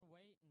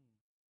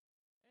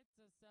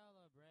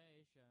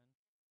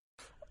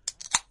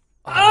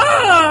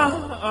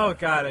Oh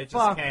God! I just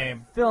Fuck.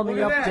 came. Fill me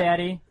up,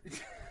 Daddy.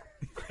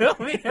 Fill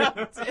me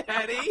up,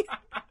 Daddy.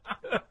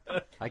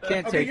 I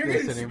can't take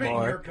this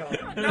anymore.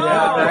 No.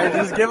 Yeah, right,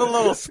 just give a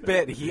little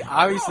spit. He's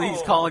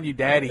calling you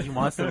daddy. He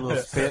wants a little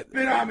spit.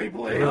 Spit on me,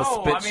 please. Little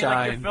No, spit I mean shine.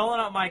 like you're filling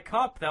up my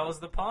cup. That was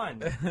the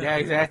pun. Yeah,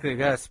 exactly. You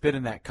gotta spit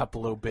in that cup a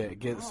little bit.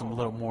 Get some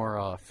little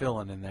more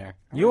filling in there.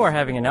 You are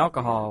having an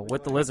alcohol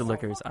with the Lizard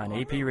Lickers on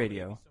AP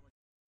Radio.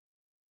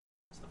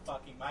 The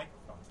fucking microphone.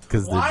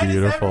 Because Why they're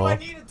beautiful. does everyone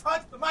need to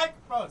touch the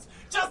microphones?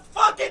 Just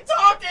fucking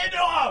talk into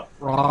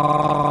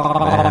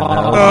them.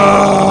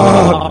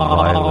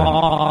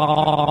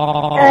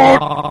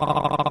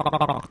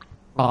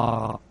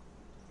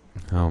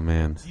 Oh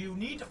man. Do you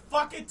need to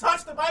fucking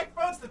touch the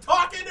microphones to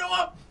talk into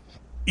them?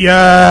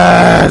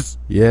 Yes.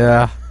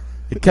 Yeah.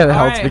 It kind of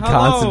helps Alright, me hello.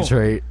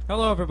 concentrate.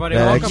 Hello, everybody.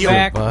 That Welcome extra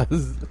back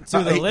buzz.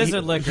 to the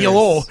Lizard Lickers.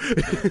 Hello.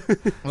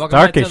 Welcome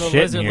dark back as to the shit in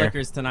Lizard here.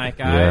 Lickers tonight,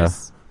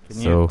 guys. Can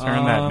you So-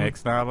 turn that Um,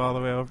 mix knob all the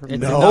way over? It's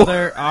No.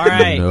 another. All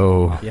right.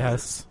 No.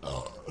 Yes.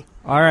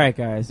 All right,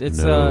 guys. It's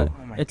No.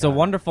 Oh my it's a God.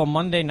 wonderful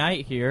Monday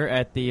night here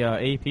at the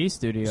AP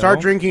studio. Start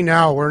drinking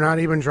now. We're not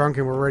even drunk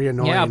and we're already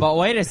annoying. Yeah, but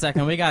wait a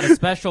second. We got a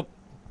special.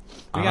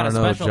 We got I a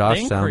don't know. special Josh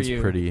thing for sounds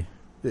you. pretty.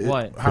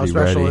 What? How pretty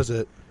special ready. is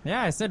it? Yeah,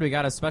 I said we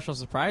got a special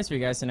surprise for you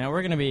guys tonight.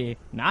 We're gonna be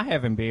not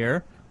having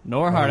beer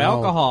nor hard no.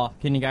 alcohol.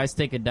 Can you guys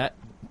take a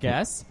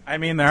guess? I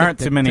mean, there aren't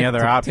too many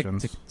other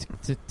options.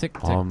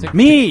 Mead.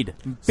 Mead.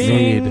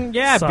 Bing.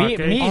 Yeah, Sake.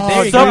 mead. Oh,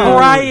 There you go.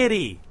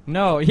 Sobriety.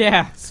 No,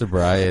 yeah.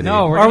 Sobriety.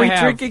 No, we're Are gonna we have,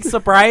 drinking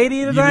sobriety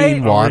You tonight?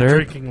 mean Are we water?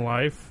 drinking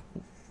life?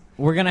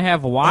 We're gonna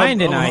have wine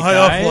tonight, high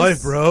guys. off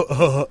life,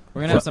 bro.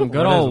 We're gonna have some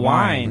good What old is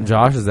wine? wine.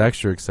 Josh is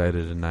extra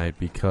excited tonight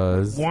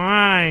because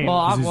Wine. Well,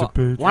 I'm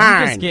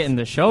Wine. just getting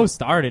the show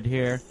started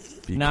here.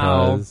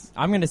 Now, because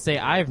I'm going to say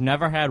I've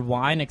never had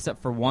wine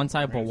except for one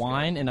type of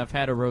wine, and I've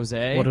had a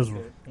rosé, what is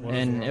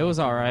and it was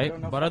all right.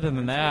 But other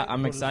than that,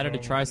 I'm What is excited to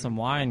wrong try with some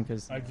wine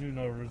because I do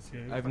know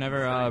rosé. I've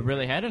never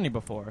really had any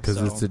before.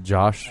 So. it's a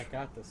Josh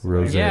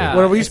rose. Yeah.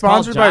 What are we It's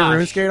called sponsored by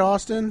Josh. RuneScape,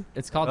 Austin?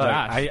 It's called Look,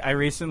 Josh. I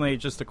recently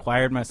just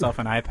acquired myself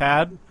an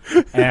iPad,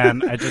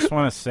 and I just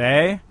want to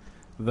say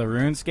the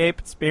RuneScape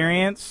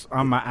experience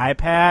on my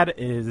iPad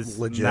is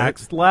Legit.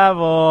 next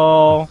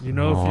level. You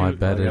know, Oh, if you, I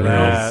bet it you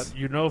know, is.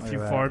 you know, if Look you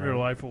at that, farm your man.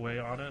 life away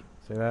on it,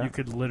 See that? you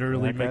could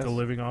literally That make a guy's-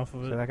 living off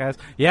of See it. that, guys?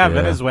 Yeah, Yeah.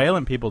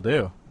 Venezuelan people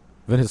do.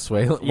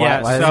 Venezuela.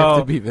 Yeah, why does it have so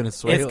to be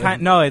Venezuela? It's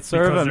kind. No, it's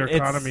sort Because of their it's,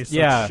 economy sucks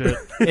yeah. shit.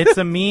 It's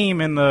a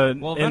meme in the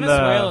well, in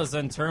Venezuela's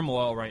in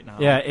turmoil right now.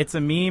 Yeah, it's a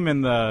meme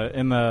in the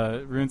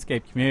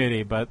RuneScape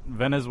community, but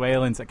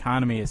Venezuelan's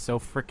economy is so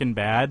freaking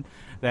bad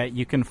that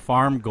you can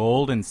farm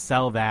gold and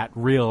sell that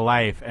real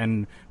life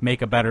and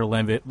make a better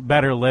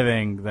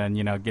living than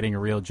getting a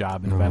real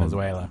job in Oh,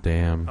 Venezuela.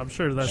 Damn. I'm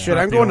sure that's Shit,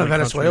 not I'm the going to only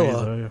country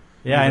Venezuela. either.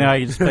 Yeah, I know.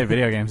 You just play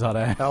video games all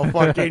day. Hell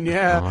fucking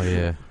yeah. Oh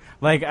yeah.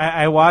 Like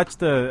I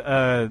watched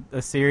a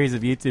series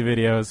of YouTube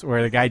videos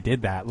where the guy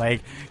did that.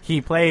 Like he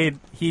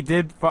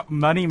did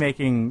money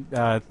making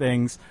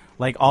things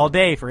like all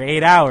day for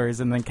 8 hours,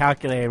 and then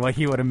calculated what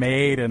he would have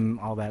made and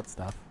all that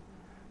stuff.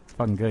 It's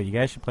fucking good. You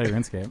guys should play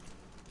RuneScape.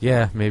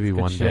 Yeah, maybe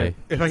one shit. day.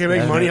 If I can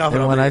make money off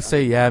And it, when I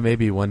say yeah,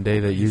 maybe one day,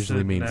 that You usually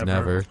said means never.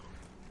 never.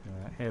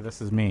 Hey,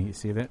 this is me. You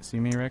see that? See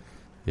me, Rick?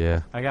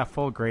 Yeah. I got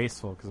full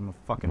graceful because I'm a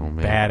fucking Oh,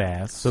 man.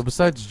 badass. So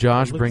besides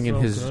Josh It looks bringing so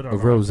his good on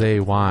rosé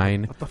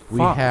wine, What the we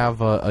fuck?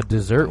 have a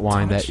dessert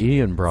wine that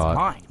Ian It's brought.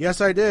 mine.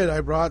 yes, I did. I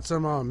brought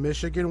some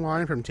Michigan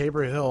wine from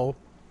Tabor Hill.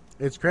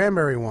 It's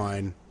cranberry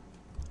wine.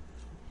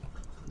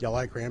 Y'all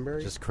like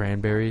cranberry? Just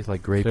cranberries,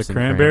 like grapes The and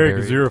cranberry cranberry.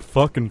 because you're a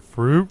fucking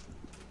fruit.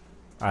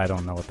 I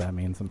don't know what that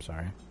means. I'm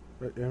sorry.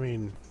 I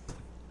mean,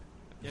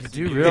 You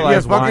do if you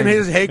realize fucking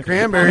wine. hate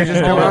cranberry,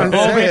 just come on and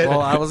Oh, say it.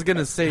 well, I was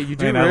gonna say you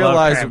do Man, I love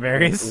realize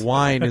cranberries.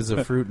 wine is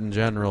a fruit in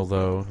general,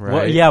 though, right?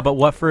 What, yeah, but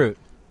what fruit?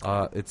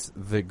 It's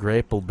the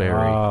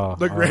grapelberry. Oh,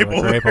 The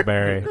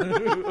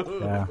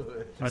grapelberry. yeah.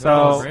 I So-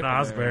 know it's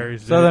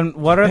Nosberries. So then,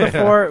 what are the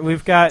four?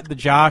 We've got the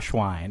Josh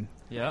wine.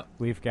 Yep.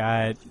 We've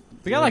got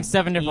We got like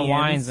 7 different Ian's,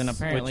 wines, and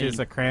apparently which is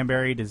a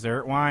cranberry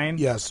dessert wine.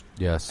 Yes,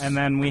 Yes. And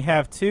then we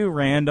have 2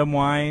 random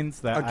wines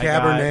that a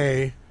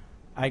Cabernet.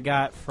 I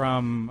got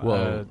from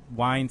Whoa. a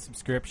wine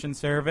subscription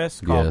service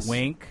called Yes.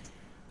 Wink.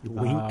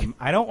 Wink.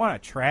 I don't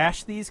want to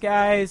trash these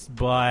guys,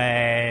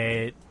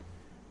 but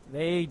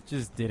they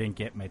just didn't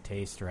get my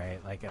taste right,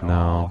 like at No.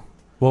 all.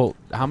 Well,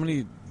 how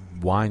many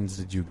wines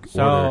did you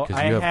So, order?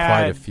 Because I you have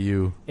quite a had-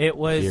 few. It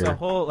was Here. a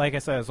whole, like I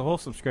said, it was a whole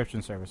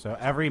subscription service. So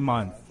every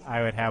month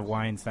I would have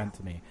wine sent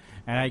to me,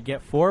 and I'd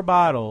get 4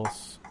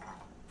 bottles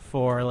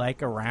for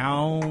like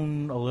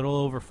around a little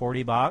over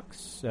 $40.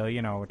 So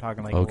we're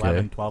talking like Okay.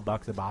 11,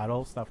 $12 a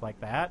bottle, stuff like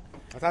that.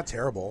 That's not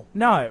terrible.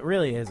 No, it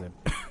really isn't.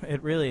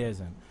 It really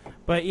isn't.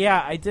 But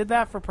yeah, I did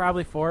that for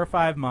probably 4 or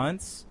 5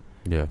 months.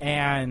 Yeah.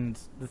 And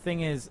the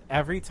thing is,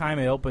 every time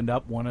I opened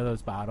up one of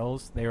those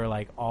bottles, they were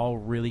like all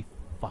really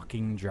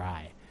fucking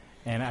dry.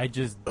 And I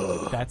just,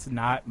 that's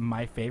not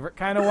my favorite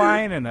kind of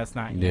wine, and that's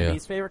not Yeah.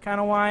 Andy's favorite kind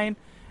of wine.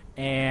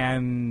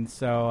 and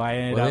so I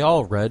ended Were up. they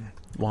all red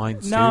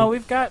wines No, too?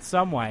 we've got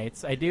some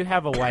whites. I do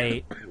have a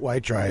white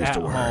White dry is at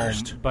the home,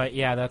 worst. but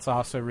yeah, that's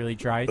also really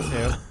dry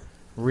too.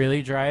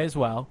 Really dry as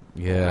well.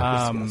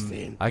 Yeah.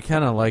 Disgusting. I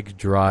kind of like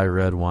dry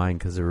red wine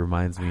because it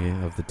reminds me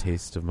of the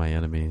taste of my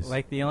enemies.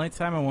 Like the only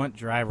time I want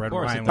dry red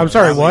course wine. it would I'm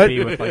sorry, probably what?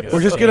 be with, like, a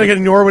We're just steak. gonna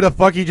ignore what the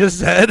fuck he just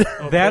said.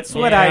 That's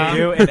what Yeah. I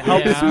do. It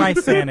helps Yeah. my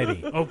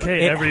sanity.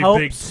 Okay, It every big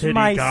helps titty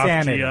my goth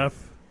sanity. GF.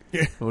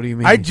 what do you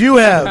mean? I do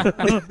have.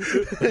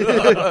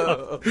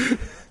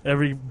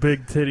 Every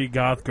big titty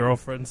goth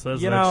girlfriend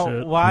says You that know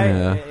shit why?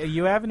 Yeah.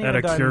 You haven't at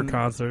even a Cure done.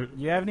 concert.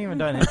 You haven't even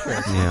done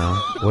intros. Yeah.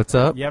 What's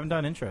up? You haven't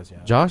done intros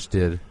yet. Josh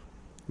did,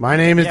 My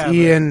name is Yeah, but-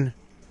 Ian.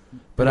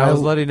 but My- I was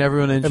letting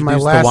everyone my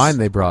introduce last- the wine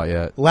they brought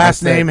yet.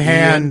 Last I said name Ian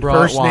Hand, brought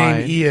first wine,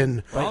 name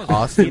Ian. But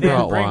Austin he didn't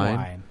brought bring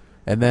wine.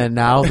 And then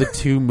now the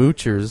two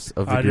moochers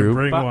of the I didn't group.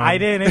 bring But one. I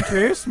didn't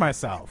introduce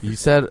myself.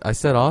 I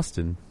said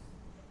Austin.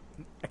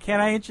 Can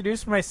I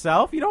introduce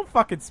myself? You don't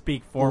fucking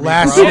speak for me.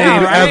 Last bro. name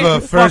Yeah, right?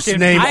 Eva, first Fucking-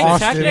 name I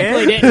Austin.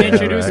 technically didn't Yeah,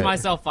 introduce right.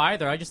 myself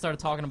either. I just started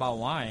talking about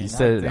wine. You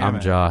said damn I'm it.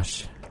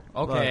 Josh.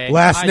 Okay.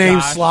 Last Hi, name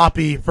Josh.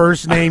 Sloppy,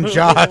 first name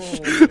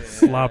Josh.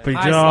 Sloppy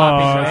Hi,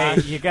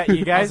 Josh. Sloppy Hey,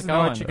 you guys How's it know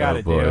what going? you got to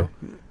Oh, boy. do.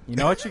 You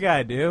know what you got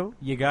to do?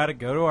 You got to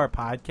go to our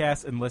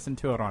podcast and listen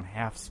to it on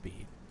half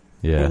speed.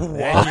 Yeah. Then you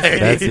Why? can-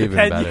 That's even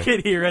then better. you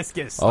can hear us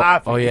get Oh,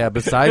 sloppy. oh yeah.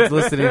 Besides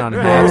listening on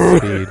half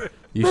speed,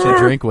 you should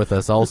drink with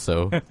us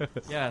also.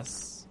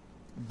 Yes.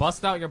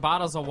 Bust out your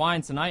bottles of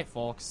wine tonight,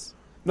 folks.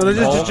 No, this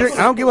is just drink.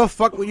 I don't give a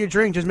fuck what you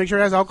drink. Just make sure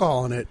it has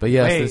alcohol in it. But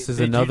yes, Wait, this is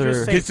did you another.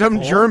 just say- Get some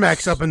Folks.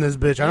 Germex up in this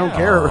bitch. I don't Yeah.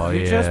 care. Oh,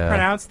 You just yeah.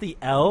 pronounced the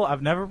L.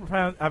 I've never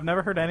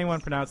heard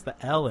anyone pronounce the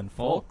L in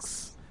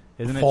folks.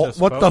 Isn't it Fol- just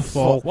what the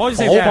folks? fuck? What did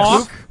you say,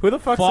 Folks? Fox? Who the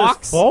fuck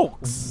Fox? says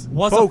folks?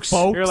 What's Folks. a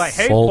folks? You're like,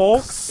 hey,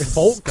 Folks. folks.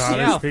 Folks. Scottish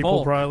Yeah, people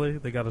folk. probably.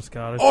 They got a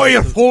Scottish. Oh, yeah,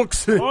 accent.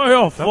 folks. Oh,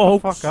 yeah, Shut the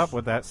folks. fuck up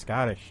with that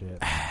Scottish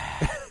shit.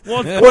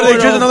 What? What, are they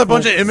just another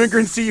bunch of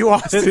immigrants to you,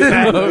 Austin?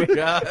 Oh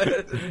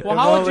god. Well,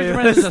 how would you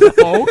pronounce this as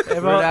folk?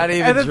 We're not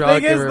even and the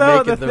drunk thing and is, we're though,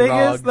 making the the thing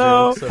wrong is,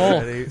 though, jokes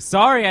already. Folk.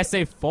 Sorry, I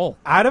say folk.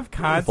 out of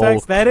context,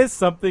 Folk. that is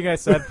something I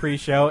said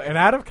pre-show, and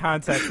out of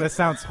context, that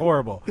sounds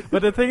horrible.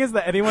 But the thing is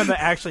that anyone that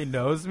actually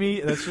knows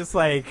me, that's just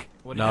like,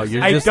 No,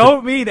 you're I just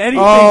don't mean anything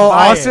Oh,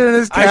 by Austin it. and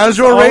his I just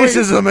casual always-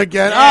 racism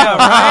again. Yeah,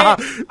 right?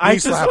 I Knee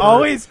just slapper.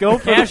 always go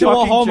for Casual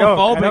the fucking joke.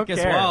 I homophobic don't as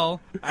care.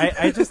 well.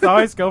 I just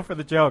always go for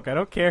the joke. I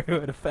don't care who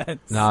it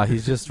offends. Nah,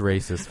 he's just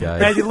racist,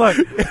 Hey, guys. look,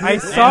 I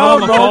saw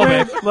a homophobic.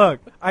 moment. Look,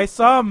 I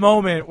saw a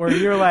moment where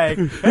you're like,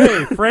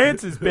 "Hey,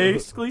 France is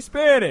basically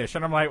Spanish,"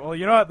 and I'm like, "Well,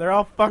 you know what? They're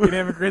all fucking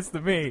immigrants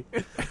to me."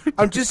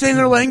 I'm just saying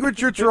their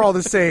languages are all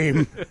the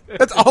same.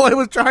 That's all I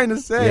was trying to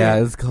say. Yeah,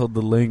 it's called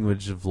the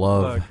language of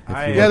love. Look, if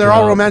I- you Yeah, look they're it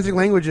all up. romantic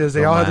languages.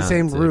 They all have the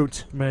same Romantic.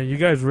 root. Man, you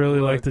guys really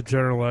Look, like to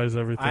generalize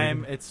everything.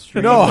 I'm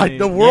extremely. No,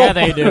 the world. Yeah,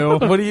 they do.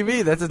 What do you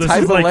mean? That's a This type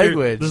is of like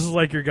language. This is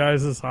like your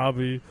guys'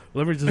 hobby.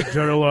 Let me just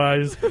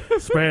generalize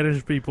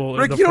Spanish people.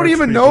 Rick, into you don't French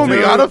even know people.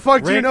 me. How the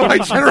fuck do you Rick, know I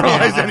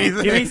generalize Give me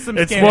anything? some.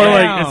 It's skin more down.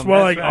 like That's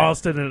right.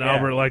 Austin and Yeah.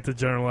 Albert like to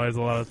generalize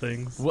a lot of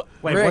things.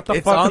 Wait, Rick, what the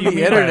it's fuck on do you the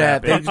mean by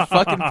internet. that, They bitch? just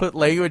fucking put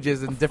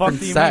languages in different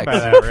do you mean by sects.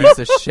 that, You Rick? piece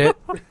of shit.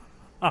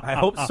 I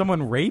hope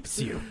someone rapes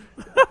you.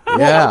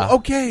 Yeah.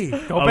 Okay.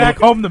 Go I'm back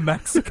look- home to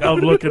Mexico.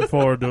 I'm looking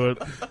forward to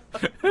it.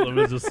 Let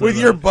me just say With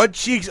that. your butt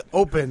cheeks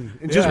open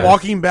and just Yeah.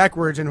 walking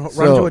backwards and run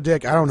So- to a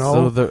dick. I don't So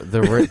know. the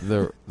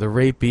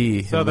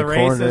rapey So in the the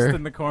racist corner.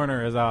 in the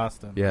corner is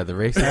Austin. Yeah, the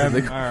racist in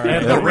the All right.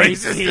 And the the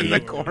racist in the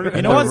corner.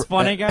 You know what's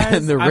funny, guys?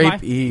 And the I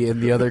might- rapey in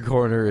the other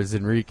corner is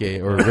Enrique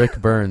or Rick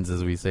Burns,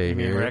 as we say You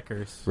mean here.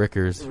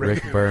 Rickers.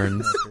 Rick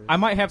Burns. I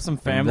might have some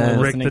family then-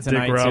 Rick listening the Dick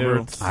tonight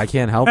Roberts. too. I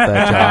can't help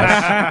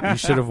that, Josh. You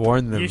should have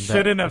warned them. You that-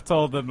 shouldn't have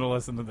told them to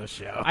listen to the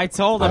show. I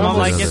told him, I I'm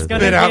like, almost it's gonna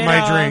spit get out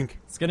my drink.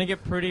 It's gonna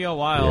get pretty a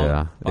while.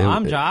 Yeah. Well, It-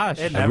 I'm it- Josh.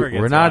 it never gets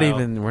We're not wild.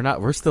 even.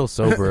 We're still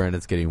sober, and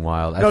it's getting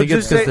wild. I No, think it's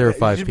just because say- there are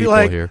 5 just be people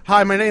like, here.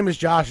 Hi, my name is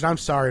Josh, and I'm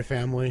sorry,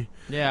 family.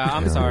 Yeah,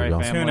 I'm Yeah, sorry, there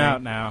we go. family. Tune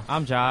out now.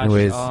 I'm Josh.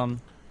 Anyways. I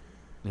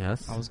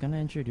was gonna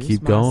introduce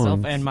Keep myself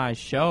going. and my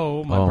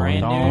show, my Oh,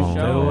 brand don't new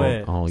show. do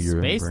it. Oh,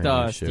 you're Space brand new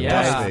Dust, show.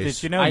 yeah.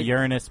 Did you know I-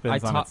 Uranus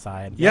spins I on ta- its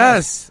side?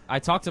 Yes. I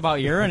talked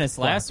about Uranus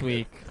last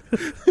week.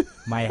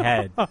 My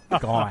head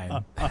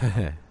gone.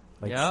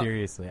 Like Yep.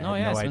 seriously, I No, had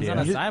yeah, no spins idea. on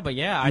its side, but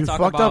yeah, I You talk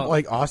fucked about up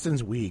like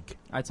Austin's week.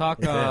 I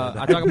talk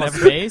about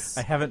space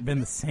I haven't been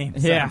the same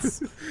Yeah.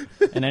 since.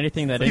 and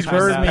anything that He's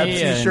interests wearing me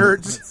Pepsi and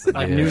shirts.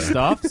 like new Yeah.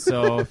 stuff.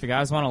 So if you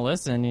guys want to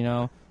listen,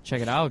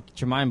 check it out.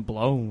 Get your mind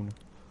blown.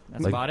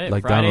 That's Like- about it.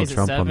 like Donald Fridays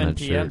Trump at on 7 that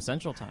p.m. shirt.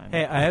 Central Time.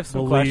 Hey, I have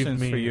some Believe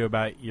questions me. for you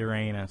about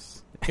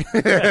Uranus.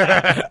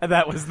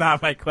 That was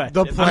not my question.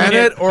 The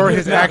planet or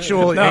his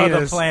actual No, the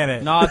anus?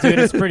 planet. No, dude,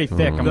 it's pretty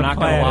thick. I'm The not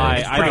planet. gonna lie.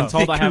 It's I've been pretty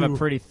told I have a thick.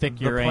 pretty thick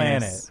The Uranus.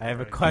 planet. I have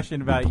a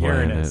question about The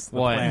planet. Uranus. The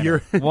What? planet. You're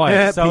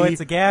What? So happy.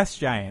 it's a gas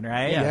giant,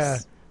 right?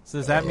 Yes. So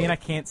does that mean I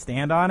can't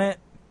stand on it?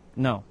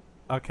 No.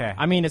 Okay.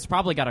 I mean, it's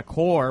probably got a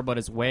core, but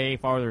it's way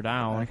farther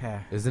down. Okay.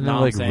 Isn't Know it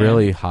what like I'm saying?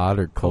 really hot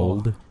or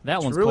cold? That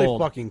It's one's really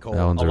cold. fucking cold.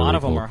 That one's A lot really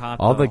of them cold. are hot,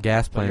 All the though,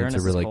 gas but planets Uranus are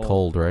is really cold.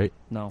 cold, right?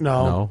 No.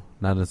 No,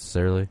 not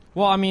necessarily.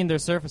 Well, I mean, their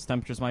surface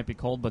temperatures might be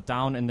cold, but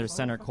down in their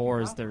center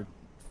cores, they're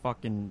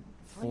fucking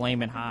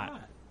flaming hot.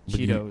 But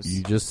Cheetos.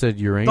 You just said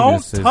Don't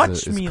Uranus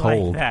touch is me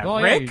cold. like that,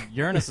 Well, Rick. yeah,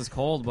 Uranus is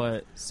cold,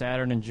 but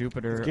Saturn and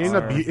Jupiter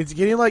It's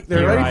getting like they're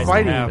theorized already to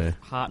fighting. have Okay.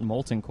 hot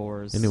molten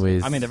cores.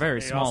 Anyways. I mean, they're very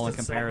Hey, small in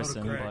Austin, stop with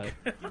comparison, Greg.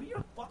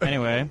 but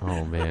anyway.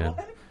 Oh man,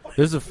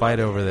 there's a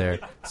fight over there.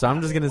 So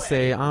I'm just gonna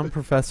say I'm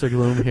Professor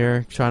Gloom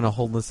here, trying to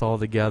hold this all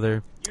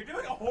together. You're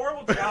doing a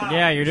horrible job.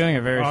 Yeah, you're doing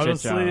a very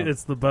Honestly, shit job.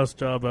 it's the best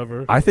job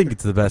ever. I think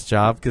it's the best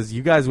job because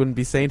you guys wouldn't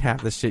be saying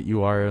half the shit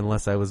you are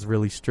unless I was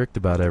really strict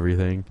about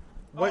everything.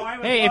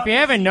 Hey, if you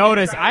haven't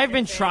noticed, I've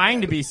been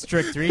trying to be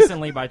strict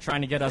recently by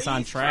trying to get us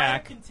on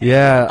track.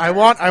 Yeah, I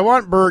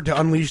want Bird to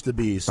unleash the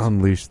beast.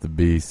 unleash the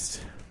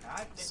beast.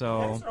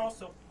 So are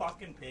also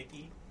fucking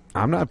picky.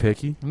 I'm not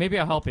picky. maybe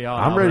I'll help you out.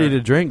 I'm ready Albert.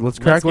 to drink. Let's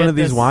crack Let's one get of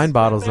these this- wine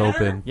bottles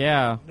open.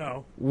 Yeah.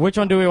 No, Which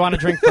one do we want to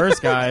drink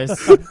first, guys?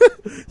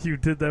 you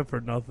did that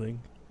for nothing.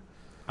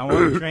 I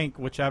want to drink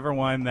whichever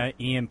one that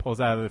Ian pulls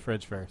out of the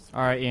fridge first.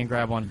 All right, Ian,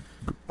 grab one.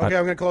 Okay,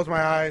 I'm gonna close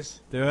my eyes.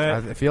 Do I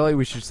it. feel like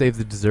we should save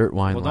the dessert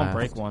wine. Well, don't last.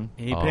 break one.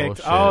 He Oh, picked.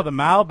 shit. Oh, the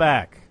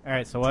Malbec. All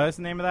right. So what is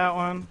the name of that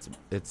one?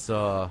 It's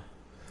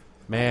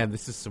man,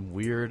 this is some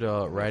weird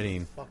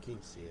writing. Fucking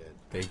see it.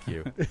 Thank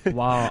you.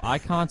 Wow, I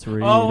can't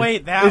read. Oh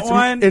wait, that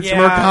one. It's yeah,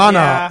 Mercana.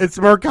 yeah. It's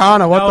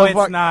Mercana. What no, the it's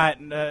fuck?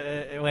 not.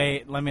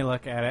 Wait, let me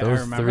look at it. Those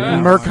I remember three-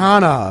 that one.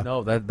 Mercana.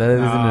 No, that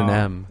isn't an No.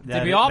 M. Did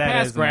That we is- all that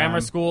pass is an grammar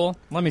M. school?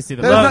 Let me see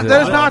the There's bottle. not,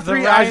 there's the- not the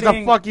three I's. The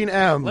writing- fucking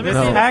M. Let me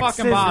No. see the Text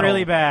fucking is bottle.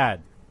 really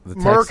bad. The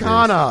text is-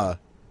 Mercana.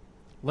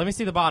 Let me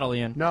see the bottle,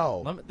 Ian.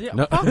 No. Let me, yeah,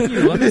 No. Fuck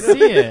you. Let me see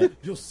it.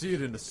 You'll see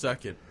it in a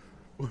second.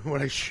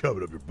 When I shove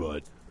it up your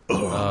butt.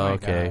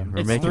 Okay, God. we're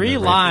It's making three the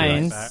right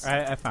lines. choice.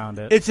 I found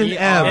it. It's an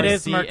M. It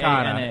is C-A-N-A,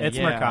 Mercana. It's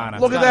yeah. Mercana.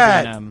 Look It's at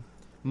gotta be that. an M.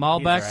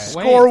 Malbec. He's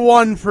Wait, Score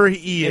one for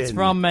Ian. it's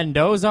from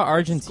Mendoza,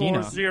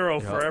 Argentina. Score 0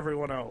 for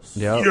everyone else.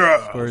 Yep.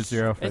 Yeah. Score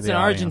 0 for It's the an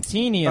audience.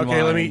 Argentinian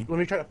Okay, wine. let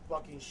me try to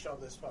fucking shove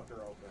this fucker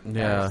open.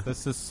 Yeah.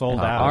 This is sold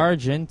Uh, out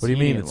Argentinian. What do you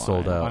mean it's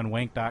sold wine. out? on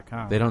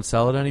Wink.com. They don't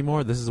sell it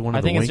anymore. This is one of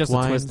I the think it's Wink just a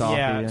wines. twist off.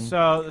 Yeah. Ian.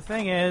 So the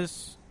thing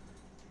is,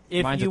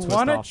 if Mine's a you twist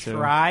want off, to too.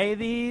 try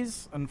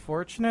these,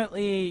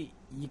 unfortunately,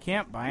 you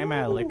can't buy them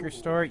at a liquor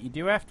store. You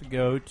do have to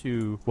go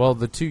to. Well,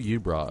 the two you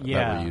brought that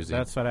Yeah, we're using.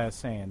 that's what I was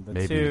saying. The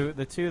Maybe.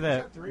 two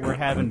that we're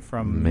having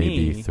from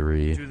Maybe me.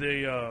 3.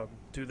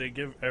 Do they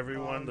give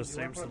everyone the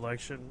same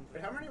selection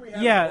How many we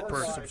have? Yeah.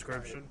 per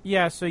subscription?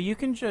 Yeah, so you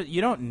can just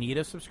you don't need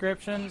a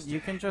subscription. You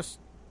can just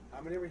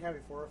How many are we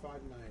having? 4 or 5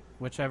 tonight?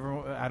 whichever.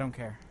 I don't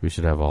care. We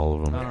should have all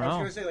of them. I don't I was know.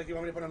 gonna say, like, you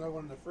want me to put another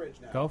one in the fridge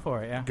now? Go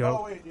for it. Yeah. Go.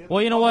 Oh, wait,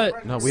 Well, you know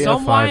what? No, we some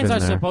have 5 wines in are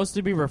there. supposed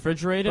to be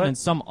refrigerated But and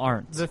some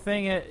aren't. The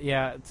thing is,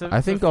 yeah. I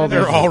think all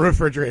They're those- all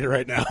refrigerated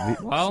right now.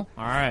 Well,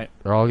 all right.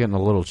 They're all getting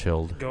a little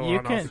chilled. Go You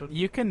on, can Austin.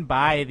 you can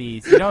buy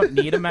these. You don't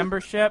need a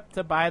membership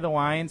to buy the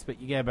wines, but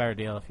you get a better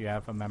deal if you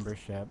have a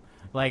membership.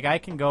 Like I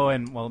can go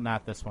and well,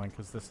 not this one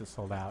because this is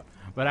sold out.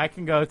 But I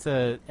can go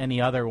to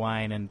any other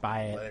wine and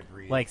buy Let it, it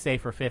breathe. like say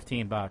for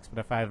 $15. But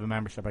if I have a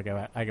membership, I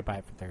could buy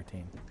it for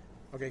 13.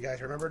 Okay,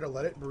 guys, remember to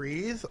let it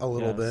breathe a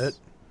little Yes. bit.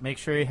 Make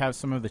sure you have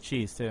some of the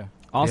cheese too.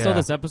 Also, Yeah.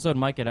 this episode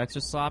might get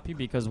extra sloppy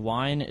because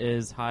wine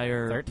is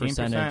higher 13%,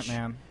 percentage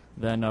man.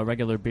 than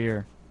regular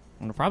beer.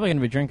 And we're probably going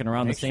to be drinking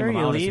around Make the same sure you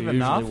amount as leave we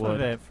enough usually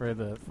would. of it for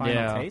the final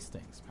Yeah.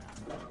 tastings,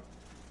 man.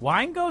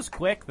 Wine goes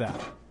quick though.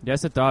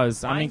 Yes, it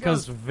does. Wine I mean,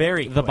 goes because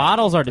very the quick.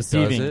 bottles are Does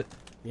deceiving. it?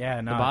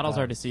 Yeah, no, The it bottles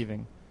are does.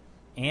 deceiving.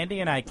 Andy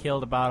and I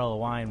killed a bottle of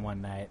wine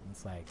one night, and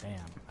it's like, damn.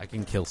 I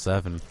can kill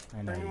 7. I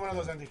know. Bring me you one of can.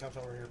 those empty cups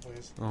over here,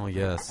 please. Oh,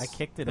 yes. I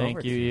kicked it Thank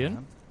over you, to Ian.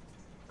 man.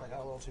 I got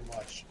a little too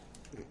much.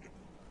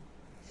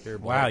 Here,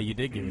 boy. Wow, you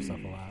did give yourself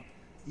a lot.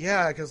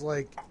 Yeah, because,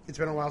 like, it's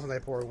been a while since I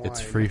poured wine.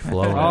 It's free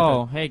flowing.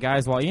 Oh, hey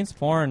guys, while Ian's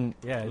pouring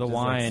Yeah, the just,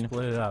 wine, Like,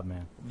 split it up,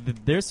 man.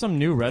 there's some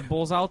new Red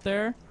Bulls out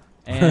there,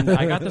 and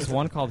I got this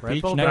one called Red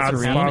Peach Bull Not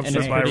doesn't Nectarine, and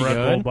sponsored it's by pretty Red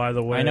good. Bull, by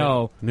the way. I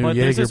know, New but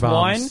there's Jaeger this one.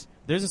 bombs.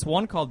 There's this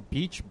one called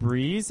Beach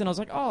Breeze, and I was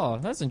like, oh,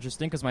 that's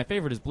interesting because my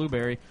favorite is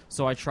blueberry.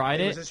 So I tried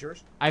Hey, was it. this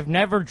yours? I've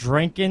never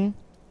drinking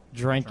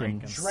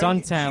Drinking.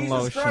 suntan Jesus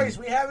lotion. Christ,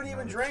 we haven't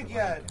even drank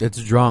yet.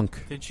 It's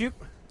drunk. Did you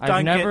I've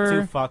don't never- get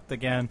too fucked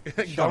again?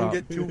 Don't up.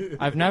 get too...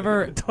 I've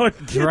never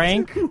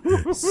drank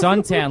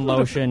suntan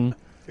lotion,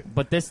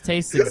 but this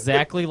tastes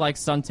exactly like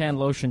suntan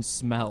lotion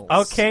smells.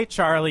 Okay,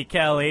 Charlie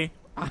Kelly.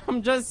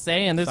 I'm just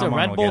saying, there's Someone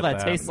a Red will Bull get that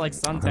that. tastes like I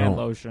suntan don't-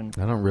 lotion.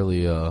 I don't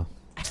really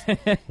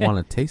want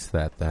to taste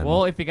that then.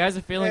 Well, if you guys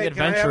are feeling Hey,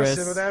 can I have a adventurous,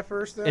 sip of that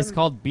first, then? it's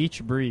called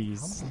Beach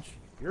Breeze.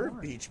 You're a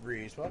beach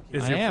breeze. Fuck you.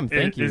 Is I your, am,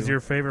 thank is you. your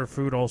favorite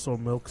food also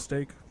milk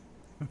steak?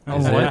 Oh,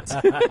 what?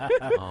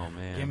 oh,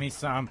 man. Give me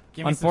some.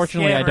 Give me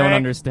Unfortunately, some I skin, don't Rick.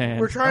 understand.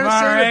 We're trying Come to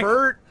on, save Rick. it,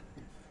 Bert.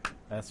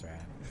 That's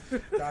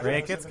right.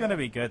 Rick, it's gonna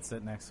be good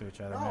sitting next to each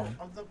other, No, man.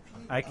 of the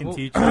I can Well,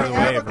 teach you I the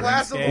have way a of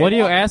glass of RuneScape. What are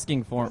you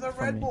asking for with a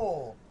from Red me?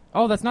 Bull.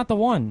 Oh, that's not the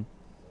one.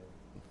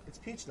 It's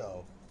peach,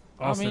 though.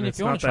 Austin, I mean, if it's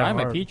you want not to try that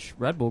my hard. peach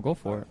Red Bull, go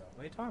for it.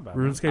 What are you talking about?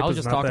 RuneScape I was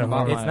is just not talking that about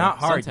hard. It's not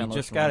hard. Suntan You just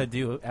lotion got to one.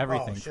 do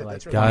everything Oh, shit, for like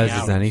that's right. 20 Guys,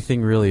 hours. is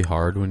anything really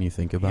hard when you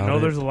think about You know, it?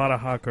 there's a lot of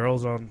hot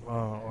girls on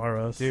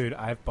RS. Dude,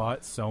 I've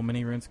bought so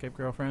many RuneScape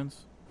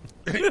girlfriends.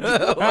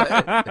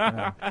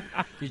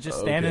 You just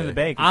stand in the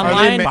bank. I'm Are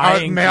lying. they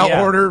buying mail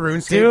GF. order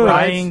RuneScape Dude, rides?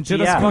 buying to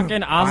this GF.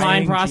 fucking online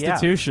Buying GF.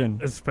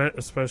 prostitution.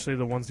 Especially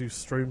the ones you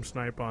stream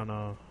snipe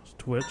on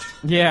Twitch.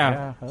 Yeah.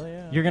 Yeah, hell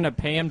yeah. You're gonna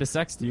pay him to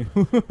sext you.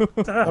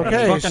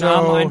 Okay, fucking so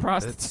online It's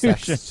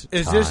prostitution. sex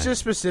is this time. just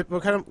specific?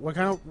 What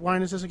kind of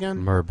wine is this again?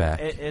 Murback?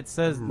 It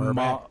says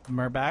Murback.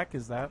 Murback.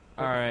 Is that?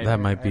 All right. That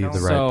might be I the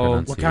don't- right So-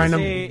 pronunciation. What kind of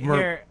See,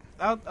 here,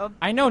 I'll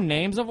I know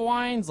names of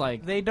wines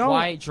like They don't-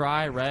 white,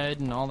 dry, red,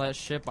 and all that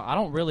shit, but I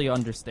don't really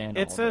understand.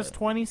 it all says of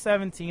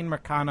 2017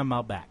 Mercana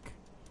Malbec.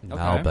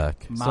 Malbec.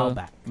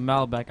 Malbec.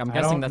 Malbec. I'm I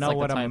guessing don't that's know like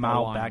what the a type of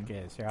wine.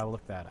 Malbec is. Here, I'll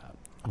look that up.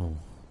 Oh,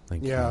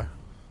 thank Yeah. you.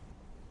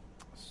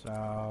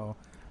 So,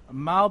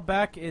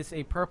 Malbec is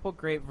a purple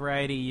grape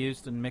variety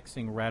used in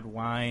mixing red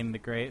wine. The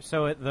grape.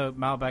 So the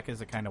Malbec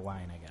is a kind of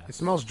wine, I It guess.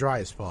 smells dry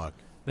as fuck.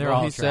 They're Well,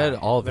 all he dry. said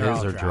all of They're his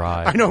all are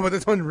dry. I know, but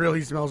this one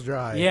really smells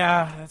dry.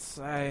 Yeah, that's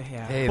yeah.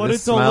 Hey, But this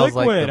it's a smells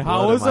like liquid. the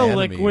How blood is of a my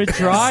liquid enemies.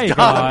 dry,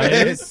 Stop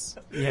guys?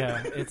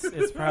 Yeah,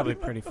 it's probably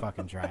pretty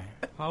fucking dry.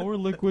 How are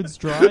liquids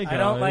dry, guys? I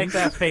don't like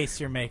that face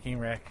you're making,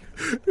 Rick.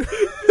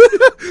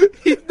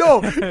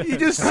 No, he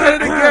just said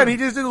it again. He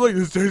just did like,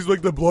 this tastes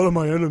like the blood of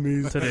my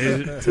enemies.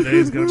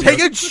 Today's gonna be Take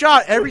a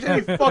shot every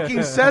time he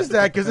fucking says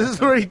that, because this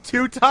is already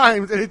 2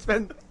 times, and it's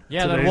been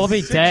Yeah, then Today's we'll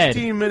be 16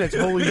 dead. minutes.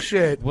 Holy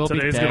shit. We'll be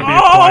Today's dead. gonna be a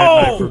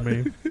quiet night for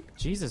me.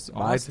 Jesus,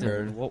 My Austin.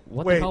 turn. What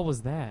Wait. the hell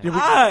was that? Did we-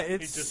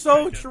 It's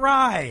so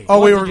dry.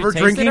 Oh, wait, What, did you we're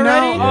taste drinking it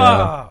already? now?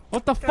 Yeah.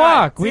 What the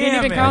fuck? We didn't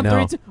damn even it. count I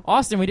know. 3.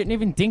 Austin, we didn't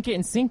even dink it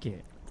and sink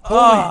it.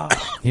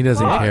 He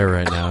doesn't care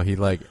right now. He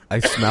I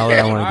smell it. I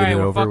All want to right, get it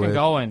we're over fucking with.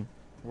 going.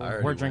 I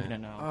already We're drinking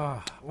went. it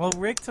now. Well,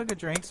 Rick took a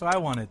drink, so I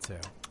wanted to.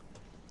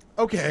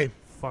 Okay,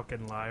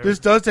 Fucking liar. this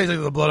does taste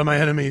like the blood of my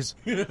enemies.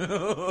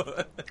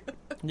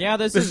 Yeah,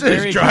 this This is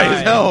very is dry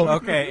as hell.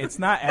 Okay, it's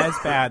not as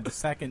bad. The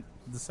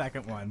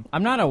second one.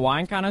 I'm not a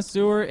wine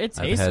connoisseur. It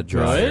I've tastes had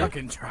drier. good,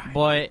 Fucking dry.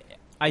 but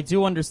I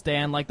do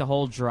understand like the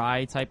whole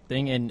dry type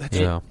thing, and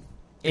Yeah.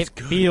 it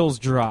feels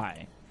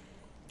dry.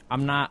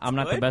 I'm not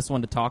the good. best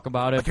one to talk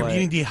about it, Like I'm but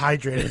getting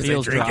dehydrated as I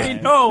feels drink dry.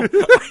 it. No,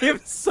 I am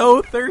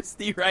so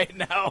thirsty right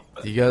now.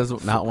 Do you guys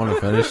not want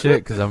to finish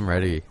it? Because I'm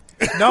ready.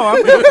 No,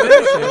 I'm gonna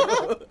finish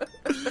it.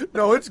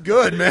 No, it's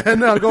good,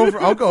 man. I'll go.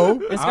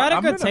 it's got a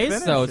I'm good gonna taste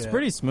finish though. It's it.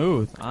 pretty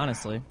smooth,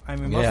 honestly. I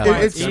mean, Yeah. most of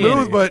It's mine's Ian.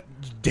 smooth, but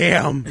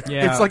damn,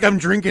 Yeah. it's like I'm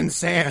drinking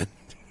sand.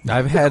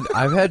 I've had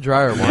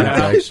drier wines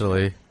Yeah.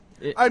 actually.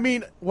 I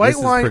mean, white This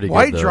is wine, pretty good,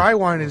 white though. dry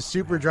wine is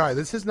super dry.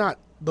 This is not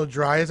the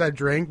driest I've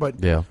drank, but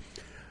Yeah.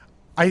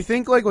 I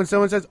think like when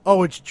someone says,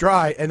 "Oh, it's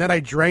dry," and then I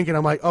drank it,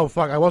 I'm like, "Oh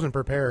fuck, I wasn't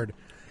prepared."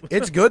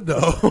 It's good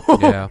though.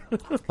 Yeah.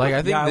 Like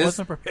I think Yeah, I this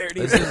wasn't prepared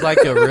this either. is like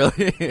a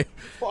really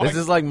this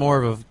is like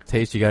more of a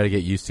taste you got to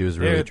get used to is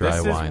really Dude, dry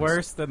this wines. is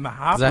worse than the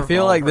hopper. Because I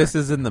feel like Revolver. this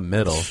is in the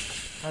middle.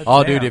 God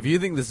Oh, damn. dude, if you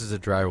think this is a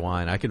dry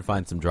wine, I can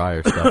find some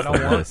drier stuff I don't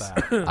than want this.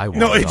 that. I want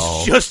No, it it's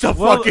all. just a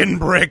Well- fucking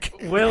brick.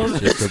 Will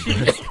Just a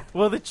brick.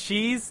 will the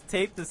cheese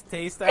take this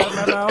taste out of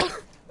my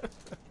mouth?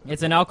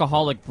 It's an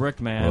alcoholic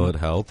brick, man. Will it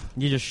help?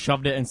 You just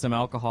shoved it in some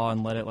alcohol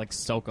and let it like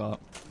soak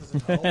up.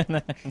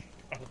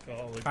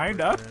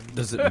 Kinda.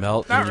 Does it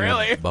melt Not in your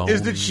really. bones?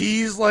 Is the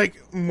cheese like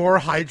more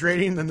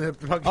hydrating than the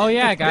fucking? Oh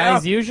yeah,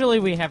 guys. Usually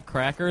we have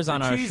crackers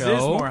on our Cheese is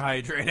show more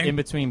hydrating. in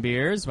between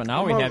beers, but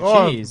now we Oh my have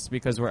God. cheese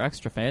because we're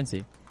extra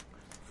fancy.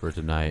 for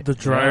tonight? The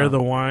drier Yeah.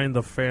 the wine,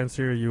 the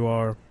fancier you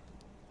are.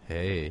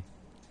 Hey.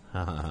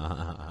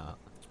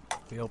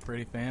 Feel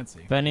pretty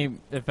fancy.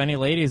 If any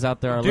ladies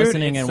out there are Dude,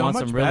 listening it's and so want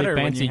much some really better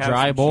when fancy you have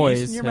dry some cheese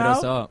boys, in hit your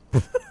us mouth.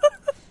 up.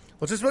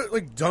 Let's just put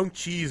like dunk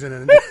cheese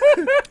in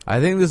it. I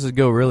think this would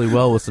go really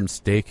well with some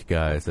steak,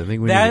 guys. I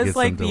think we need That to is get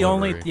like some the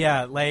only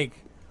delivery. like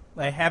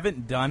I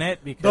haven't done it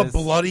The because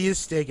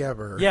bloodiest steak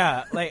ever.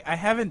 yeah, like I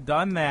haven't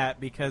done that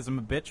because I'm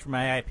a bitch for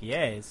my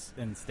IPAs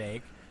and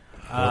steak.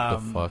 What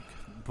the fuck?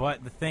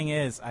 But the thing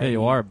is, Yeah,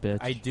 you are a bitch.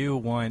 I do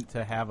want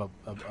to have a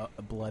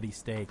bloody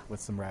steak with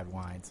some red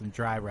wine, some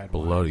dry red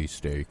wine. Bloody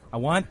steak. I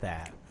want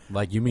that.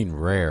 Like, you mean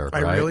rare,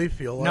 I right? really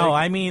feel like No,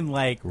 I mean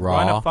like Raw?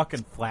 run a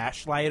fucking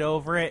flashlight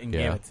over it and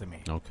Yeah. give it to me.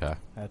 Okay.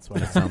 That's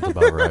what I Sounds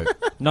about right.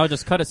 No,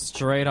 just cut it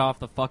straight off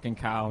the fucking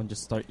cow and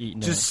just start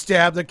eating just it.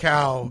 stab the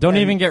cow. Don't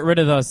and even get rid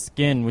of the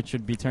skin, which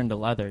would be turned to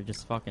leather.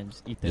 Just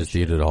eat that Just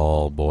shit. eat it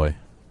all, boy.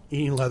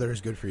 eating leather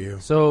is good for you.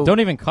 So, Don't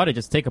even cut it.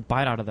 Just take a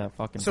bite out of that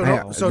fucking So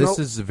cow. no- so this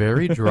no- is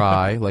very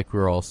dry, like we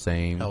were all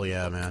saying. Hell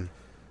yeah, man.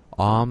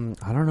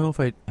 I don't know if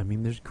I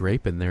mean, there's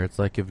grape in there. It's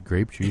like if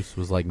grape juice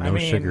was like I no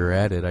mean, sugar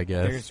added, I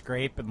guess. There's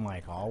grape in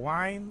like all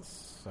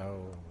wines,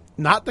 so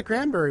Not the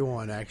cranberry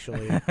one,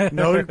 actually.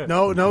 No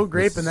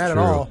grape in that at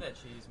true. all.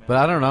 But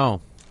I don't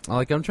know.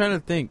 Like, I'm trying to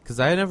think, because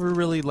I never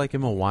really, like,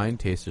 am a wine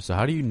taster, so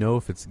how do you know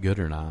if it's good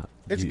or not?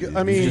 It's You- good. I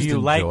you mean, just you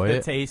like enjoy the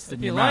it? taste in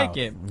If you your like mouth.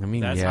 it, I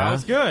mean, that's yeah. how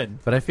it's good.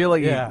 But I feel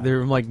like Yeah. there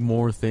are, like,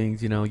 more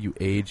things, you know, you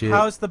age it.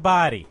 How's the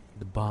body?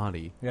 The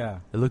body. Yeah.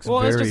 It looks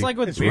Well, very... it's just like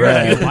with It's beer.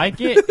 red. If you like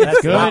it, it's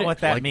That's good. not what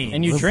that Like- means.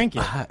 and you drink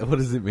it. What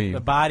does it mean? The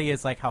body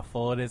is like how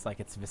full it is,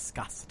 like its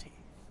viscosity.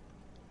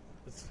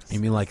 You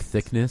mean like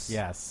thickness?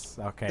 Yes.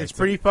 Okay. It's to-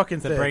 pretty fucking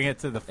to thick. bring it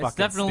to the fucking It's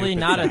definitely stupid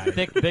not a side.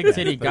 thick, big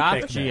titty The goth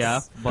thickness.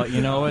 GF, but you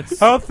know it's.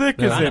 How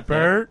thick is it,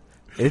 Bert?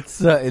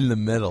 It's in the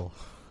middle.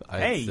 I'd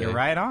Hey, say. you're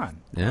right on.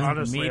 Yeah.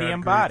 Honestly, I Medium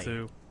agree, body.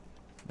 Too.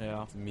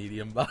 Yeah.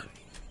 Medium body.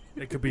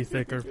 It could be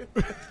thicker.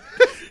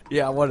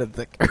 Yeah, I want it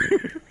thicker.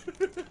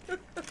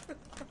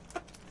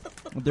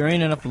 There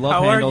ain't enough love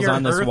How are handles your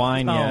on this earth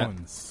wine yet.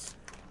 tones?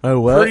 Oh,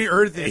 what? Pretty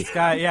earthy.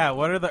 Scott, yeah.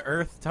 What are the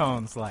earth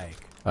tones like?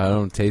 I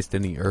don't taste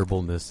any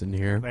herbalness in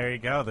here. There you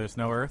go. There's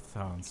no earth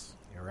tones.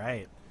 You're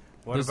right.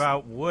 What This-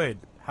 about wood?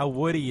 How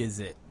woody is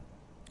it?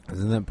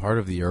 Isn't that part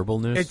of the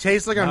herbalness? It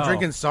tastes like I'm No.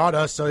 drinking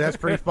sawdust, so that's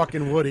pretty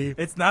fucking woody.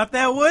 It's not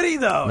that woody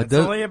though. It It's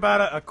does- only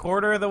about a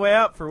quarter of the way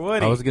up for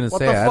woody. I was gonna What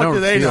say the I fuck don't do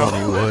they feel know?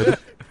 any wood.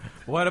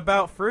 What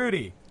about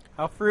fruity?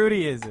 How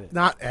fruity is it?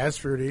 Not as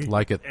fruity.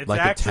 like a It's like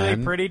a actually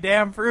 10. pretty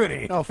damn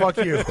fruity. Oh, fuck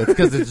you. That's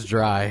because it's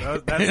dry.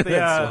 That's the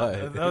That's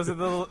why. those are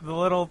the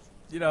little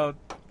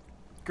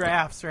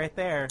graphs right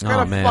there. Oh What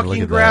kind of man, look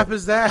fucking at graph that.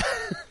 is that?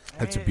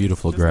 That's a Hey,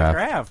 beautiful it's just graph. A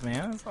graph,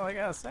 man. That's all I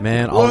gotta say.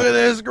 Man, Look at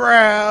this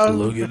graph.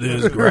 look at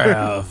this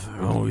graph.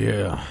 Oh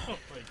yeah.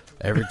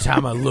 Every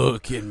time I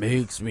look, it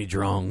makes me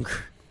drunk.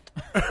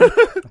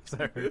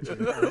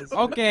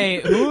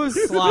 Okay,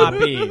 who's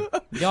sloppy?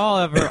 Y'all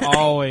ever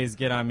always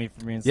get on me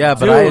for being sloppy. Yeah, but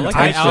Dude, I look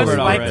at intentionally Albert did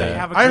like already. to that.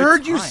 have a I good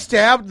heard you time.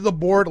 stabbed the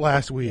board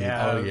last week.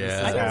 Yeah, Oh, this yeah.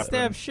 has I didn't happened.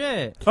 stab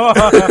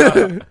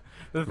shit.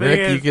 The thing Rick,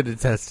 is, you can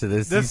attest to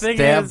this. the You thing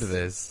stabbed is,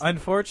 this.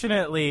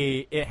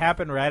 Unfortunately, it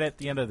happened right at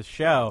the end of the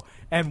show,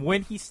 and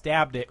when he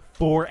stabbed it,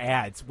 4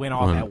 ads went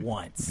off at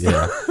once.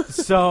 Yeah,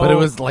 So, but it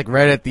was like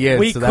right at the end,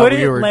 we so that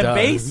couldn't we were done.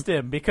 lambaste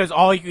him because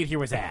all you could hear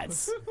was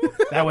ads.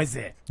 That was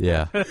it.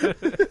 Yeah. 'Cause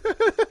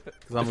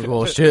I'm like,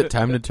 well, shit,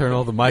 time to turn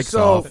all the mics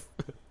So, off.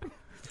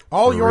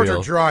 all For yours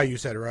real. are dry, you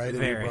said, right? And you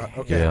Very. brought-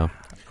 Okay. Yeah.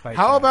 Quite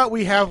How dry. about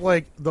we have,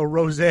 like, the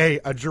rosé,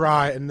 a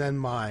dry, and then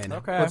mine?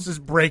 Okay. Let's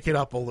just break it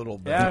up a little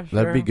bit. Yeah,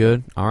 That'd be sure.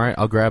 good. All right,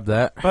 I'll grab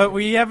that. But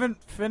we haven't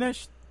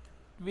finished.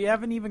 We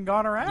haven't even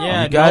gone around.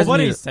 Yeah, You guys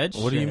nobody need- said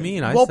What do you shit.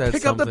 mean? I Well, said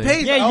pick up something. the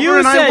pace. Yeah, Albert you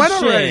and I said went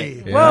shit.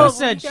 already. Yeah. Well, Well, you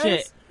said you guys-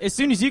 shit. As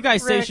soon as you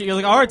guys say Rick, shit, you're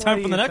like, all right, time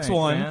what for do the you next think,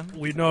 one. man?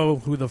 We know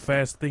who the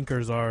fast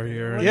thinkers are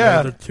here. and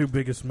Yeah. they're the two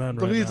biggest men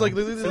Look right at these, now. like,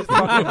 look at these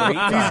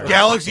retard.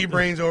 galaxy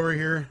brains over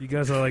here. You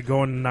guys are like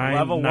going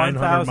Level 900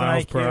 1,000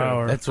 miles per IQ.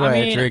 hour. That's why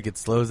I mean- drink. It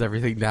slows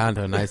everything down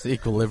to a nice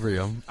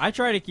equilibrium. I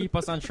try to keep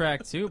us on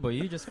track too, but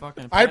you just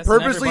fucking. I passing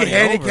purposely everybody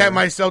handicap over.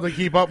 myself to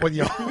keep up with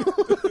y'all.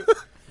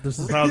 This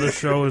is how the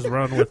show is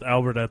run with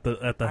Albert at the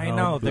I helm.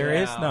 know there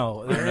is Yeah.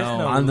 no. I There is know.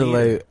 no. Andale,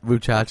 leader.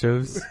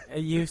 muchachos.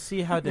 You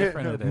see how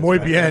different it is. Muy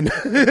right? bien.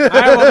 All right,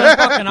 well then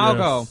fucking I'll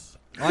go. Yes.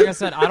 Like I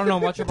said, I don't know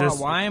much about Just-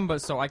 wine, but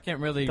so I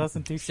can't really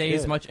Doesn't do say shit.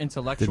 as much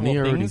intellectual Didn't he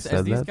already things said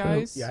as these that, though?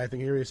 guys. Yeah, I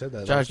think he already said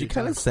that. Josh, last you few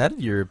kind of times. said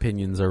your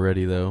opinions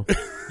already, though.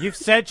 You've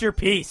said your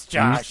piece,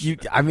 Josh.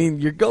 I mean,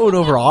 you're going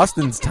over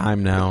Austin's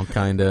time now,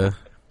 kind of.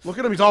 Look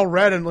at him; he's all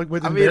red and like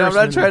with. I mean, I'm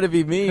not trying to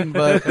be mean,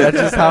 but that's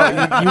just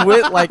how you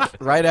went. Like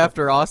right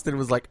after Austin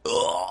was like,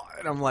 "Ugh,"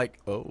 and I'm like,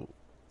 "Oh,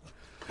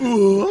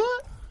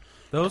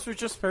 Those were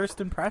just first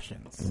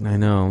impressions. I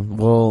know."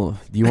 Well,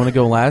 do you want to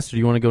go last or do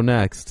you want to go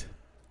next,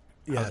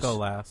 I'll go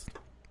last.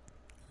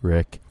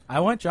 Rick? I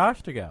want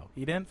Josh to go.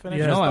 He didn't finish.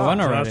 Yeah, his No, I thought.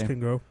 went Josh already. can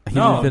go. He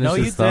No, didn't finish no,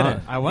 his you thought.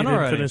 didn't. I won He didn't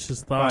already. finish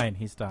his thought. Fine,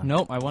 he's done.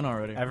 Nope, I won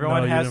already. Everyone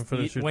No, you has. didn't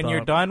finish your When thought.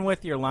 you're done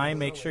with your line,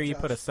 make sure you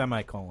put a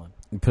semicolon,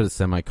 You put a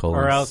semicolon.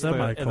 or else the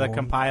Semicolon.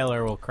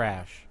 compiler will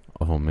crash.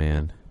 Oh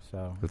man,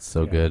 So that's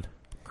so yeah. good.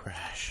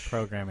 Crash.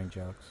 Programming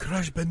jokes.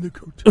 Crash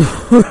Bandicoot.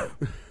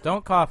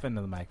 Don't cough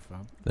into the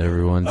microphone.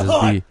 Everyone,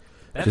 just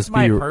That's Just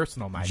my be-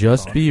 personal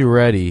microphone. Be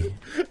ready.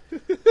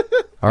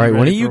 All right,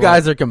 one ready of you for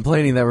guys are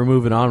complaining that we're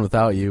moving on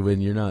without you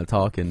and you're not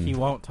talking. He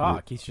won't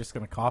talk. He's just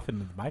going to cough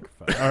into the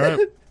microphone. All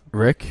right.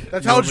 Rick?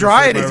 That's You how want me to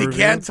dry say it is. my He review?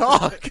 can't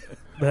talk.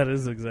 That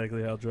is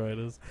exactly how dry it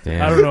is.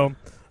 Damn. I don't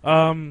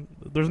know.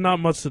 There's not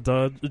much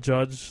to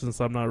judge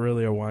since I'm not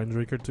really a wine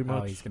drinker too Oh,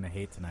 much. he's going to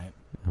hate tonight.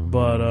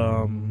 But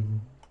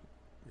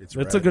It's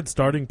it's a good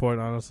starting point,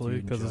 honestly, Do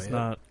you because enjoy it's it?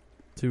 not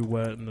too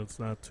wet and it's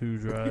not too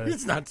dry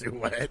It's not too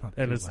wet.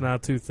 and it's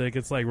not too thick.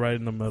 It's like right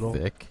in the middle.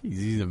 Thick?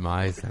 He's using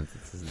my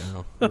sentences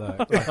now.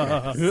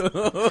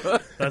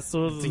 Look, That's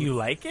what, do you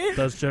like it?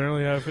 that's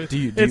generally how I feel. Do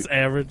you? It's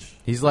average.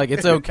 He's like,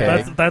 it's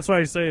okay. That's why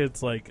I say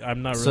it's like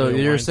I'm not really. So a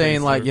you're wine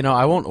saying like, taster.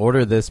 I won't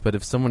order this, but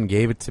if someone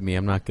gave it to me,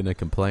 I'm not gonna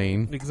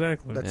complain.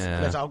 Exactly.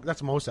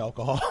 That's most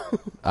alcohol.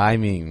 I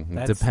mean, it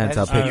That's- depends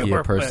how that's picky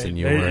your a person way.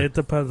 you It, are. it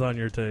depends on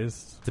your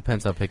taste.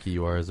 Depends how picky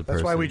you are as a That's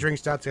person. why we drink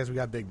stouts, guys. We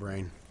got big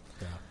brain.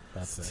 Yeah,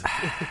 that's it.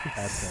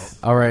 That's it.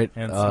 All right,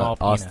 And small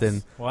penis.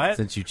 Austin. What?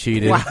 Since you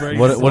cheated, Wow.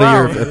 what are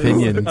Wow. your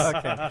opinions?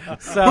 Okay.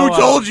 So, Who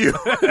told you?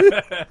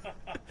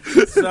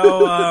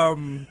 So,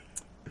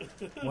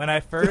 when I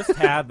first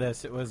had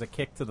this, it was a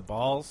kick to the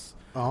balls.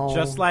 Oh.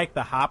 Just like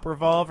the hop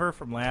revolver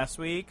from last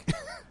week.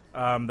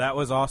 That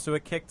was also a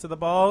kick to the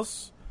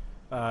balls.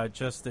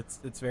 Just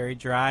it's very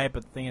dry.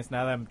 But the thing is,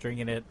 now that I'm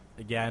drinking it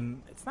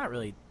again, it's not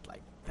really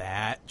like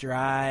that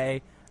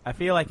dry. I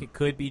feel like it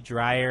could be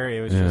drier.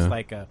 It was just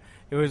like it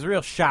was a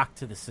real shock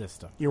to the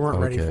system. You weren't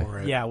ready Okay. for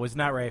it. Yeah, I was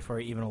not ready for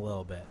it even a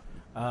little bit.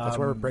 That's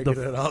why we're breaking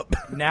it up.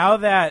 now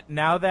that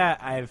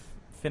I've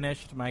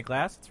finished my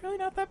glass, it's really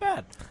not that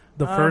bad.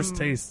 The first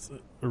taste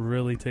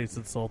really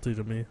tasted salty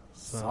to me.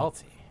 So.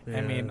 Salty. I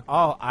yeah. mean,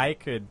 all I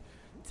could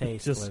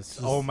taste Just- was,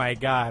 just- oh my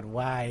god,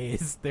 why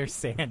is there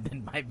sand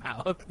in my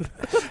mouth?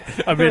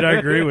 I mean, I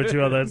agree with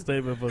you on that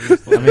statement, but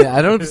it's I mean,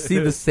 I don't see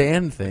the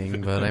sand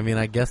thing, but I mean,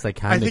 I guess I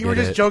kind I of think get we're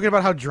just it. joking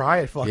about how dry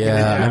it fucking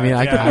Yeah, is. I mean,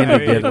 I Yeah, kind I of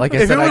mean, get it. Like I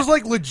If said, it was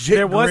like legit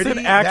There wasn't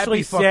gritty, actually that'd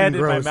be fucking sand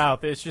in my gross.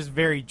 mouth. It's just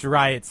very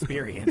dry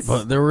experience.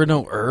 but there were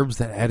no herbs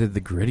that added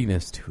the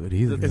grittiness to it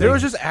either. If there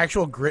was just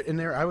actual grit in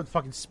there, I would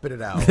fucking spit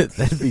it out.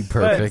 that'd be It's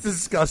perfect.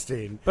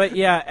 disgusting. But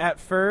yeah, at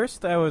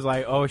first I was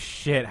like, "Oh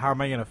shit, how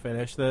am I gonna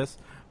finish this?"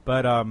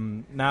 But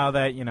now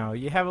that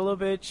you have a little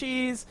bit of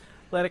cheese,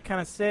 let it kind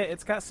of sit.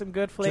 It's got some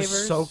good flavors.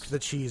 Just soak the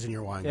cheese in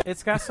your wine. Yeah,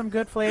 it's got some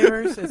good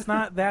flavors. It's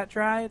not that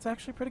dry. It's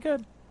actually pretty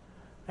good.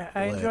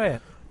 I Lit. enjoy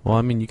it. Well,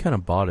 I mean, you kind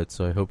of bought it,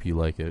 so I hope you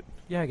like it.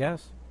 Yeah, I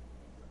guess.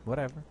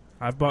 Whatever.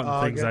 I've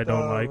bought things Get I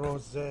don't the like.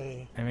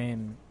 Rosé. I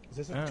mean, Is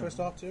this a twist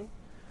off too?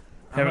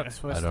 I'm Have- not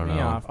supposed I don't to be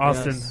know. off.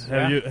 Austin,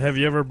 Yes. have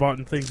you ever bought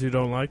things you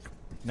don't like?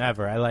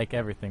 Never. I like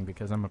everything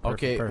because I'm a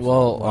perfect Okay, person.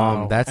 well,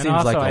 Wow. that and seems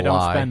also, like a I don't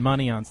lie. spend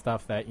money on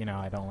stuff that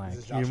I don't like.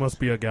 Is this You Josh's? must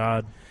be a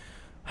god.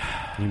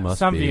 You must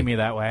Some be. view me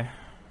that way.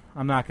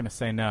 I'm not going to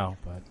say no,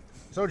 but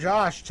So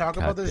Josh, talk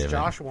God about this damn it.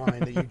 Josh wine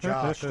that you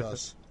joshed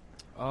us.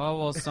 Oh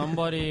well,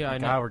 somebody I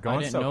God, we're I going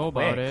didn't so know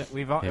quick. about it.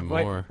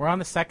 We're more. on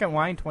the second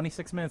wine.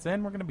 26 minutes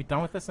in. We're going to be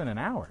done with this in an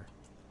hour.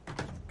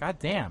 God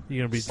damn.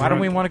 You're gonna be. Why don't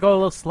we drunk- want to go a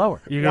little slower?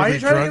 You're Why gonna are be you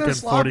trying to drunk get in us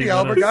 40 sloppy,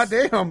 Albert? minutes.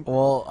 Goddamn.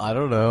 Well, I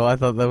don't know. I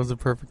thought that was a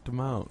perfect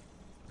amount.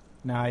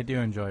 No, I do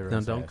enjoy No,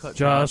 rosés. don't cut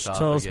Josh, off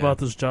tell us again. about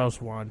this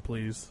Josh wine,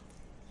 please.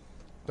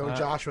 Don't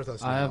Josh with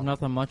us. I have now.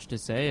 nothing much to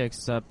say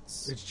except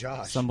It's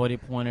Josh. somebody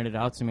pointed it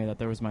out to me that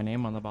there was my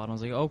name on the bottom. I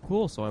was like, oh,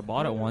 cool. So I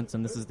bought it once,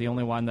 and this is the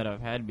only wine that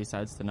I've had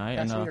besides tonight.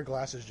 Pass And me your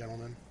glasses,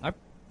 gentlemen. I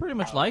pretty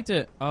much liked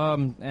it.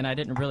 And I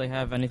didn't really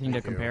have anything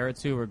Thank to you. compare it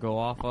to or go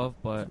off of.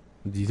 But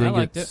Do you think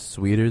liked it's it.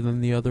 sweeter than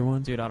the other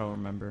one? dude, I don't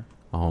remember.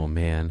 Oh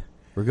man,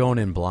 we're going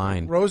in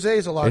blind. Rosé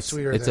is a lot It's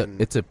sweeter it's than.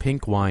 a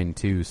pink wine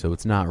too, so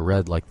it's not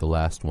red like the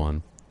last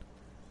one.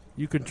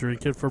 You could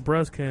drink it for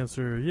breast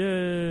cancer.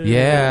 Yay!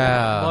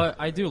 Yeah. But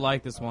I do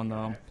like this one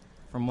though,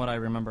 from what I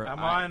remember.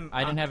 I'm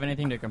I didn't have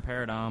anything to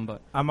compare it on,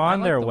 but I'm I on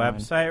like their the wine.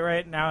 website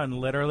right now, and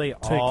literally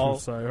Take all you,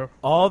 sire.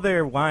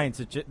 their wines,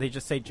 they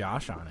just say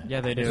Josh on it. yeah,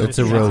 they do. It's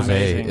a It's rosé.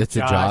 amazing. It's a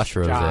Josh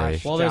rosé.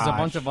 Josh. Well, there's a Josh.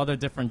 bunch of other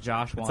different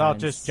Josh wines. It's all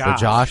just So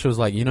Josh. Josh was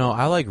like,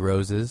 I like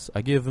roses.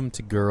 I give them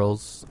to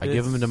girls. I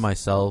give them to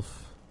myself.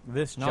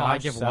 This No, Josh I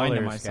give wine to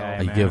Sellers myself. guy,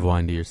 Hey, You man. give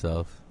wine to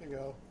yourself. There you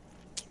go.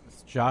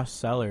 Josh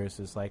Sellers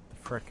is like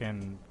the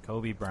frickin'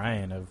 Kobe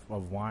Bryant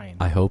of wine.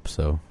 I hope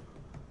so.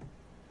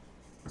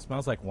 It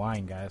smells like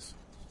wine, guys.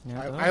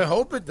 Yeah, it does. I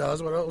hope it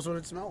does. What else would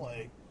it smell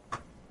like?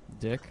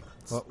 Dick.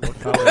 What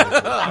color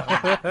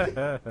is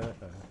it?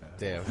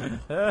 Damn.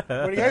 What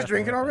are you guys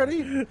drinking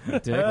already?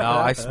 Dick. No,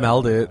 I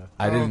smelled it.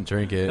 I didn't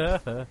drink it.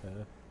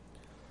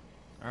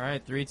 All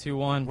right, 3, 2,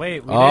 1.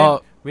 Wait,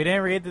 Oh. we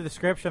didn't read the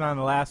description on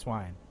the last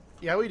wine.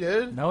 Yeah, we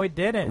did. No, we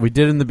didn't. We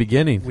did in the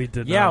beginning. We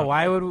did yeah, not.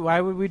 why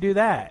would we do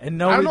that? And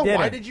no, I don't we know. didn't.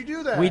 Why did you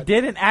do that? We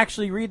didn't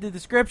actually read the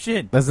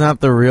description. That's not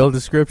the real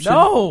description.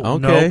 No.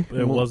 Okay. Nope,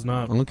 it was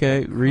not.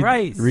 Okay. Read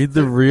Christ. read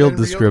the Then real read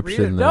it.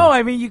 description. Then. No,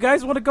 I mean you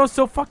guys want to go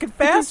so fucking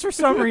fast for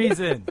some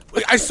reason.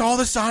 I saw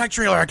the Sonic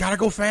trailer. I gotta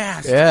go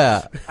fast.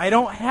 Yeah. I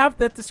don't have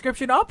that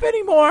description up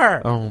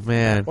anymore. Oh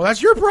man. Well,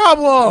 that's your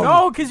problem.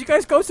 No, because you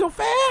guys go so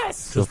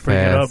fast. So Just bring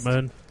it up, fast.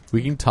 man.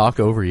 We can talk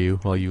over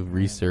you while you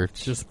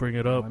research. Just bring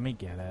it up. Let me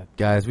get it.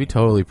 Guys, we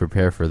totally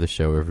prepare for the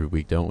show every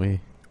week, don't we?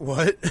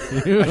 What? I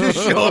just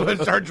show up and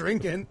start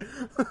drinking.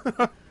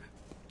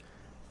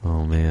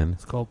 Oh man.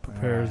 It's called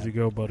prepare as you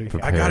go, buddy.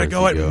 Prepare I gotta as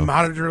go you at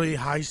moderately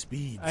high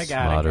speeds. I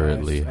got it.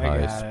 Moderately guys. I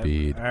high got it.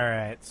 speed. All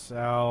right,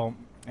 so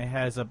it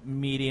has a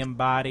medium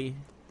body,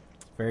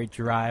 very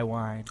dry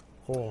wine,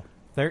 Cool.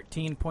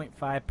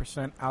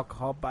 13.5%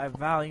 alcohol by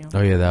volume.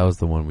 Oh yeah, that was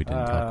the one we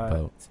didn't talk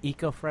about. It's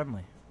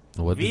eco-friendly,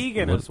 What does-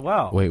 vegan what- as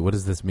well. Wait, what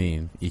does this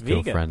mean? vegan.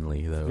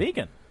 Eco-friendly though.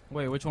 Vegan.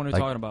 Wait, which one are you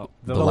Like- talking about?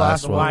 The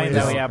last one wine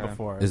that is- we had Okay.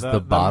 before. Is the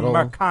bottle-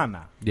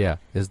 Marcana. Yeah.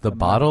 Is the The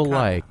bottle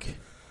Marcana. like?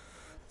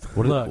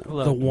 What Look, is,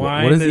 look. The what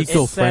wine is is-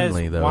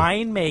 eco-friendly it says though?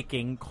 wine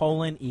making :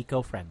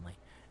 eco-friendly,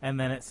 and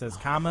then it says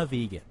comma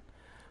vegan.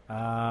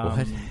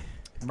 What?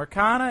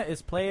 Marcana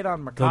is played on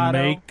The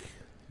Mercado.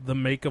 the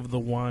make of the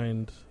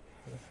wine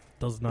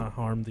does not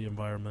harm the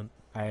environment.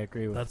 I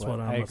agree with That's what what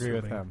I'm I agree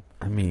with assuming. him.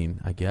 I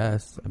mean, I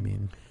guess. I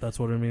mean, That's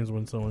what it means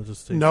when someone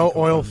just takes No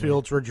eco-friendly. oil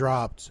fields were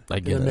dropped I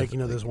in get the it.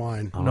 making of this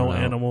wine. I don't No know.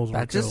 animals were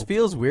That just killed.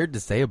 feels weird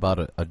to say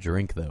about a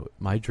drink, though.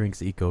 My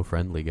drink's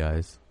eco-friendly,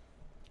 guys.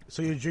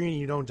 So you're drinking,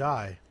 you don't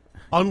die.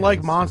 Unlike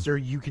Yes. Monster,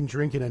 you can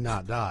drink it and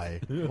not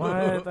die.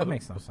 What? That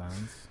makes no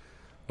sense.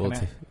 Well, Can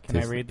I- t- can I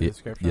taste- read the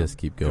description? Yes,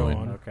 keep Go going.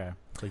 on. Okay.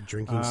 It's like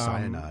drinking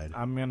cyanide.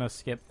 I'm gonna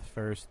skip the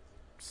first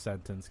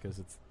sentence because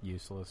it's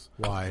useless.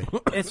 Why?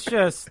 It's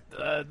just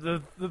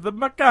the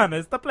Macana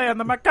is the play on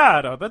the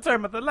Mercado. The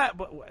term of the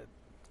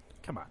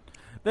come on.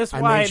 This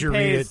I wine made you read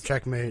pays. it.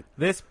 Checkmate.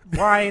 This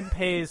wine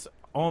pays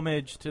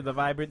homage to the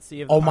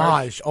vibrancy of the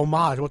art.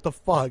 Homage. What the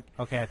fuck?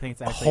 Okay, I think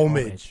it's actually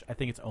Homage. homage. I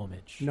think it's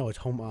homage. No, it's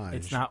homage.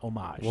 It's not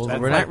homage. Well, That's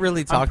we're not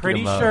really talking I'm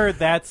pretty about- sure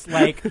that's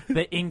like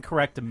the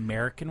incorrect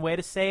American way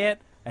to say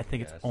it. I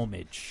think it's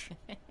homage.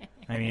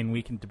 I mean,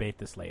 we can debate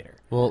this later.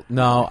 Well,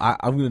 no,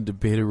 I'm going to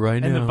debate it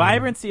right And now. the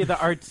vibrancy of the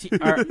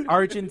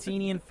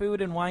Argentinian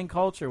food and wine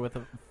culture with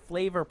a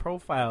flavor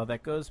profile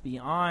that goes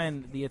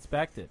beyond the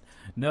expected.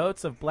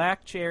 Notes of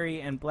black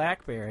cherry and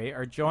blackberry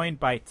are joined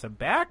by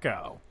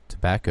tobacco,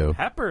 Tobacco.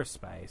 pepper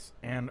spice,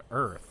 and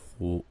earth.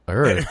 Well,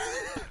 Earth.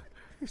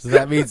 So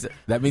that means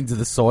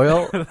the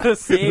soil. The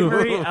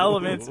savory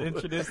elements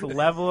introduce a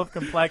level of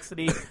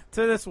complexity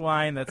to this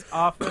wine that's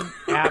often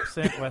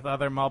absent with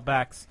other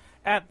Malbecs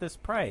at this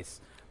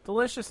price.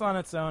 Delicious on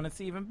its own, it's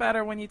even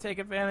better when you take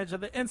advantage of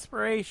the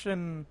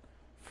inspiration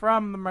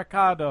from the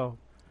Mercado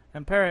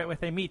and pair it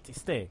with a meaty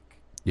steak.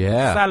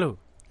 Yeah. Salud.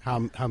 How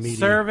meaty?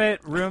 Serve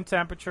it room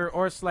temperature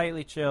or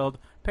slightly chilled.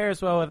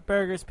 Pairs well with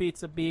burgers,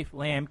 pizza, beef,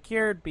 lamb,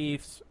 cured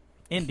beefs,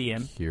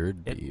 Indian.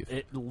 Cured beef.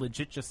 It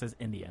legit just says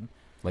Indian.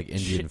 Like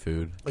Indian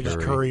food. Like just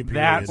curry.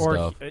 That period.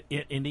 or stuff.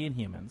 Indian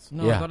humans.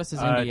 No, Yeah. I thought it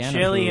says Indiana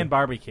chili food. and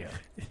barbecue.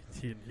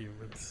 Indian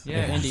humans. Yeah,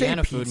 Yeah.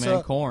 Indiana Say food, pizza.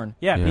 man. Corn.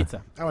 Yeah, Yeah.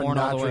 pizza. I would corn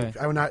all not the drink.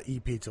 I would not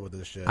eat pizza with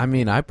this shit. I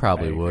mean, I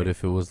probably I would agree.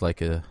 if it was like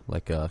a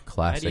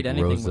classic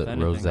anything with anything.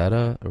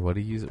 Rosetta, or what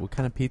do you use? What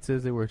kind of pizza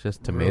is it? Where it's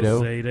just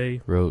tomato?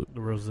 Rosette. Ro-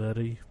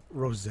 Rossetti.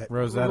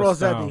 Rosetta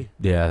Stone.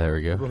 yeah, there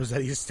we go.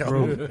 Rossetti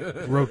Stone.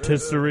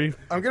 Rotisserie.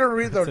 I'm gonna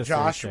read though, Rotisserie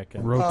Josh.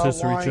 chicken.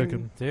 Rotisserie wine-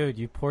 chicken. Dude,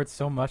 you poured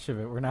so much of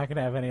it. We're not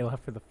gonna have any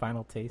left for the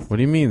final taste. What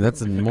do you mean?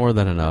 That's more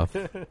than enough.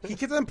 He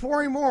keeps on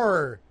pouring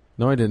more.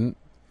 No, I didn't.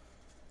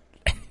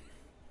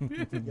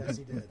 Yes,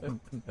 he did.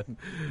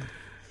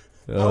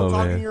 Oh I'm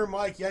talking man. to your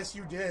mic. Yes,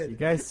 you You did.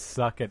 guys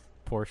suck at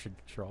portion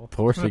control.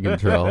 Portion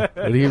control. What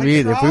do you I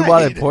mean? If we tried.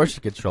 wanted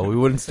portion control, we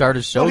wouldn't start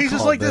a show Well, he's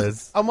just called like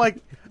this. I'm like,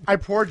 I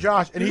poured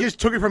Josh, and he just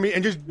took it from me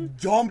and just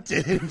dumped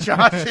it in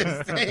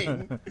Josh's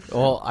thing.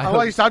 Well, I'm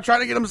like, stop trying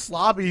to get him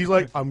sloppy. He's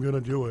like, I'm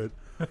gonna do it.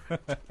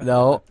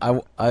 no,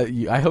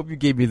 I hope you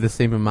gave me the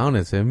same amount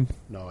as him.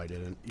 No, I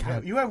didn't.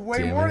 God You have way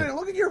damn more it. than it.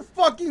 Look at your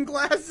fucking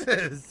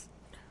glasses.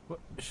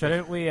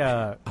 Shouldn't we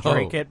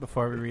drink it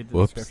before we read the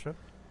Whoops. description?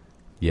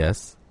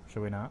 Yes,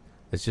 Should we not?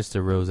 it's just a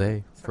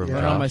rosé from Yeah.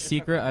 You know my Josh.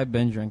 secret? I've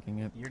been drinking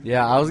it.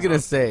 Yeah, I was gonna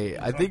say.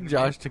 I think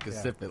Josh took a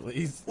sip at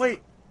least.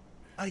 Wait,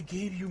 I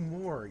gave you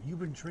more. You've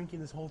been drinking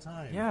this whole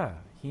time. Yeah,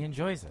 he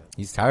enjoys it.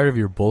 He's tired of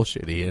your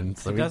bullshit, Ian.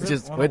 So He he doesn't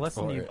just want to quit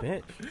listen for to you,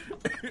 it.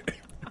 bitch.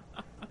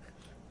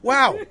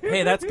 Wow.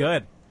 Hey, that's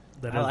good.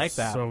 That I is like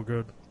that. so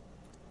good.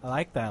 I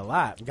like that a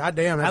lot. God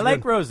damn. That's I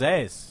like good.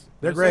 rosés.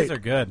 They're Rosés great. are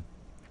good.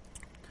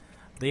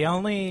 The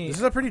only This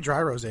is a pretty dry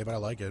rosé, but I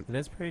like it. it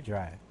is pretty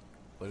dry.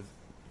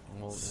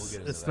 We'll get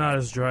into It's that. not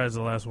as dry as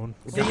the last one.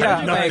 Yeah, How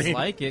do you no, I guys mean-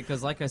 like it?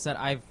 Because, like I said,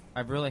 I've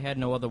really had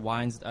no other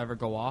wines to ever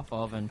go off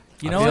of, and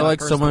You I know feel what? like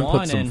First someone put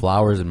one, some and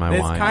flowers in my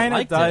This wine. kind of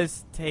liked it.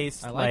 does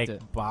taste I like liked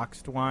it.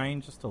 boxed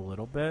wine, just a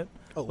little bit.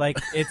 Oh. Like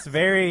it's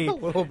very. A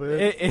little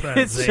bit.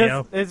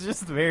 It's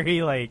just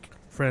very like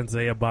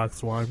Franzia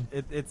box wine.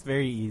 it's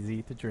very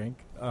easy to drink.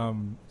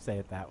 Say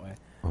it that way.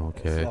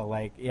 Okay. So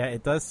like yeah,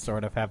 it does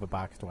sort of have a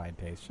boxed wine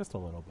taste, just a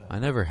little bit. I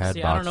never had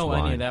see, boxed I don't know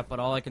wine. any of that, but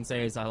all I can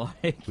say is I like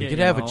it. We could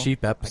you have know? a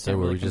cheap episode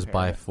where really we just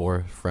compare buy it.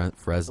 4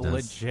 Fresnas.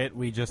 Legit,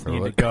 we just Or need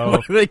to what, go.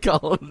 what do they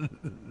call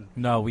them?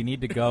 No, we need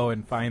to go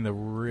and find the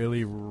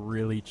really,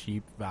 really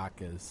cheap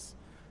vodkas.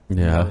 You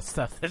know, Yeah. the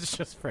stuff that's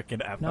just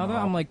freaking ethanol. Now that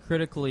I'm like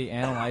critically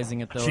analyzing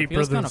it, though, it Cheaper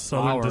feels than kind of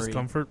Southern flowery.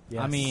 Discomfort.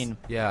 Yes. I mean,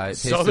 Yeah, it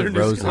tastes Southern like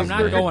roses. Discomfort. I'm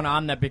not there. going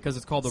on that because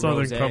it's called a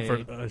Southern rosé,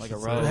 Comfort, I like should a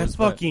say. rose. That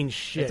but fucking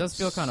shit. it does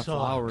feel kind of sucks.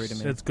 flowery to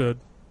me. It's good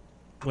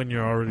when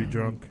you're already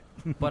drunk.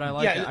 But I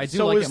like it. I do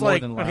so like is it more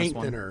like than the last paint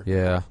one. thinner.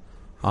 Yeah.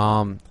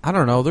 I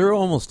don't know. They're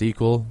almost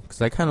equal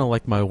because I kind of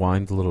like my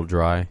wines a little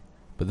dry,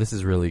 but this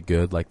is really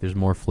good. Like, there's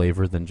more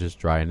flavor than just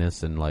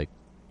dryness and like,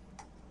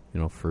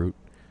 fruit.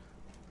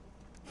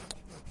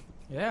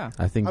 Yeah.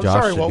 I think I'm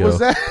Josh sorry, should what go. was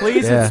that?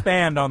 Please Yeah.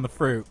 expand on the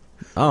fruit.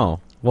 Oh,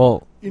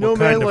 well, You know, What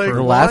man, kind of like fruit?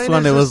 The last wine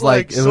one, is it was just,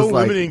 like- it so was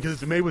like- limiting because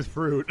it's made with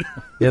fruit.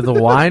 yeah. The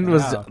wine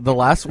was Wow. the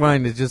last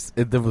wine. Is just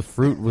the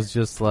fruit was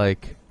just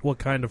like What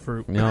kind of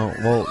fruit?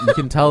 Well, you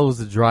can tell it was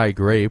a dry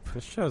grape.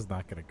 This show's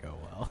not going to go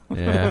well.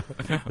 Yeah,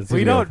 It's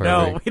We gonna don't go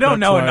know. perfect. We don't That's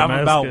know why enough I'm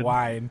about asking.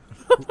 wine.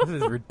 This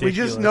is ridiculous. we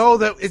just know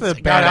that This is it's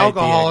a got bad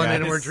alcohol idea, in it,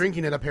 and guys. we're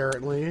drinking it.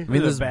 Apparently, I mean,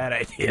 This is this a bad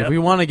idea. If we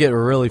want to get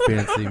really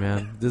fancy,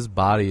 man, this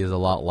body is a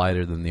lot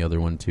lighter than the other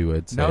one too.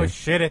 I'd say. No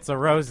shit, it's a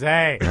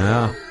rosé.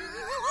 Yeah.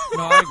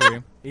 No, I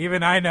agree.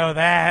 Even I know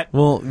that.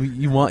 Well,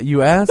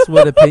 you asked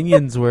what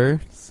opinions were,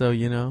 so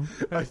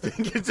I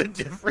think it's a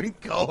different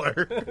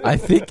color. I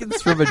think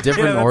it's from a different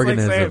Yeah, that's like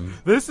organism. saying,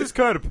 this is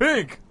kind of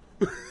pink.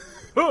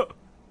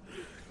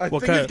 I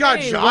What think kind- it's got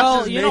Hey, Josh's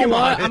well, you know name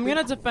what? on it. I'm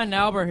gonna defend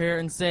Albert here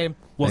and say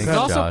What It's Thanks,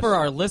 kind, also Josh. for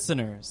our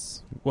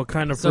listeners. what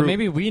kind of So fruit?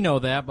 maybe we know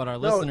that, but our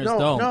listeners no,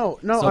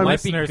 don't. no, So I'm it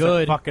might be Listeners are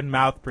good. fucking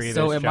mouth breathers.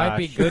 So it might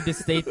be Josh. good to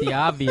state the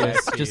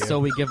obvious, Back to just you. so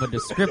we give a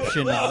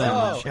description of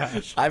them.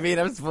 Josh. I mean,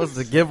 I'm supposed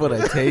to give what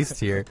I taste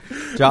here.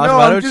 Josh, no,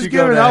 why I'm don't just you go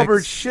giving next?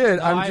 Albert shit.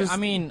 No, I'm just. I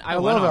mean, I I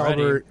went love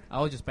already. Albert.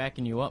 I was just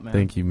backing you up, man.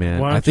 Thank you, man.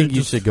 Why I don't think you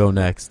you just- should go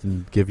next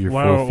and give your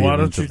Why full don't- why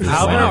feelings don't you of this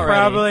just- wine.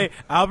 already.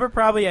 Albert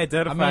probably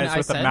identifies I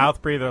with the said-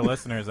 mouth breather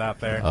listeners out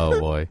there. Oh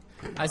boy.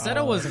 I said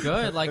it was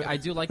good. Like I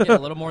do like it a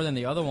little more than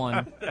the other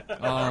one.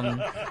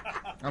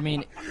 I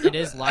mean, it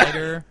is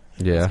lighter.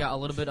 Yeah. It's got a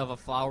little bit of a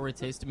flowery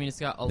taste to me. It's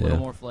got a little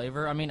more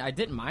flavor. I mean, I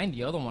didn't mind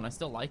the other one. I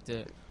still liked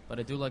it, but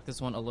I do like this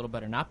one a little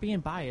better. Not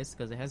being biased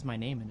because it has my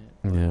name in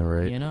it. Yeah,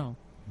 right. You know.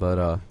 But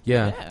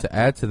yeah, Yeah. to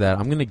add to that,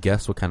 I'm gonna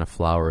guess what kind of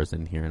flower is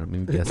in here, and I'm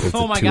gonna guess it's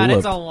Oh a my tulip. god,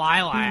 it's a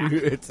lilac.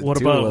 It's a What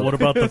tulip.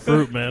 about the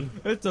fruit, man?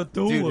 It's a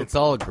Dude, it's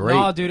all grape.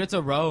 No, dude, it's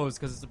a rose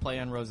because it's a play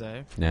on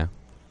rosé. Yeah,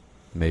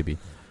 maybe.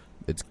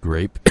 It's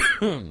grape.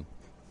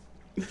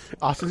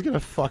 Austin's gonna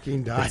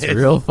fucking die. It's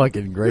real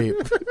fucking grape.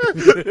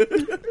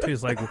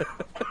 Tastes like a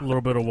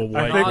little bit of a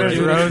white. think Oh, there's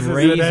dude, roses it's in it.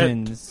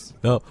 raisins.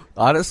 No,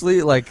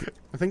 honestly, like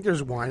I think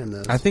there's wine in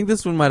this. I think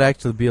this one might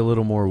actually be a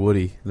little more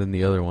woody than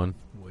the other one.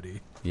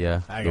 Woody.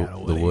 Yeah, I the, got a the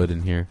Woody. wood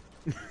in here.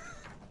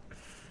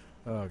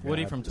 Oh, God.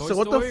 Woody from Toy so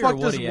what Story the fuck or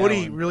does Woody Woody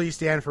Allen? really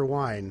stand for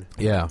wine?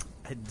 Yeah,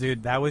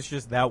 Dude, that was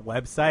just that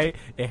website.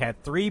 It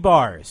had 3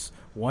 bars.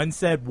 One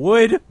said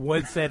wood,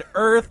 one said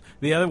earth,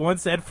 the other one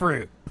said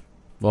fruit.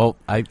 well,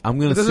 I'm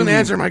gonna. It doesn't assume,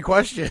 answer my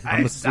question.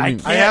 I'm assuming.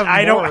 I can't.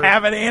 I don't more.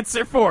 have an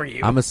answer for you.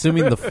 I'm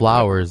assuming the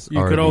flowers You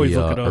are could always the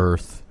look it up.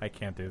 earth. I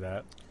can't do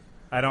that.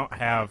 I don't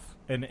have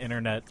an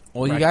internet.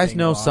 Well, you guys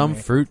know rectangle on some me.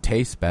 fruit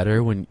tastes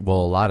better when. Well,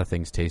 a lot of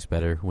things taste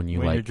better when you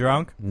when like. you're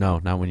drunk.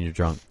 No, not when you're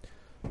drunk.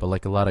 But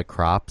like a lot of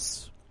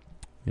crops,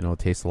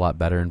 taste a lot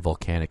better in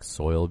volcanic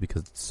soil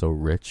because it's so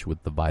rich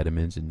with the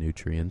vitamins and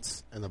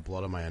nutrients And the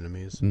blood of my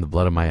enemies. and the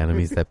blood of my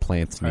enemies that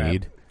plants Crap.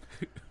 need.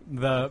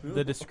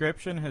 The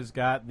description has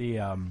got the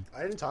I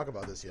didn't talk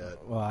about this yet.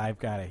 Well, I've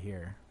got it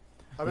here.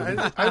 I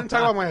didn't talk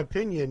about my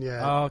opinion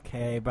yet.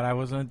 Okay, but I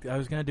was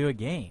gonna do a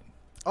game.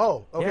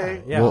 Oh,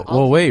 okay. Yeah.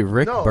 Well, wait,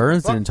 Rick No,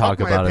 Burns fuck- didn't fuck talk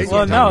my about his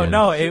opinion. Well, opinion.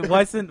 no, it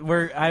wasn't.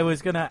 I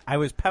was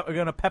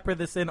gonna pepper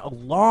this in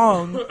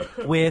along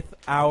with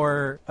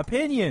our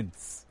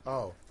opinions.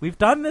 Oh. We've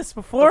done this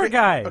before, Okay,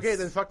 guys. Okay,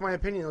 then fuck my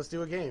opinion. Let's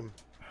do a game.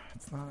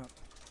 It's not.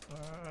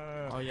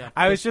 Oh yeah.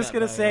 I was Push just that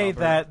gonna button, say Albert.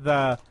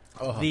 that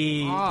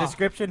the Ah.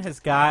 description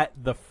has got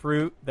the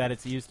fruit that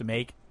it's used to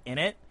make in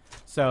it.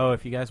 So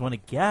if you guys want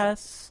to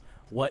guess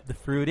what the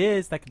fruit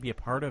is, that could be a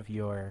part of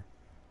your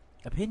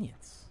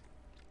opinions.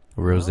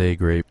 Rosé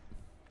grape.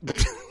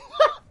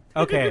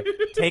 Okay,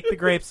 take the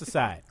grapes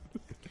aside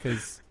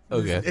because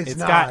Okay. It's it's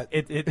not. got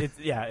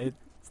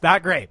it's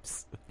not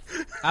grapes.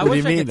 I What do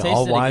wish you I mean? could taste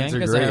All it wines again are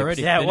because I grapes.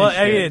 already Yeah, well,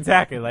 finished I mean, it.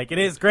 exactly. Like it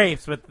is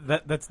grapes, but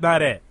that's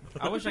not it.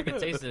 I wish I could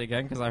taste it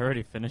again because I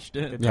already finished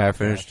it. Yeah, I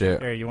finished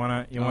it. Here, you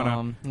wanna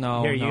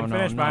No, here you no, can no,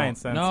 finish no. mine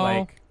since no,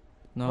 like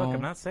no. look,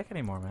 I'm not sick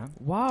anymore, man.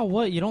 Wow,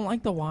 what? You don't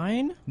like the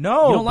wine?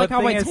 No, you don't like but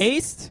how thing I is,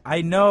 taste?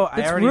 I know. I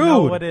That's already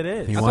know rude. what it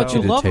is. He I wants thought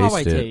you you to love how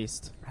I taste it.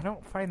 taste. I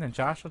don't find then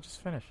Josh will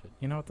just finish it.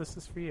 You know what? This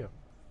is for you.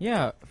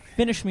 Yeah,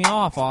 finish me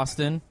off,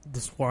 Austin.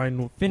 This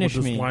wine, Finish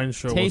this me. wine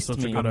show Taste was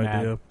such me. a good I'm mad.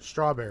 idea.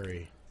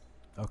 Strawberry.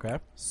 Okay.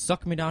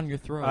 Suck me down your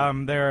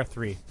throat. There are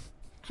 3.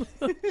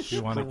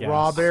 You want to guess?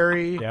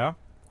 Strawberry. Yeah.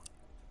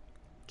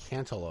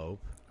 Cantaloupe.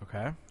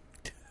 Okay.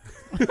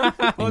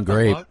 And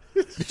grape.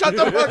 Shut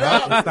the fuck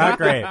up. It's not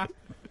great.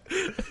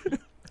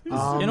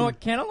 You know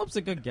what? Cantaloupe's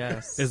a good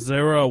guess. Is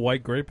there a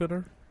white grape in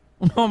her?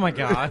 Oh my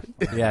god.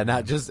 Yeah,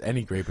 not just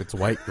any grape. It's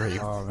white grape.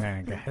 Oh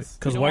man, guys.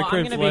 Because You know white what? I'm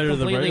grape's gonna be lighter than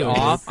completely regular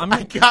off. grape. I'm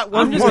I got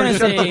one I'm just more. gonna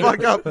Shut say- the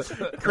fuck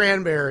up.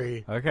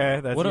 Cranberry.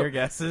 Okay, that's What your a-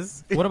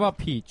 guesses. What about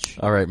peach?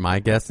 All right, my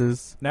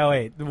guesses. No,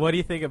 wait. What do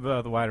you think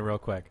about the wine, real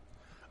quick?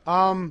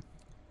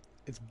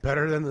 It's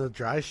better than the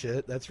dry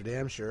shit. That's for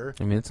damn sure.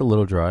 I mean, it's a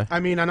little dry. I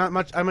mean, I'm not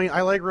much. I mean,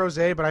 I like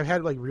rosé, but I've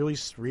had like really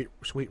sweet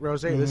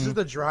rosé. This is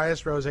the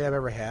driest rosé I've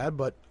ever had,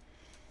 but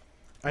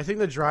I think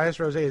the driest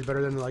rosé is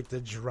better than like the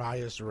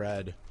driest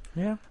red.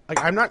 Yeah.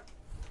 Like I'm not.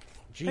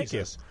 Thank you.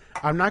 Jesus,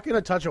 I'm not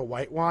gonna touch a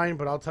white wine,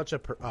 but I'll touch a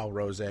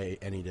rosé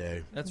any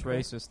day. That's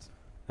racist.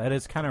 That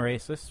is kind of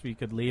racist. We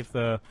could leave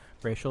the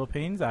racial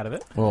opinions out of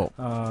it. Well,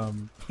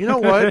 You know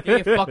what?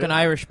 You fucking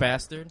Irish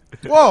bastard.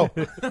 Whoa!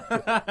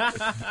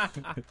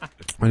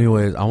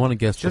 anyways, I want to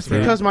guess Just the fruit.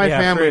 because my Yeah,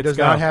 family fruits, does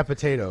go. not have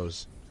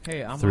potatoes.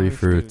 Hey, I'm 3 Irish,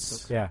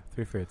 fruits. too. Yeah,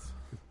 3 fruits.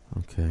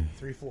 Okay,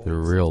 3 4. they're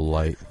real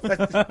light.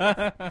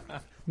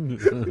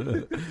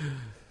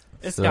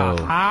 It's So, got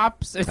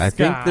hops. It's I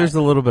think got... there's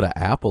a little bit of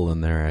apple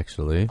in there,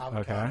 actually.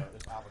 Okay.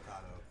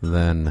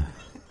 Then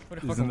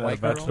What a Isn't fucking that a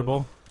white girl.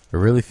 vegetable? I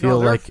really feel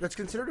like it's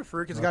considered a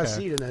fruit because it's got a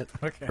Okay. seed in it.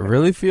 Okay. I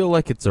really feel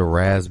like it's a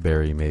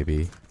raspberry,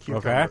 maybe.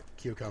 Cucumber. Okay.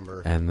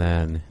 Cucumber. And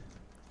then,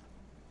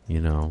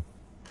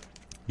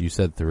 you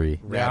said 3.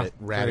 Yeah,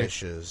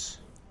 Radishes.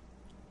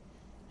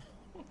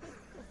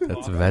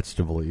 That's a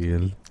vegetable,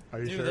 Ian. Are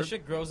you Dude, sure? this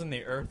shit grows in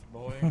the earth,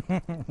 boy.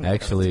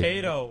 Actually,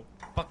 Potato.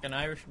 fucking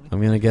Irishman.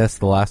 I'm gonna guess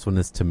the last one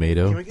is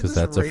tomato Can we get because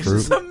this that's a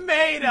racist? fruit.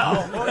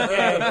 Tomato.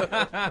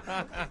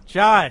 Okay.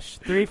 Josh,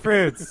 3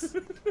 fruits.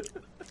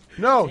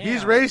 No, Yeah.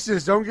 he's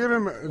racist. Don't give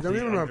him an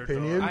underdog.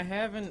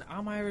 opinion.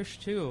 I'm Irish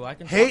too. I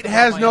can. Hate talk about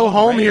has my no own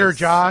home here, race.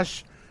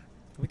 Josh.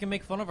 We can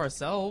make fun of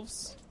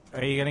ourselves.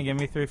 Are you gonna give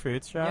me 3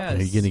 fruits, Josh? Yes.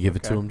 Are you gonna give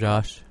it to Okay. him,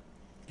 Josh?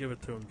 Give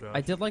it to him, Josh.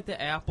 I did like the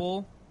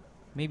apple,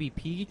 maybe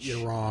peach,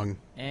 You're wrong.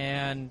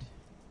 and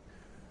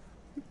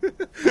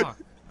fuck.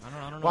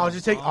 I don't know. Well,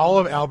 just take all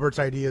of Albert's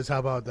ideas. How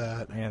about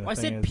that? Man, the Well, I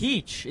thing said is,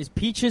 peach. Is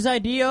peach his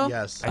idea?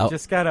 Yes. I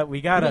just gotta.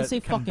 We gotta didn't say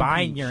fucking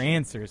combine peach. your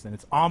answers, and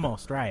it's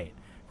almost right.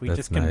 If we That's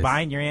just nice.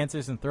 combine your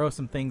answers and throw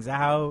some things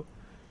out,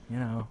 you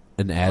know.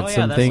 And add Oh, yeah,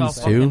 some that's things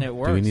how too. fucking it Do we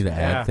works. need to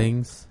Yeah. add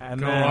things? And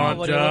Go then, on.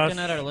 What are you Josh.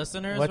 looking at our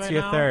listeners what's right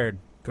your now? third?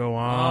 Go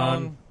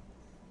on.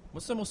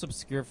 What's the most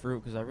obscure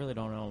fruit? Because I really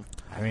don't know.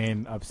 I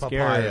mean,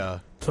 obscure. Papaya.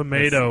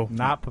 Tomato. It's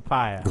not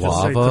papaya. Guava.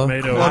 Just say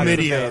tomato. Not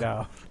Chlamydia.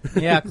 tomato.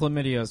 Yeah,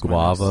 chlamydia is my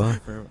Guava.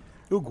 next fruit.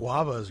 Ooh,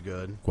 guava is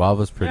good.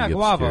 Guava's pretty Yeah,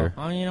 guava.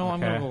 obscure. You know, I'm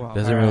gonna Okay. go guava.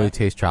 Doesn't All really right.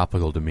 taste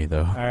tropical to me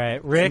though. All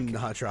right, Rick, It's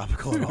not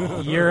tropical at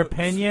all. your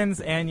opinions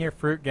and your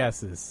fruit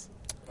guesses.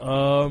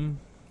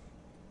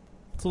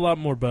 It's a lot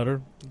more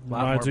better.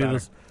 Lot Reminds more me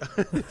of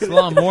It's a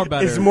lot more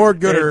better. It's more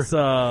gooder. It's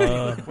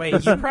Wait,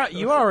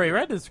 you already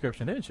read the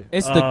description, didn't you?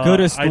 It's the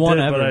goodest I one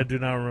did, ever. but I do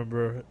not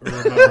remember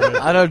it.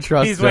 I don't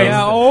trust He's him. waiting.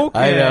 Yeah, okay.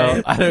 I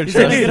know. I don't He's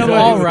trust gonna get him. them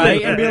all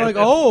right and be like,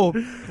 "Oh,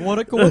 what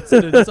a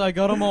coincidence! I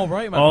got them all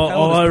right." My all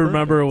palate is I perfect.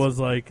 remember was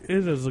like,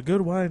 it is a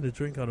good wine to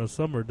drink on a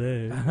summer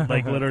day.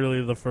 Like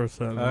literally the first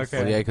sentence.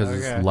 Okay. Well, yeah, because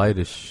Okay. it's light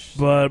as sh-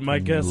 But my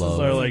guesses Love.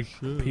 are like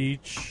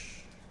peach,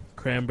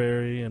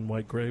 cranberry, and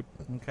white grape.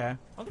 Okay.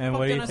 How the And fuck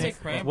what do did you I say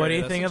think? cranberry? What do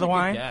you That's think of such the a good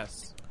wine?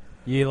 guess.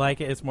 You like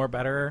it? It's more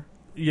better.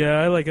 Yeah,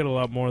 I like it a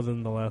lot more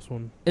than the last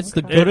one. It's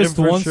the Okay. goodest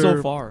And for one so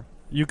sure- far.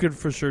 You could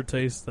for sure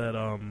taste that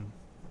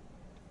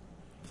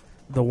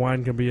the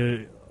wine can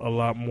be a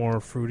lot more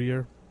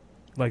fruitier,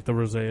 like the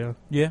rosea,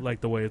 Yeah.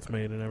 like the way it's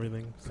made and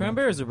everything. So-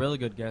 Cranberry is a really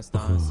good guess,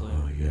 honestly.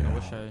 yeah. I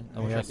wish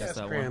I Yes. guessed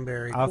that one.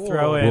 Cranberry. I'll Cool.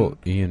 throw in. Well,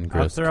 Ian I'll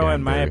Gross throw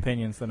in my Cranberry.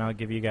 opinions, then I'll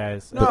give you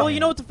guys. No. Well, you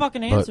know what the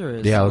fucking answer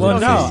is. yeah, I was Well,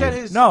 gonna no. say He said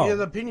you. his, No. his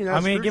opinion. I'm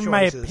That's going to fruit give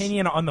my choices.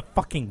 opinion on the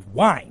fucking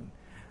wine.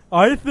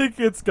 I think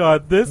it's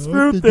got this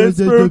fruit, this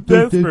fruit,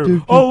 this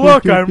fruit. Oh,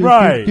 look, I'm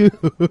right.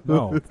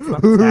 No, it's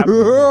not what's happening.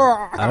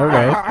 All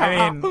right.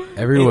 I mean,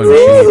 Everyone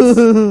It's-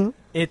 cheats.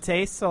 it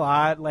tastes a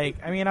lot like.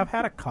 I mean, I've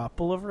had a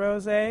couple of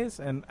rosés,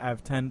 and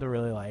I've tend to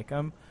really like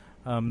them.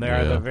 They're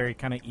Yeah. the very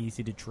kind of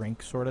easy to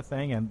drink sort of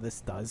thing, and this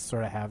does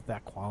sort of have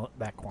that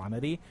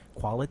quality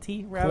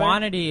rather.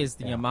 Quantity is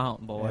the Yeah.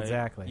 amount, boy.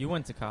 Exactly. You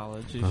went to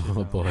college. You should Oh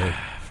know. boy.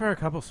 For a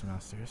couple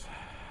semesters.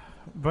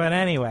 But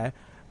anyway,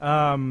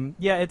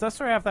 yeah, it does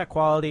sort of have that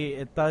quality.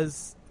 It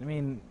does. I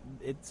mean,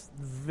 it's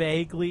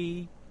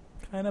vaguely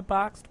kind of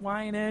boxed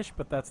wine-ish,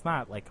 but that's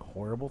not like a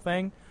horrible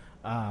thing.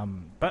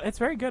 But it's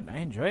very good. I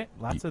enjoy it.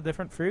 Lots of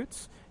different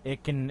fruits.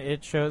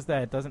 It shows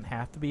that it doesn't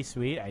have to be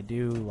sweet. I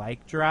do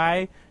like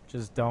dry.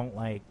 Just don't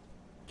like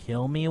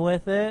kill me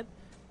with it.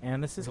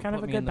 And this is Don't kind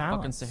of put a me good in the fucking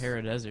balance.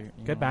 Sahara Desert.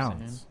 You Good know what I'm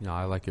balance. No,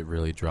 I like it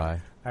really dry.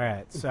 All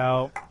right.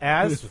 So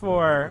as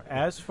for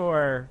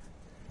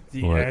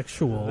the What?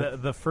 actual.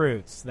 the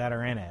fruits that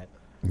are in it,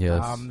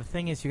 Yes. the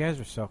thing is, you guys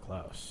are so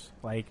close.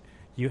 Like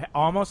you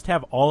almost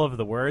have all of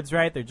the words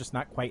right. They're just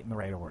not quite in the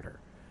right order.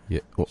 Yeah.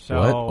 So-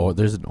 What? Oh,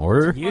 there's an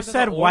order? You fuck is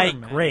said the order, white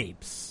man?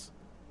 grapes,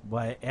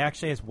 but it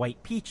actually has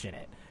white peach in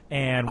it.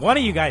 And one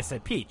of you guys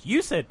said peach.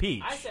 You said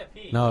peach. I said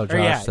peach. No, Josh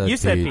yeah, said you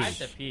said peach. peach. I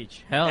said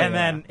peach. Hell and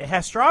yeah. then it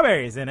has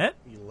strawberries in it,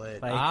 You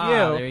lit. like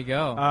there you. you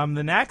go.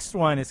 The next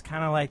one is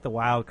kind of like the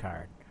wild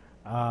card.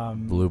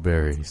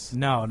 Blueberries.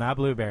 No, not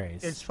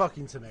blueberries. It's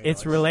fucking tomato.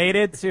 It's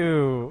related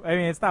to. I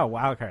mean, it's not a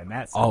wild card in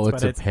that sense. Oh,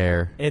 it's but a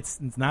pear. It's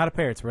not a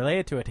pear. It's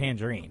related to a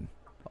tangerine.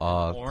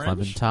 Orange?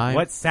 Clementine.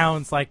 What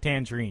sounds like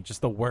tangerine?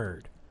 Just the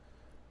word.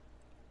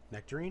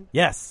 nectarine.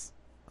 Yes,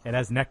 it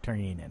has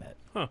nectarine in it.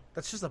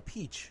 That's just a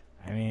peach.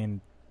 I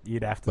mean,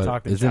 you'd have to But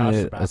talk to isn't Josh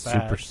it about a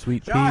that. super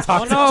sweet Josh, peach?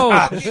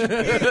 Oh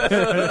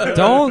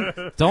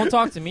no! don't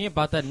talk to me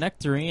about that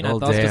nectarine. I Oh,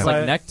 thought it was just damn.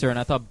 like nectar, and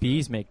I thought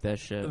bees make that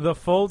shit. The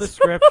full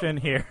description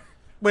here.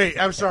 Wait,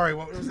 I'm sorry.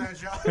 What was that,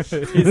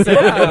 Josh? He said-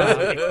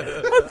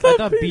 I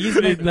thought bees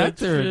make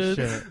nectar and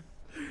shit.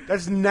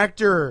 That's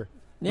nectar.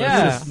 Yeah.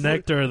 That's just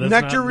nectar. That's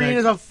Nectarine not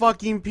is a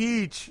fucking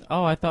peach.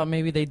 Oh, I thought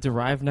maybe they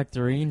derive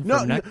nectarine No,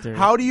 from nectar.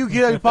 how do you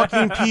get a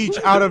fucking peach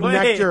out of Wait,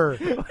 nectar?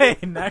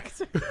 Wait,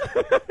 nectar.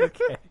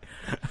 Okay.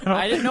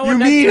 I didn't know You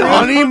what mean nectarine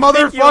honey, you I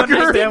understand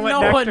motherfucker? didn't what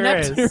know what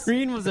nectar is.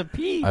 nectarine was a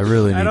peach. I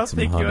really need I don't some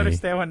think honey. you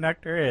understand what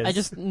nectar is. I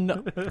just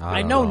know. I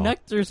don't know know.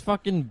 nectar's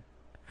fucking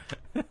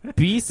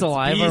bee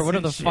saliva bees or whatever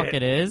and the fuck shit.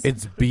 it is.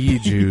 It's bee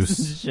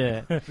juice.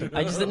 Shit.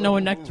 I just didn't know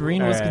a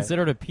nectarine was Alright.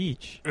 considered a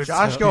peach.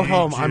 Josh, go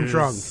home. I'm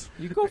drunk.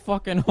 You go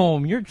fucking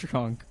home. You're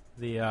drunk.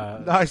 the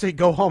No, I say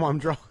go home. I'm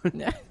drunk.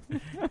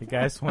 you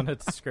guys want a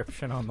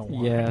description on the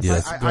wine? Yes.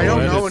 Yes. I don't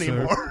ahead, know sir.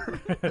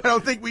 anymore. I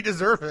don't think we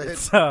deserve it.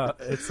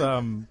 It's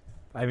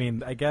I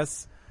mean, I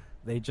guess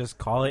they just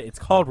call it. It's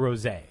called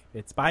Rosé.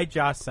 It's by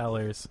Josh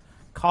Sellers.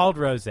 Called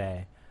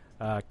Rosé.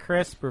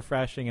 Crisp,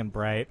 refreshing, and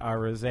bright. Our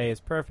rosé is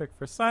perfect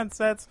for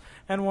sunsets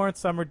and warm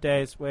summer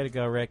days. Way to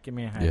go, Rick. Give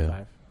me a high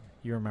five.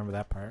 You remember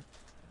that part.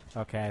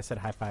 Okay, I said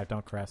high five.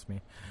 Don't caress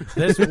me.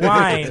 This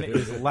wine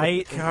is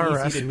light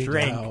and easy to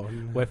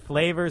drink with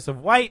flavors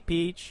of white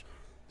peach,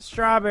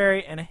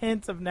 strawberry, and a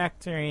hint of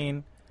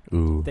nectarine.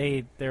 Ooh.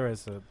 There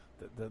was a...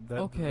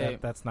 Okay.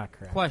 That's not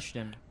correct.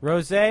 Question.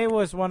 Rosé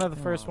was one of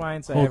the first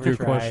wines I Hold ever your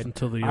tried. question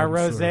till the Our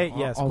end, rosé, sir.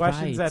 yes, All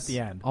questions right. at the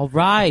end. All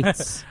right.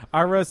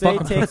 Our rosé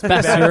Fuck, takes me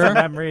back Professor. to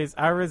memories.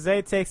 Our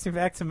rosé takes me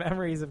back to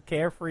memories of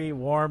carefree,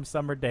 warm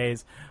summer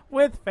days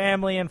with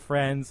family and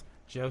friends.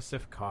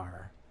 Joseph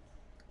Carr.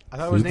 I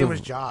thought his name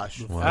was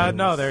Josh.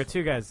 No, there are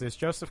two guys. There's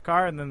Joseph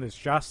Carr and then there's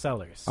Josh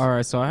Sellers. All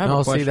right, so I have a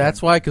No, question. see,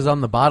 that's why, because on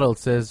the bottle it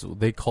says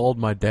they called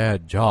my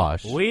dad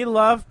Josh. We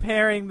love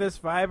pairing this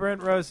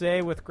vibrant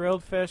rosé with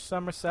grilled fish,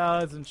 summer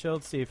salads, and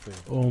chilled seafood.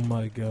 Oh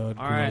my God!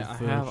 All right, I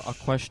goldfish. have a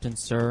question,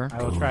 sir.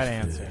 I will try to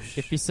answer.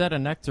 If you said a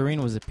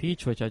nectarine was a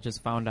peach, which I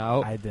just found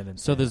out, I didn't.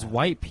 so say there's that.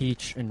 white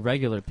peach and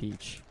regular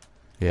peach.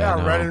 Yeah,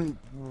 no. red I and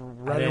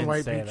didn't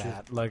white say peaches.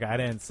 that. Look, I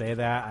didn't say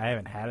that. I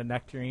haven't had a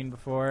nectarine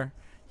before.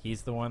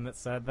 He's the one that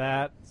said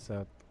that.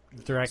 So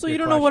direct. So your you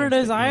don't know what it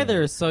questions is to Ian.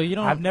 either. So you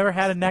don't. I've never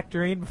had a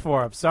nectarine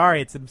before. I'm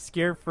sorry. It's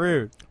obscure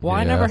fruit. Well,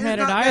 I Yeah. never It's had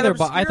it not that either,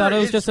 but I obscure. thought it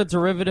was It's- just a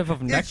derivative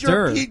of It's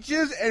your nectar.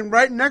 peaches, and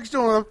right next to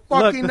them are Look,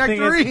 fucking the thing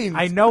nectarines. is,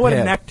 I know what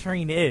Yeah. a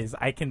nectarine is.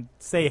 I can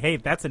say, hey,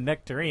 that's a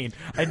nectarine.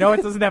 I know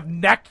it doesn't have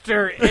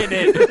nectar in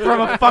it from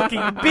a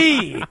fucking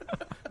bee.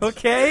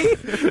 Okay?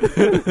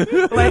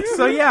 Like,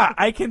 so yeah,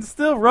 I can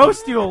still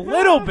roast you a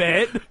little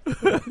bit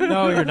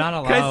No, you're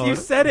not because allowed. you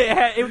said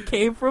it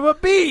came from a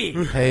bee.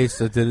 Hey,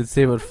 so did it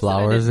say what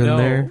flowers in no.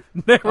 there?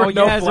 There Oh were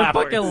no yeah, is there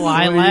flowers. fucking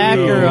lilac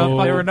or a No. fucking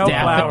There were no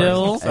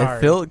daffodil? flowers. Sorry.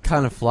 It felt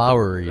kind of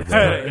flowery, though.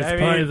 It's I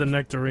probably mean, the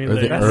nectarine. or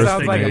the that earth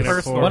sounds like a thing.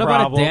 personal What about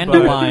problem, a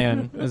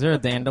dandelion? Is there a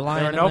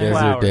dandelion? There are no in Is there?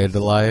 there flowers.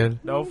 dandelion?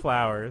 No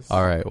flowers.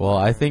 All right. Well,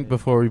 I think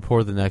before we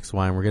pour the next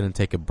wine, we're going to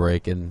take a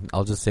break, and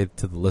I'll just say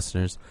to the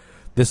listeners,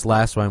 this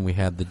last wine we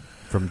had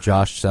from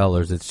Josh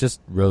Sellers, it's just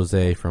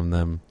rosé from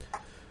them.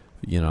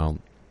 You know,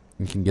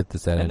 you can get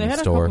this at And they any had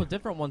a store. couple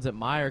different ones at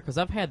Meyer because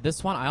I've had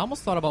this one. I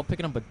almost thought about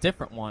picking up a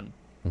different one,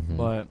 Mhm.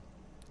 but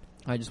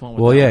I just went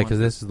with Well, that yeah, one. because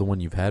this is the one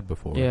you've had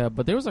before. Yeah,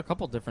 but there was a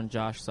couple different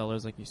Josh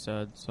Sellers, like you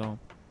said. So, All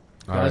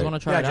guys, right. want to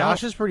try Yeah, it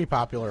Josh out? is pretty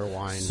popular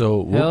wine.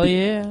 So Hell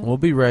yeah! we'll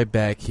be right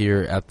back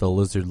here at the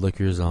Lizard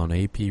Liquors on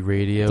AP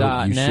Radio.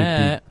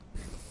 .net.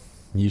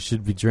 You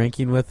should be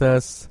drinking with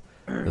us.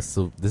 This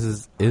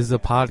is a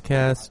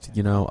podcast,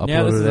 you know, uploaded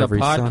Yeah, this is a every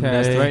podcast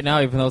Sunday. right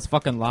now, even though it's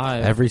fucking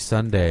live. Every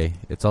Sunday.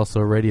 It's also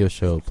a radio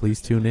show.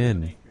 Please tune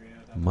in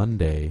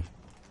Monday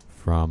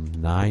from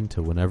 9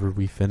 to whenever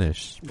we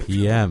finish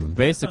p.m.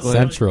 Basically,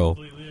 Central.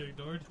 Completely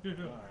ignored you.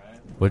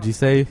 What'd you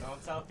say?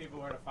 Don't tell people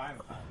where to find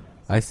the podcast.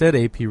 I said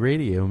AP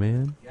Radio,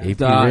 man. .net.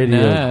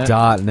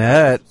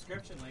 APRadio.net.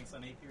 Subscription links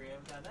on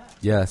apradio.net.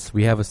 Yes,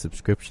 we have a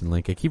subscription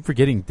link. I keep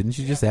forgetting. Didn't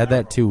you just add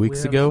that 2 weeks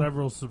We have ago?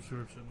 several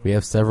subscriptions. We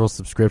have several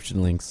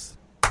subscription links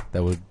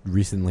that were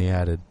recently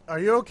added. Are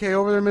you okay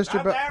over there, Mr.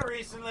 Not Bell? that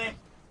recently.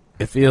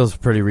 It feels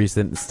pretty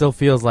recent. It still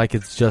feels like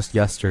it's just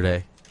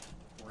yesterday.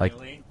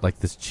 Really? Like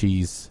this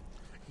cheese.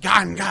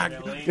 God.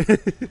 Really?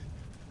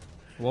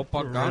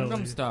 Whoppa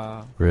Gangnam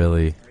Style.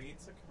 Really.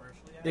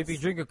 If you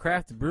drink a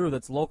craft brew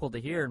that's local to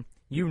here,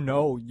 you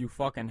know you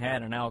fucking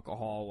had an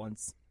alcohol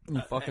once. You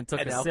fucking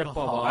took a sip of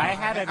I it.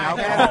 had an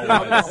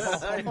alcohol once.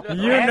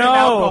 You I had an know.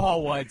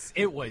 alcohol once.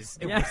 It was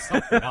Yeah.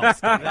 something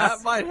else. guys. That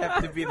might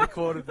have to be the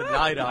quote of the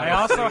night. I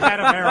also had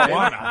a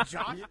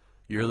marijuana.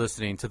 You're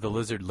listening to the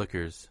Lizard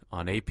Liquors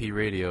on AP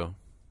Radio.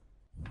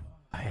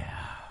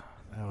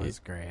 That was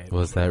great.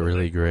 Was that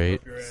really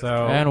great? So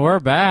And we're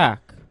back.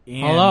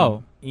 Ian,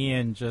 Hello.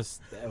 Ian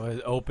just was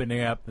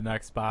opening up the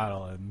next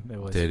bottle, and it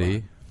was Did fun.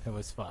 he? It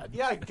was fun.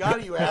 Yeah, I got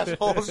it, you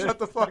asshole. Shut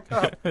the fuck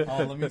up.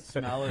 Oh, let me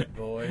smell it,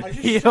 boy. I just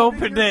He shoved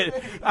opened in your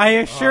it. face. I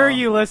assure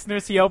you,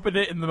 listeners, he opened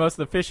it in the most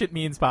efficient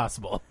means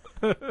possible.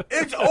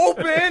 It's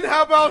open.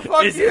 How about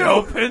fuck Is you? it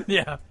open?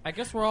 Yeah. I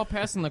guess we're all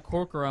passing the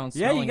cork around.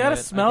 Yeah, you smelling gotta it.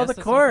 I smell guess the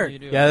that's cork. something you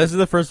do. Yeah, this is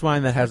the first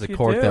wine that has a You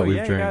cork do. that we've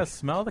yeah, You drank. gotta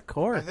smell the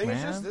cork, I think man.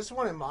 it's just this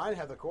one and mine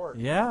have the cork.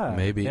 Yeah,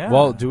 Maybe. yeah.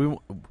 Well, did we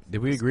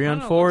This agree on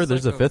kinda 4? looks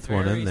There's like a fifth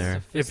one very in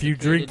there. If you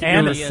drink sophisticated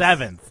and a BDSM.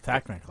 seventh,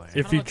 technically. If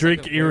Kinda you looks drink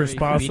like a very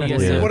irresponsibly,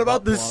 BDSM Yeah. What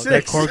about the butt plug. that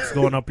six? cork's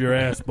going up your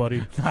ass,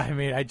 buddy. I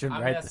mean, I jumped I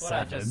mean, right that's to what I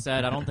seven. just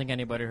said. I don't think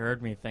anybody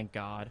heard me. Thank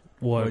God.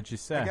 What? What'd you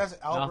say? I guess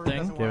Albert Nothing.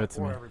 doesn't Give want it to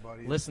pour me.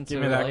 everybody. Listen Give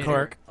to me it that later.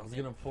 cork. I was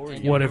gonna pour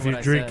And you. What remember if you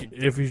I drink?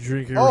 said. If you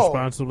drink Oh.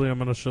 irresponsibly, I'm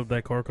gonna shove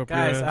that cork up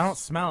Guys, your I ass. don't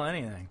smell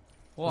anything.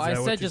 Well, Is I that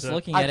what said you just said?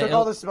 looking I at it. took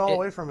all the smell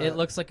away from it. It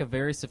looks like a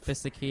very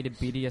sophisticated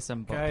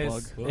BDSM butt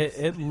Guys, plug.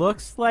 it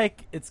looks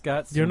like it's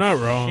got some You're not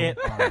wrong. shit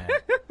on it.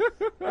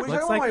 Are we looks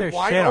talking like about there's my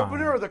wine shit on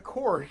opener it. or the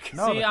cork?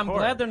 No, See, the I'm cork.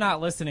 glad they're not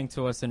listening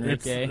to us,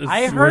 Enrique. It's-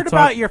 I we're heard talk-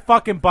 about your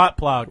fucking butt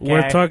plug. We're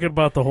okay? talking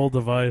about the whole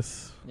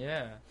device.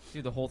 Yeah,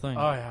 do the whole thing.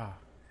 Oh yeah.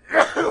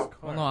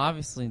 Well, no,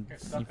 obviously, you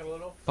Suck a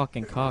little.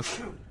 fucking cock.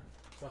 Suck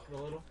a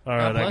little. All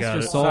right, I bless got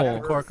your it. soul.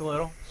 Suck the cork a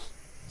little.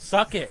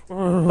 Suck it.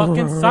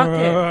 Fucking suck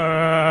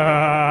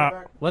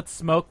it. Let's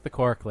smoke the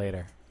cork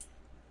later.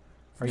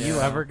 Are you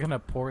ever gonna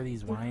pour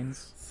these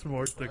wines?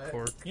 Smork the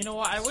cork. You know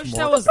what? I wish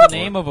that was the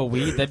name of a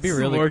weed. That'd be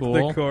really Smork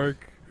cool. the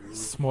cork.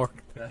 Smork.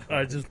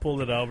 I just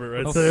pulled it out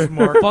right I'll there.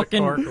 smork the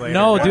Fucking cork later.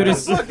 no, dude.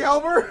 It's Look,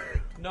 Albert.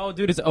 no,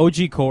 dude. It's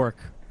OG cork.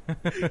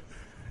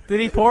 Did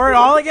he pour it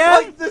all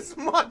again? Like this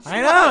much.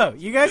 I know.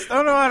 You guys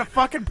don't know how to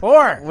fucking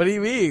pour. What do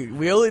you mean?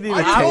 We only need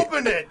I a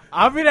opened it.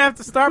 I'm gonna have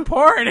to start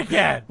pouring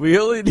again. We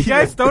only need You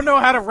guys don't know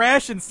how to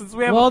ration since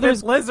we have Well, a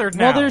there's fifth lizard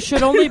now. Well, there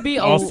should only be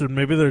Austin,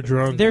 maybe they're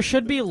drunk. there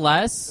should be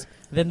less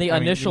than the I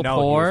mean, initial you know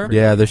pour. he's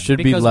Yeah, there should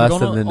be Because we're less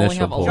gonna than the only initial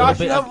have a pour. little Josh,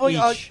 bit you have of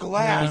like each- a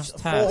glass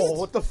each test. full.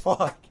 What the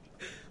fuck?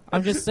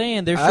 I'm just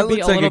saying there That should be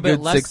looks a like little a bit good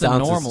less 6 than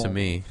ounces normal. to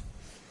me.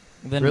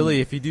 Than- Really,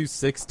 if you do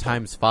 6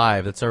 times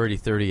 5, that's already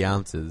 30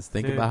 ounces.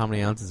 Think Dude. about how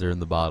many ounces are in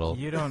the bottle.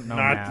 You don't know.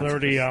 Not math.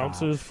 30 Stop.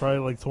 ounces, probably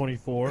like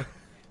 24.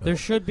 There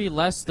should be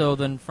less though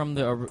than from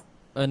the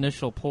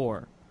initial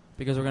pour,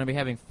 because we're gonna be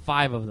having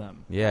 5 of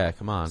them. Yeah,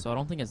 come on. So I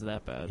don't think it's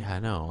that bad. Yeah, I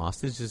know.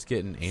 Austin's just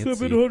getting antsy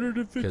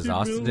 750 because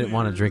Austin didn't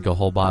want to drink a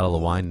whole bottle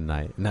of wine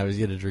tonight. Now he's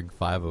going to drink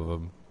 5 of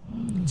them.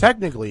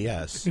 Technically,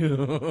 yes.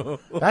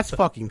 That's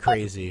fucking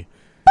crazy.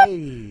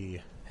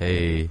 Hey.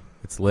 Hey,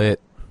 it's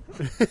lit.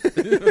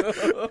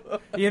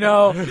 You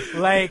know,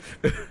 like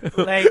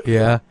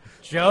Yeah.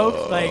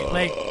 jokes,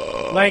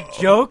 like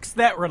jokes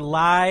that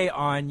rely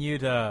on you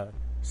to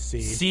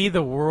see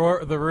the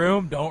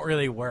room don't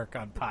really work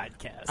on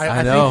podcasts. I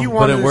I know, think you but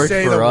wanted it to worked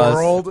say for the us.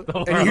 world, The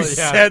and you world,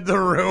 yeah. said the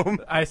room.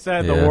 I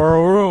said Yeah. the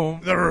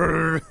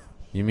room.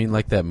 You mean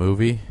like that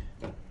movie?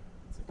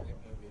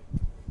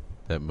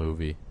 That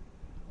movie.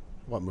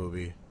 What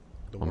movie?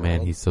 The Oh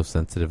man, he's so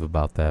sensitive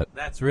about that.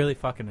 That's really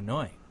fucking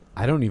annoying.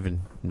 I don't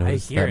even I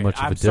notice hear that it. much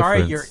of I'm a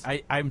sorry.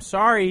 difference. I'm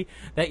sorry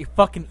that your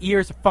fucking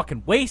ears are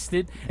fucking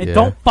wasted and Yeah.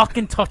 don't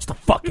fucking touch the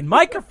fucking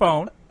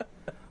microphone.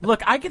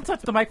 Look, I can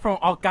touch the microphone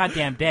all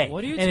goddamn day,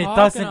 What are you and it talking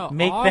doesn't about,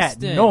 make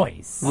Austin? that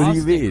noise. What do you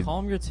Austin, mean?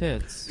 Calm your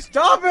tits.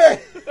 Stop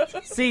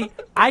it! See,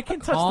 I can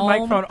touch Calm- the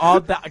microphone all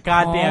the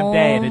goddamn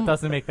day, and it calm-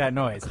 doesn't make that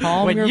noise.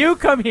 calm When your- you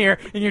come here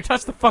and you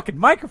touch the fucking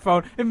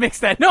microphone, it makes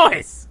that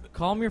noise.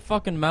 Calm your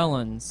fucking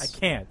melons. I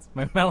can't.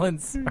 My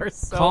melons are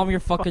so. Calm your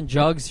fucking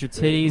jugs, your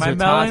titties, My your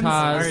melons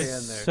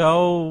tatas, are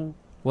so.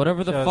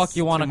 whatever the just fuck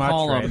you want too to much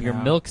call right them. Your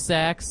now. milk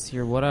sacks,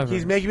 your whatever.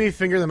 He's making me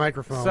finger the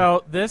microphone.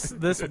 So this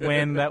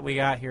win that we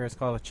got here is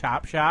called a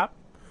Chop Shop.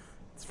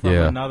 It's from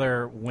Yeah.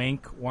 another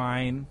Wink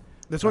wine.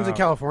 this one's in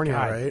California,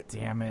 God right?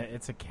 Damn it!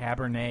 It's a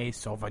Cabernet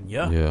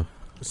Sauvignon. Yeah.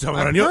 So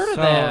I've heard of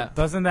So that.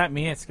 doesn't that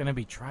mean it's gonna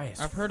be dry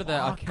as I've heard of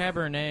that. A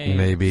Cabernet,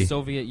 Maybe.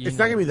 Soviet Union. It's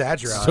not gonna be that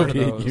dry.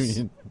 Soviet those.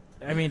 Union.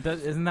 I mean,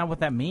 isn't that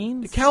what that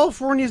means?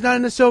 California's not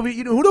in the Soviet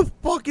Union. Who the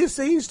fuck is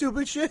saying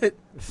stupid shit?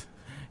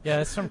 Yeah,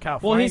 it's from Well,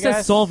 California. he said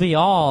guys. Soviet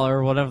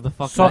or whatever the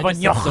fuck. I just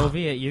said Sauvignon.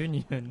 Soviet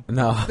Union.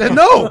 No.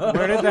 No.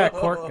 Where did that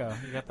cork go?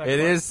 You got that It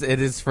cork?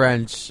 is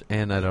French,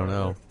 and I don't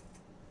know.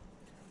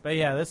 But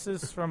yeah, this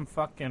is from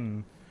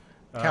fucking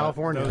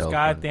California. Those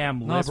California. goddamn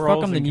No, it's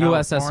liberals fucking in the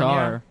California.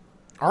 USSR.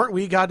 Aren't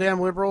we goddamn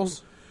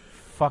liberals?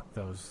 Fuck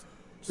those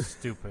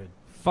stupid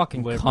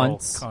Fucking liberal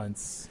cunts.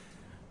 cunts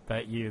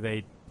that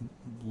they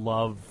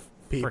love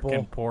People.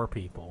 frickin' poor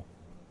people.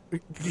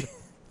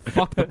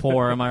 Fuck the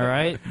poor, am I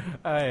right?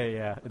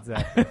 Yeah,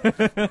 exactly. We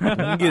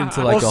can get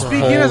into like well, a speaking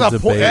whole as a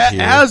debate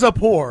here. as a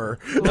poor,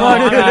 Look,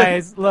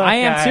 guys, look, I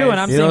am too, and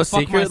I'm you saying know, fuck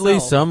secretly,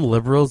 myself. some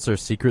liberals are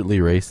secretly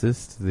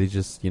racist. They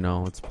just,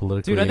 it's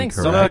politically Dude, I think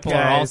some incorrect. Look, people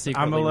are all guys,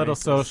 secretly I'm a little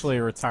racist. socially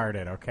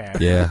retarded. Okay.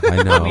 Yeah,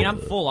 I know. I mean, I'm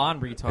full on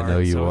retard. I know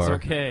you so are.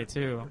 It's okay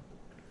too.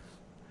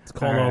 It's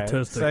called All right,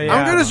 autistic. so yeah.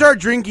 I'm gonna start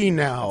drinking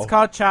now. It's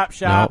called Chop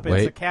Shop. No,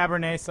 it's a wait.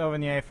 Cabernet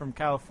Sauvignon from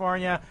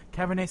California.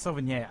 Cabernet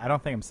Sauvignon. I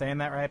don't think I'm saying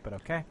that right, but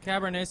okay.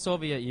 Cabernet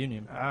Soviet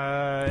Union.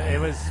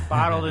 It was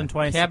bottled in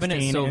 2016.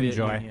 Cabinet Soviet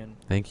Enjoy. Union.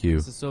 Thank you.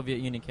 It's the Soviet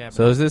Union cabinet.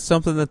 So is this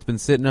something that's been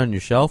sitting on your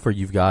shelf, or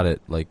you've got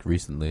it like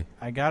recently?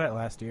 I got it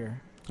last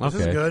year. This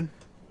is good.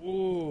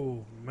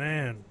 Ooh,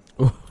 man.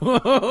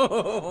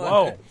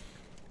 Whoa.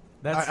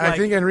 That's I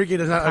think Enrique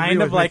does not agree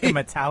kind of with like me. a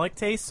metallic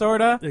taste,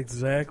 sorta.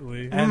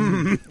 Exactly.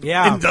 And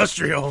yeah,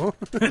 Industrial.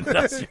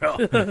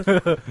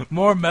 industrial.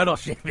 More metal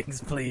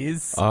shavings,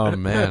 please. Oh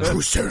man.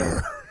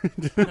 Crusader.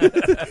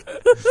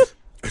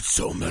 It's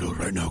so metal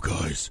right now,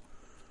 guys.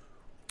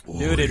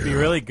 Dude, it'd be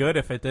really good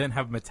if it didn't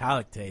have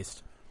metallic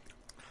taste.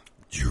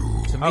 To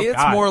me, Oh, it's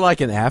God. more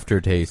like an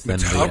aftertaste than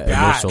Oh, the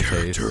God. initial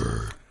taste.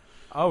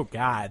 Oh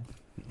God!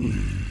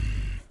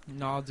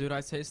 No, dude,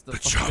 I taste the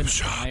fucking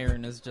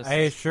iron is just. I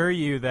assure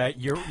you that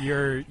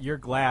your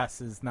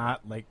glass is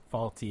not like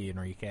faulty,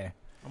 Enrique.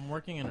 I'm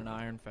working in an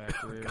iron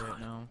factory right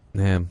now.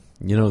 Man,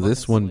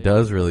 this Fucking one sleep.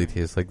 does really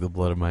taste like the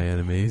blood of my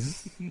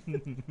enemies.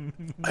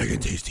 I can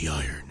taste the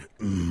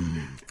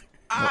iron.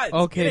 It's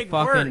Okay, getting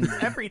fucking-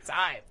 worse every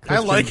time. I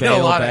like it a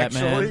Bale lot,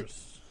 Batman.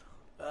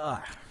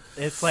 actually.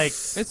 It's like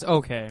It's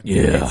okay.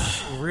 Yeah.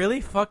 really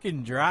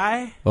fucking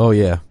dry. Oh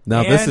yeah.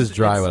 Now this and is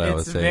dry. it's- What I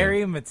was It's saying.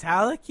 very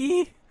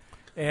metallic-y,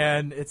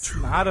 and it's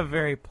not a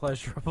very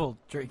pleasurable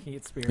drinking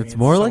experience. It's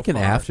more so like an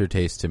far.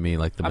 aftertaste to me,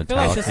 like the I feel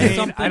like metallic. this I is mean,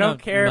 something I don't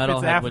a care if it's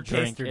metalhead would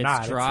aftertaste drink. or not.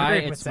 It's dry,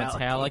 very it's metallic-y.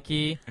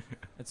 metallic-y.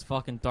 It's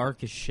fucking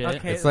dark as shit.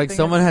 Okay. It's the like thing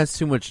someone is- has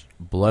too much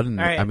blood in.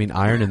 All right. I mean,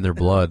 iron in their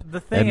blood, The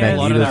thing and is-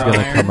 Magneto's Blood in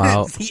gonna their come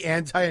out. Is he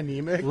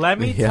anti-anemic? Let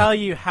me Yeah. tell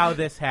you how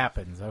this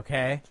happens,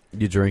 okay?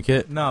 You drink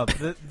it? No,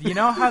 you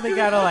know how they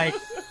gotta like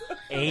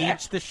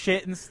age the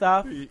shit and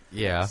stuff.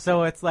 Yeah.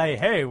 So it's like,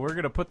 hey, we're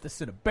gonna put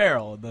this in a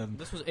barrel, and then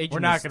This was aged we're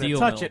in not a gonna steel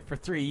touch mill. it for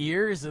 3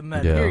 years, and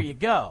then Yeah. here you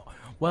go.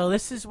 Well,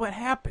 this is what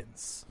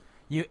happens.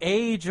 You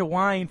age a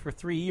wine for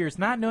 3 years,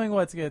 not knowing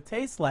what it's gonna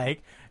taste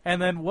like, and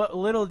then what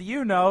little do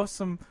you know,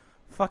 some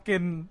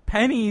fucking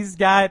pennies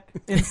got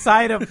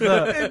inside of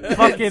the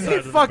fucking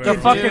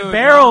Dude,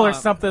 barrel or nah.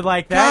 something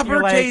like that.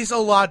 Copper tastes a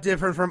lot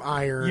different from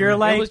iron. You're It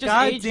like, was just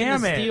God aged in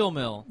damn a it! steel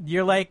mill.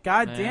 You're like,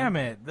 God Man. damn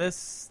it!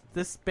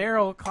 This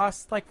barrel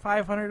costs like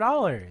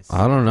 $500.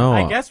 I don't know.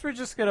 I guess we're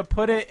just gonna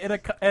put it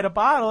in a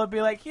bottle and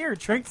be like, here,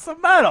 drink some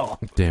metal.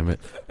 Damn it.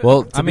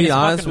 Well, to I mean, be it's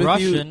honest fucking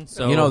with you, Russian,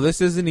 so- you know,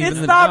 this isn't even It's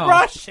the not no.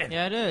 Russian.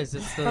 Yeah, it is.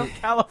 It's From the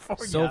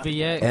California.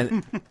 Soviet.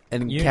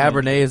 and Union.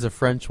 Cabernet is a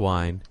French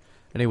wine.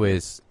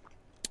 Anyways,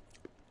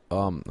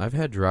 I've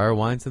had drier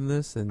wines than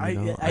this, and you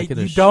know, I can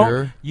you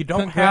assure. you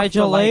don't have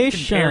to like,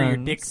 compare your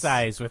Congratulations. dick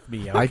size with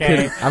me. Okay? I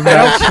can. I'm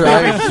not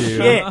trying to.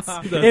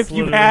 Shit.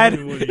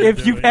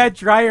 if you've had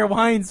drier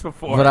wines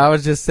before. But I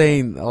was just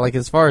saying, like,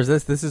 as far as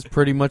this is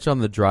pretty much on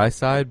the dry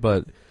side,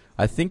 but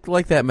I think,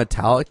 like, that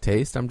metallic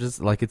taste, I'm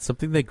just, like, it's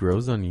something that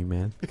grows on you,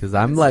 man. Because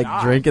I'm, like,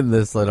 not. drinking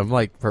this, and I'm,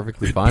 like,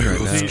 perfectly fine right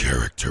now.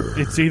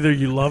 It's either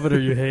you love it or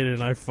you hate it,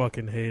 and I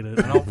fucking hate it.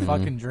 I don't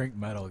fucking drink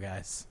metal,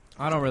 guys.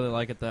 I don't really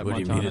like it that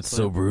much.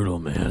 Honestly. brutal,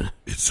 man?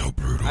 I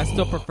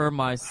still prefer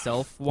my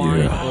self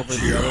wine over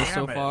the others so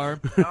Damn it. far.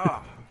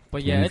 Oh. But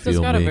Can yeah, you it's just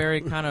feel got a me? very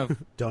kind of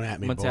Don't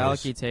at me,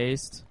 metallic-y boys.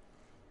 taste.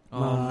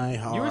 My You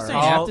were heart. saying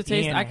All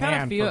aftertaste. Ian I kind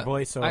Hand of feel for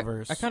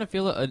voiceovers. I kind of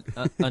feel it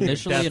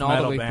initially Death and all the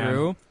metal way band.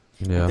 through.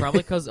 Yeah. Probably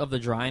because of the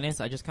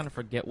dryness, I just kind of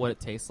forget what it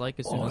tastes like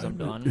as soon as I'm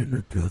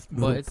done.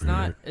 But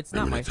it's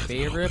not my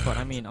favorite. But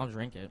I mean, I'll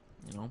drink it.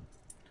 You know,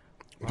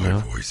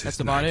 Yeah. that's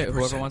about it.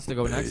 Whoever wants to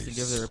go next and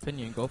give their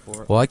opinion, go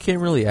for it. Well, I can't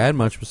really add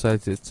much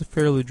besides it's a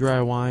fairly dry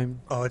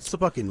wine. Oh, it's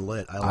fucking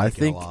lit. I like I it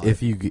think a lot.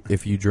 if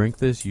you drink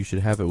this, you should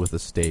have it with a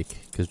steak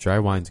because dry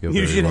wines go. you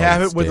very should well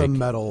have it with a steak.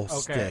 metal Okay,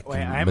 stick.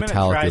 wait, I'm Metallica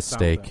gonna try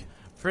steak. something.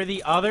 For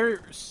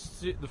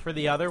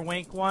the other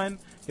Wink one,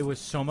 it was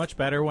so much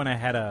better when I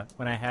had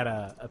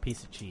a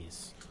piece of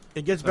cheese.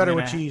 It gets So better I'm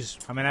with gonna- cheese.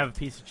 I'm gonna have a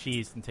piece of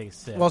cheese and take a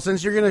sip. Well,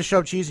 since you're gonna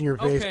shove cheese in your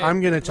face, Okay, I'm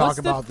gonna talk what's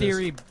about the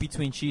theory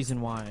between cheese and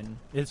wine?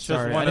 it's just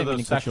sorry, one I of didn't mean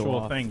those to cut you sexual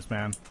off. things,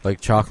 man.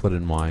 Like chocolate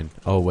and wine.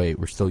 Oh wait,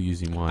 we're still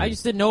using wine. I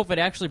just didn't know if it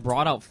actually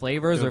brought out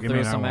flavors Yo, or if give there me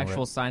was an some envelope.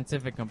 actual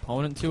scientific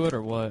component to it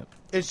or what. this.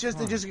 It's just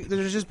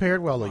they're just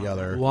paired well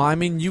together. Well, I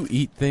mean, you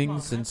eat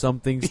things and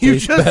some things You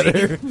taste just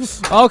better.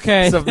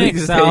 Okay, Some thanks,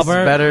 things taste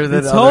Albert. better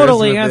than you others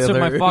totally with the answered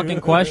my other. fucking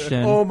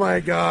question. Oh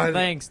my god!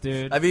 Thanks,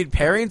 dude. I mean,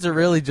 pairings are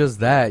really just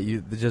that.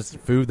 Just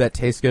food that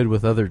tastes good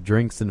with other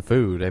drinks and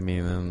food. I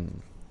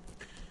mean,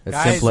 as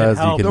Guys, simple it as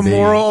you helps. can The be.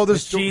 moral of The the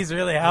story. cheese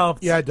really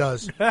helps. Yeah, it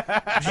does.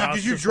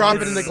 Did you drop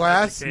it in the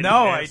glass?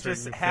 No, I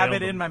just have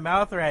it in my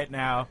mouth right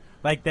now,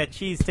 like that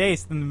cheese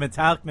taste, and the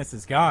metallicness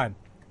is gone.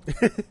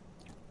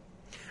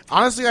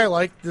 Honestly, I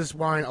like this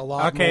wine a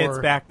lot Okay, more.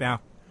 it's back now.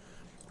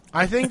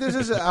 I think this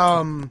is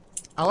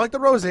I like the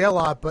rosé a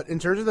lot, but in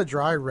terms of the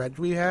dry red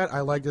we had, I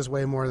like this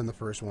way more than the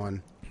first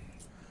one.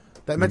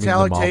 That You mean the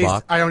metallic taste,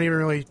 Malbec? I don't even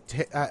really.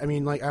 I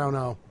mean, like, I don't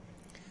know.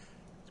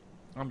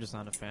 I'm just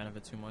not a fan of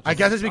it too much. I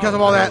guess it's because Oh,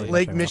 of all that really?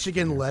 Lake Okay.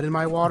 Michigan lead in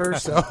my water.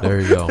 So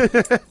There you go.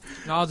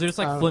 No, dude, it's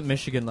like Flint,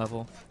 Michigan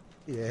level.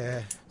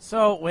 yeah,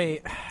 So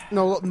wait,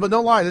 no, but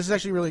no lie, this is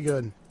actually really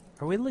good.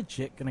 are we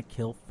legit gonna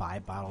kill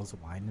 5 bottles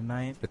of wine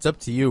tonight? It's up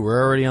to you.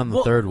 We're already on the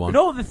Well, third one.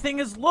 No, the thing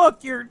is, look,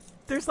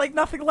 there's like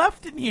nothing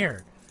left in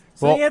here.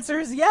 So Well- the answer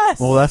is yes.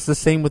 Well, that's the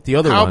same with the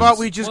other How ones. about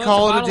we just Well,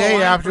 call it's a it a bottle of day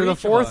wine after for the each of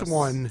fourth us.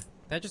 one?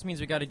 That just means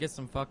we got to get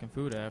some fucking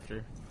food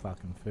after.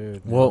 fucking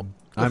food. man. Well,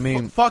 I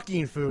mean,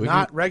 Fucking food, we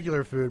not can-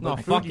 regular food, No,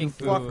 but food fucking you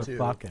fuck food. to.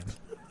 fucking.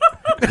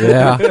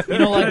 yeah. You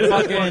know, like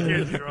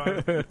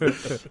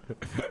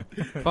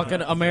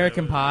fucking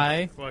American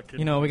Pie.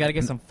 You know, we got to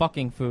get some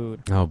fucking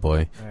food. Oh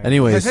boy. Alright.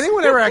 Anyways, Has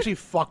anyone ever actually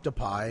fucked a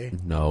pie?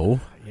 no.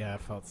 Yeah, I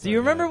felt. So Do you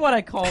remember good. what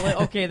I call it?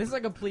 Okay, this is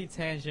a complete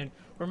tangent.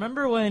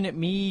 Remember when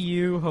me,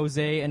 you,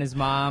 Jose, and his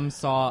mom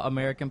saw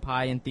American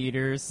Pie in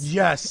theaters?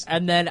 Yes.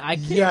 And then I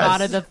came Yes.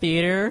 out of the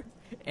theater,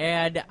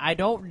 and I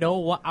don't know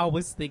what I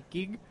was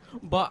thinking,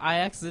 but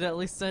I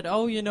accidentally said,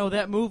 "Oh, you know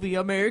that movie,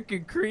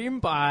 American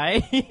Cream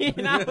Pie,"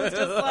 and I was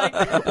just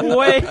like,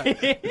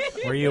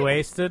 "Wait, Were you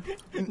wasted?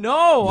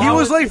 no." He I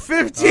was like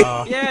 15.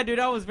 yeah, dude,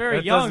 I was very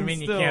That young. doesn't mean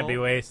still. you can't be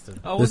wasted.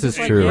 I was This just is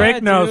like, true. yeah,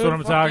 Rick knows dude, what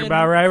I'm talking fucking-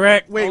 about, right,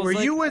 Rick? Wait, I was were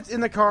like- you in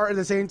the car at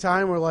the same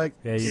time where like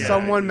Yeah, yeah.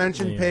 someone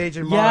mentioned Yeah. Paige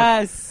and Mark?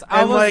 Yes,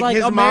 I And was like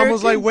his American... mom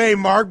was like, "Wait,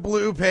 Mark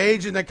blew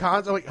Paige in the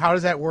concert. Like, how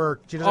does that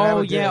work?" She doesn't have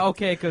Oh a yeah, dick.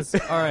 okay, because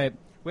all right,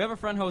 we have a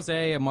friend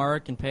Jose and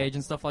Mark and Paige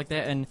and stuff like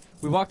that, and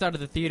we walked out of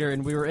the theater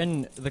and we were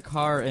in the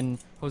car and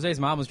Jose's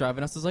mom was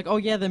driving us. I was like, "Oh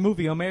yeah, the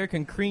movie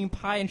American Cream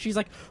Pie," and she's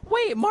like,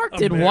 "Wait, Mark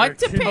did what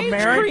to Paige?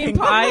 Cream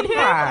Pie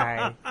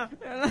him?"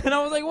 And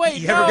I was like, "Wait,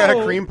 You no." ever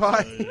got a cream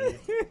pie?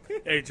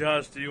 Hey,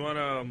 Josh, do you want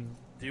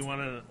Do you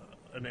want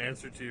an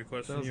answer to your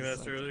question you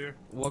asked earlier?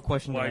 What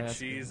question did I Why ask?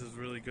 cheese is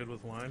really good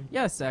with wine?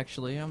 Yes,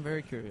 actually, I'm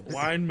very curious.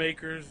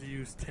 Winemakers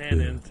use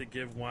tannin to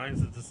give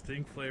wines the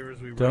distinct flavors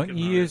we Don't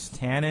recognize. you use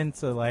tannin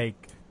to like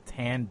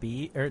tan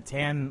beet or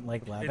tan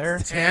like leather?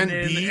 It's Tan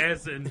tannin beet?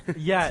 as in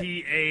Yeah.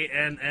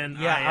 TANNIN.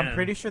 Yeah, I'm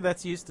pretty sure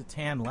that's used to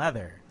tan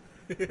leather.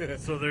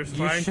 So there's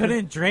You fine.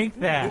 shouldn't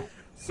drink that.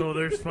 So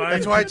there's fine.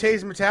 That's why it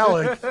tastes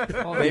metallic. Maybe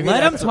Let him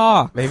that's-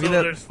 talk. Maybe So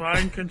that. there's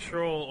fine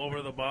control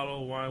over the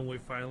bottle of wine we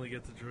finally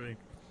get to drink.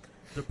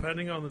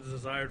 Depending on the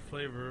desired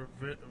flavor,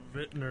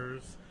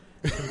 vintners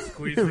can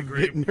squeeze the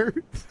grape.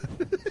 Nerd.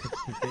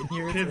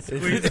 Can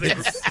squeeze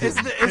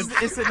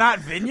the, Is it not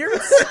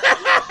vineyards?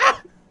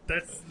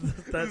 that's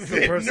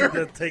the person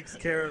that takes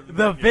care of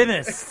The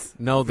vinous.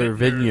 No, they're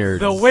vineyards.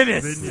 The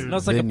winnous. Vineyards. No,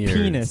 it's like Vineyards. a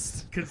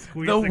penis. Can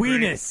squeeze The the grapes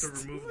weenest.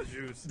 to remove the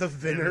juice. The and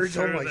vineyards?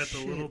 Oh ensure my that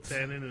shit. the little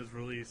tannin is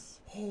released.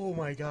 Oh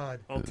my god.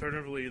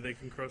 Alternatively, they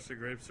can crush the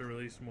grapes to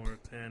release more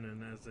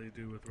tannin as they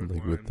do with red Like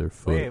wine. with their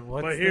foot. Wait,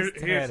 what's But this here's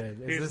tannin?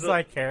 Is here's this the-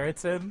 like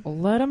keratin?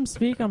 Let him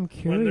speak. I'm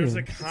When there's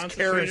curious. a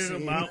concentrated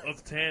kerosene. amount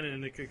of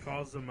tannin, it could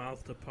cause the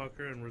mouth to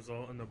pucker and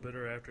result in a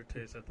bitter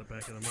aftertaste at the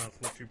back of the mouth,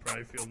 which you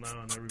probably feel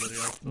now and everybody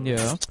else does.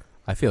 Yeah.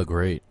 I feel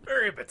great.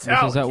 Very Which,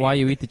 is that why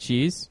you eat the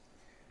cheese?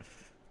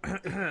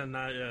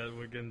 Not yet.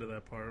 We're getting to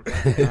that part.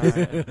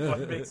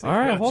 What makes it All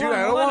right, good? hold Dude, on.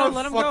 I don't Let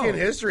want him a fucking go.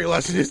 history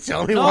lesson. Just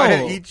tell me No. why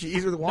I eat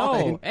cheese with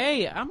wine. No,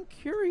 hey, I'm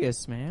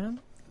curious, man.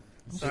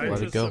 let it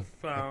Scientists go. have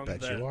found I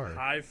bet that you are.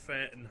 high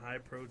fat and high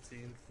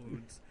protein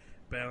foods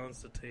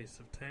balance the taste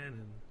of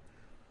tannin.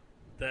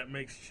 That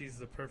makes cheese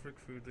the perfect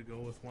food to go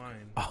with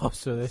wine. Oh,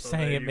 so they're So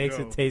saying there it you makes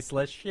go. it taste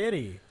less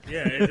shitty.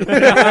 Yeah, it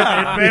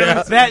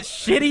balances. That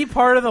shitty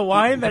part of the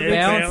wine that It makes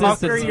it balances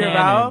pucker the your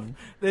tannin.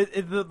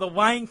 mouth, the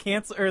wine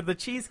cancel or the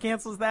cheese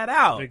cancels that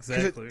out.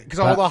 Exactly. Because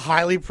all the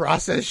highly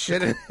processed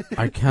shit.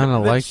 I kind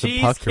of The like the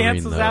cheese puckering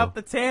cancels though. out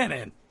the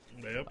tannin.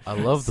 Yep. I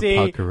love the See,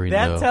 puckering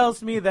that though.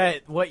 tells me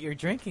that what you're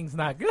drinking's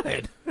not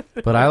good.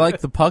 But I like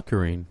the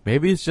puckering.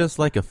 Maybe it's just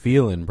like a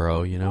feeling,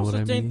 bro. You know Also,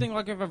 what I same mean? thing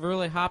like if a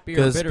really hoppy or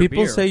Because bitter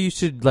people beer. say you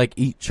should like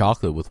eat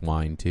chocolate with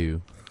wine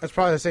too. That's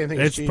probably the same thing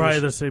as It's cheese. probably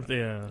the same thing.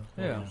 Yeah.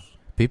 Yeah.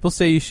 People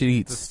say you should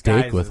eat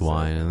steak Disguises with it.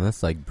 wine, and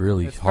that's like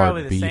really It's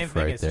probably hard the same beef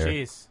thing right as there.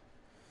 cheese.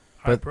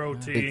 High But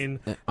protein,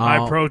 It's-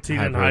 high protein,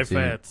 and high protein.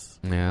 fats.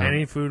 Yeah.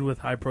 Any food with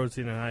high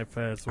protein and high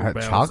fats will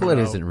balance Chocolate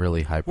it out. isn't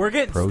really high We're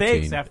getting protein.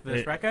 steaks after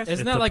this, It- right, guys?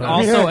 Isn't It that like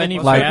depends. also any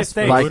Like- fast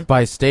steak. food? Like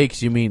by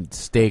steaks, you mean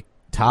steak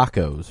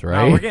tacos,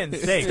 right? No, we're getting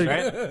steaks,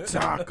 right?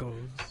 Tacos.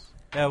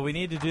 Yeah, we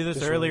need to do this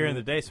Just earlier raw. in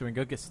the day so we can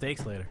go get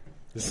steaks later.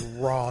 Just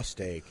raw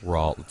steak.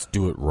 raw. Let's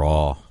do it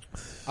raw.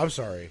 I'm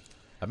sorry.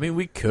 I mean,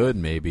 we could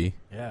maybe.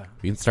 Yeah.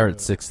 We can start at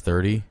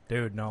 6:30.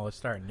 Dude, no, let's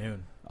start at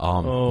noon.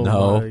 Oh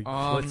No.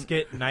 my. Let's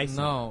get nice and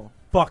No.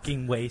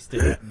 fucking wasted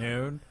at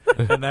noon,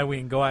 and then we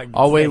can go out and get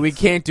Oh wait, we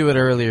steaks. can't do it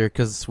earlier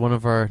because one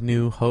of our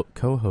new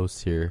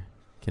co-hosts here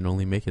can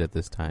only make it at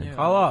this time. Yeah.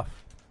 Call off.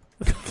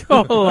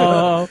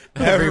 Hello.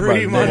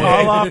 Every Monday.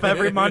 Call off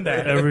every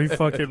Monday. Every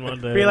fucking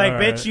Monday. Be like, All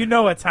bitch, right. you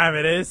know what time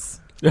it is.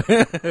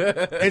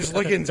 It's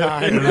looking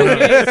time.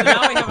 Okay, so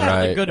now we have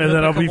Right. a good And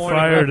then I'll be mythical morning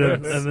fired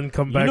reference. and then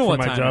come You back know to what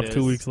my time job it 2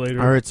 is. weeks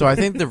later. All right, so I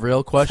think the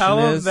real question Tell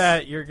them is.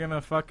 that you're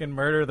gonna fucking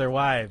murder their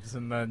wives,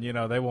 and then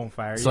they won't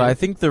fire you. So I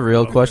think the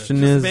real Okay. question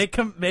Just is.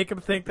 make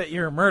them think that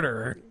you're a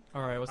murderer.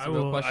 All right, what's I the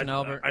real will- question, I,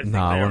 Albert? I think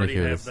Nah, I they wanna already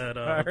hear have this. that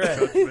All right.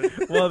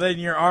 judgment. Well, then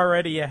you're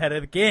already ahead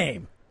of the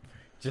game.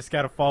 Just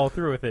got to follow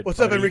through with it. What's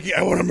buddy. up, Enrique?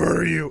 I want to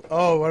murder you.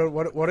 Oh,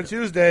 what a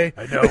Tuesday.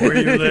 I know where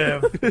you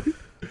live.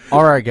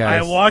 All right, I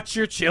guys. watch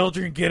your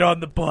children get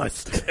on the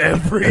bus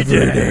every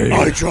day.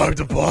 I drive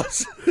the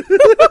bus.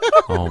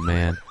 Oh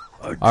man.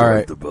 All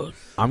right.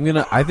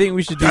 I think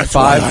we should do That's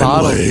 5 why I'm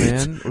bottles, late.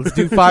 man. Let's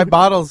do 5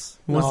 bottles.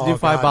 Who wants to No, do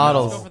 5 God,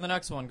 bottles? Go for the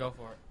next one. Go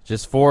for it.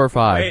 Just 4 or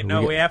 5. Wait,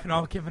 no, we haven't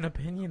all given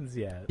opinions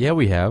yet. Yeah,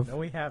 we have. No,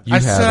 we haven't. You I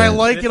said I haven't.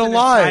 like This it a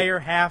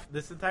lot.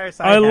 This entire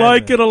side I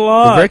like hasn't. it a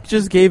lot. Rick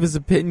just gave his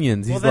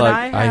opinions. He's Well, then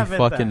like, I I haven't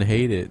fucking then.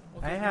 hate it.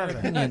 I haven't.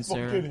 Opinion,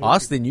 sir.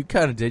 Austin, you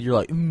kind of did. You're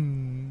like,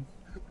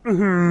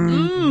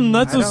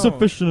 That's I don't-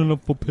 sufficient enough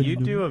You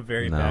opinion. do a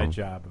very No. bad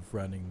job of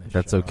running this.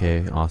 that's show.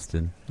 okay,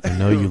 Austin. I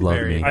know you love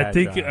Very me. bad. I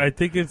think job. I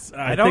think it's.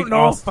 I don't think know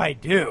Austin, if I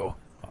do.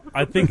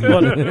 I think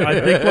what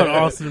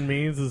Austin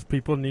means is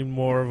people need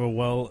more of a need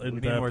more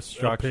in-depth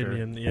structure.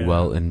 opinion. Yeah.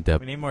 Well, in-depth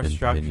We need more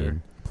structure.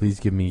 opinion. Please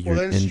give me your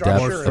Well, then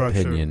in-depth structure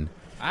it. opinion.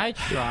 I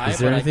try. Is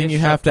there but I anything get you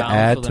have shut to down,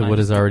 add so to then I what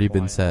just has keep already been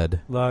quiet.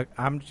 said? Look,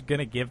 I'm just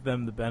gonna give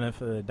them the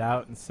benefit of the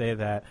doubt and say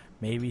that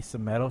maybe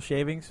some metal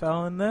shavings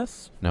fell in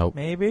this. Nope.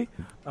 Maybe.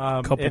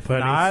 Couple if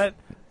pennies. not,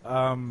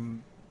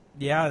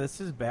 yeah, this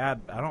is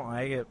bad. I don't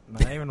like it.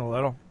 Not even a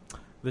little.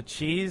 The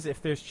cheese,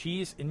 if there's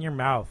cheese in your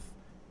mouth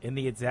in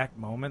the exact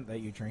moment that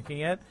you're drinking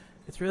it,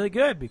 it's really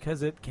good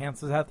because it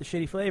cancels out the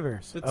shitty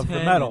flavors of the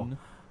metal.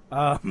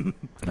 I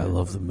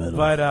love the metal.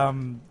 But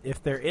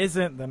if there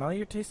isn't, then all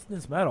you're tasting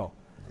is metal.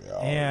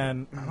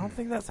 And I don't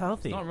think that's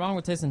healthy. Not wrong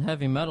with tasting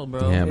heavy metal,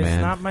 bro. Yeah, It's man.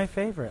 not my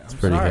favorite. It's I'm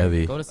pretty sorry.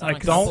 heavy. Go to Sonic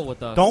could- Temple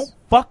with us. Don't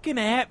fucking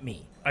at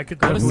me. I could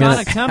Go to I'm definitely, gonna-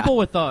 Sonic Temple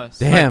with us.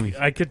 Damn.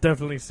 I could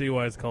definitely see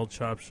why it's called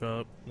Chop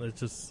Shop. It's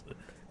just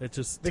It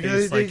just Because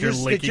tastes like you're it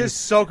licking.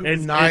 just soak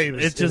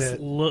knives. It just in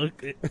it.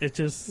 look. It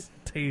just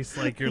tastes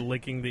like you're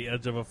licking the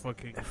edge of a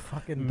fucking It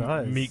fucking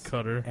does. meat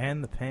cutter.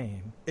 And the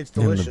pain. It's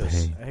In the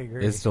delicious. pain. I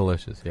agree. It's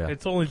delicious. Yeah.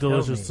 It's only Kill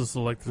delicious me. to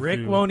select. The Rick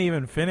few. won't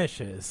even finish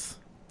his.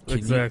 Can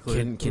Exactly.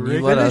 You, can Rick,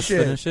 you let us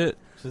finish it. finish it?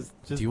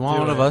 Just Do you want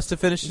one it. of us to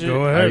finish it?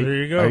 Go ahead. Here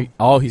you go.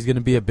 Oh, he's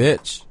gonna be a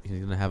bitch. He's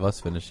gonna have us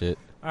finish it.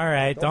 All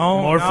right,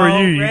 don't. More no, for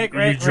you, Rick, you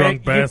Rick, drunk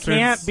Rick, bastards. You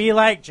can't be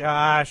like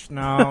Josh.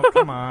 No,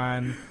 come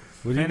on.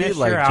 What do you Finish mean,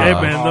 like your Josh? Hey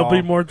alcohol. man,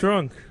 they'll be more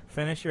drunk.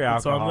 Finish your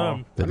It's alcohol. on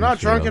them. I'm not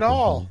Finish your drunk at all.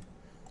 alcohol.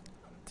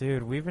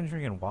 Dude, we've been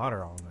drinking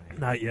water all night.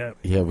 Not yet.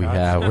 Yeah, we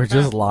have. We're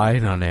just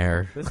lying on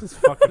air. This is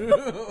fucking.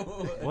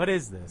 What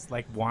is this?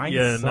 Like wine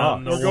Yeah, sucks.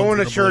 no, We're one's going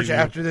to gonna church believe you.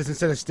 after this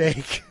instead of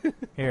steak.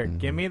 Here,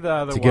 give me the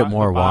other To get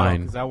more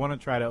wine. because I want to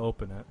try to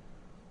open it.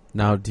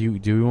 Now, do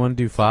we want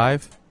to do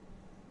 5?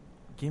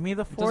 Give me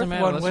the It fourth doesn't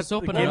matter. one. Let's with just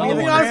open give another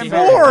me one. the and got see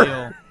rest. how four. we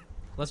feel.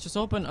 Let's just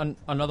open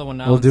another one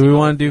now. Well, and do see we how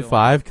want to do feel.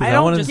 5? Because I I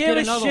don't want just give get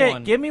a another shit.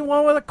 one. Give me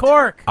one with a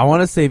cork. I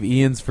want to save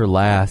Ian's for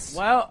last.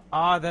 Well,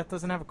 that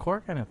doesn't have a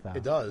cork in it though.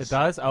 It does. It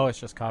does. Oh, it's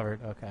just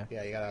covered. Okay.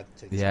 Yeah, you gotta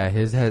take this. Yeah,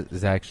 his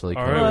is actually.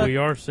 All covered. right, we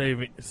are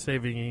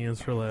saving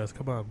Ian's for last.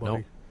 Come on, buddy.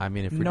 Nope. I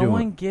mean, if we're No doing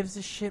one gives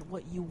a shit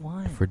what you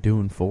want. if we're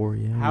doing 4,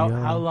 yeah. How we are.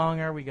 how long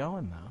are we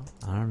going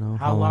though? I don't know.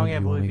 How long do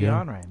have you we wanna been go?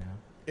 on right now?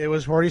 It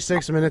was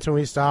 46 minutes when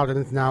we stopped, and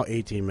it's now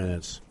 18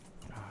 minutes.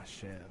 Oh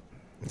shit.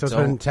 So it's So-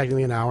 been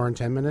technically an hour and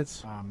 10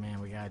 minutes. Oh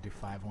man, we gotta do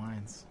 5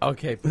 wines.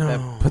 Okay, put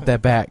No.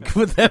 that back.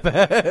 Put that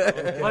back.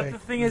 But the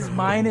thing is,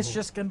 mine is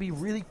just gonna be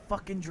really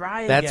fucking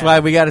dry. That's again. why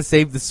we got to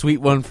save the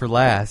sweet one for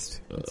last.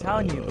 I'm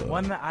telling you, the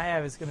one that I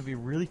have is gonna be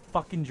really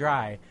fucking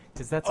dry.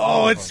 Because that's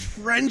all Oh, of it's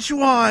them. French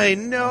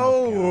wine.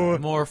 No.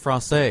 More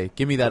francais.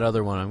 Give me that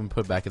other one. I'm gonna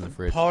put it back in the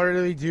fridge.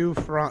 Parley du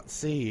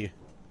Francais.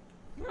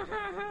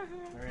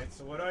 Alright,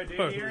 so what do I do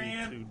Fuck here, you,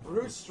 Ian? dude.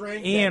 Brute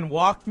strength. Ian,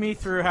 walk me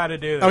through how to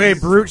do this. Okay,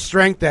 brute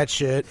strength that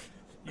shit.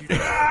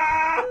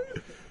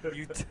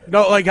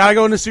 No, like gotta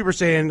go into Super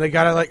Saiyan. They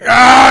gotta like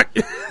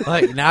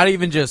Like not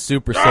even just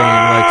Super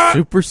Saiyan, like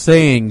Super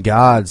Saiyan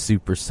God,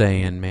 Super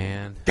Saiyan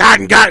man.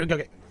 God.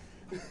 Okay.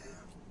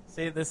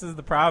 See, this is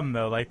the problem,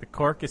 though. Like, the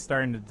cork is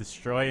starting to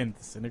destroy and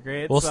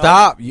disintegrate. Well,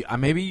 itself. stop.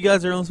 Maybe you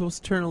guys are only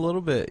supposed to turn a little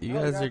bit. You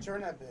guys are.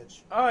 turn that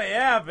bitch. Oh,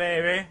 yeah,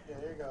 baby. Yeah,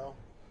 there you go.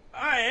 Oh,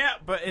 yeah,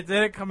 but it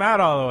didn't come out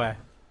all the way.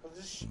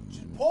 Just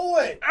pull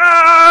it.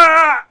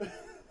 Ah!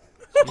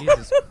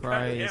 Jesus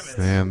Christ.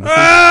 Man,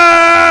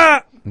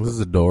 Ah! this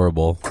is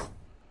adorable.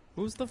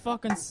 Who's the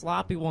fucking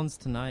sloppy ones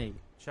tonight?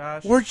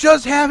 Josh. We're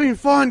just having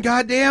fun.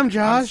 Goddamn, I'm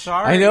Josh.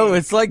 sorry. I know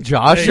it's like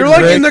Josh. You're and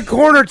like Rick. in the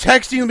corner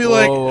texting and be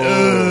like, Whoa, Well,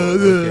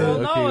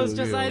 okay, no, it's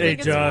just I Hey, think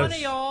it's Josh.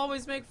 funny. Y'all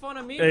always make fun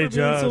of me Hey, for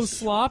being so Josh.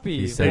 sloppy.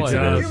 He said What?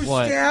 Josh. You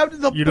What?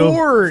 stabbed the You know-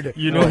 board.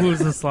 You know who's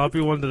the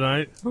sloppy one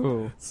tonight?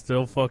 Who?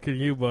 Still fucking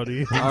you,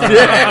 buddy. All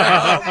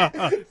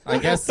right. I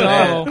guess so.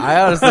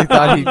 I honestly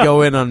thought he'd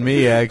go in on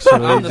me.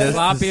 Actually, I'm the just to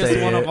sloppiest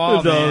say one it. of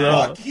all, man.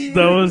 no,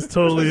 that was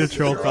totally a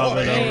troll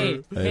comment. Hey,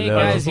 I hey know.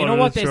 guys, you know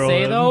what they Throw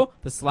say in. though?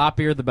 The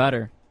sloppier the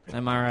better.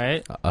 Am I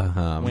right?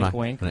 I'm Wink, not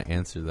wink. gonna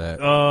answer that.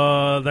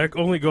 That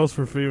only goes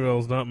for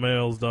females, not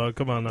males, dog.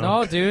 Come on now.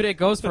 No, dude, it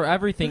goes for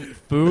everything.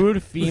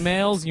 Food,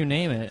 females, you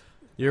name it.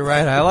 You're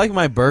right. I like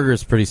my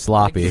burgers pretty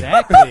sloppy.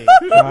 Exactly.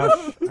 Josh,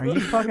 are you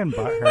fucking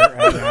butthurt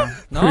right now?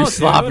 No, Pretty dude,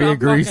 sloppy I'm and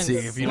greasy.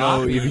 fucking If you know,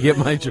 sloppy. if you get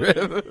my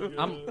drift.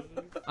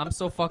 I'm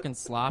so fucking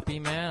sloppy,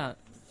 man.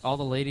 All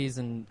the ladies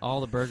and all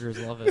the burgers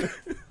love it.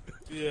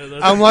 Yeah,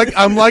 that's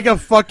I'm like a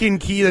fucking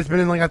key that's been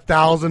in like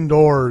 1,000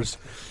 doors.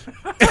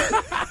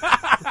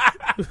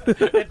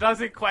 It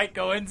doesn't quite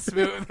go in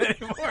smooth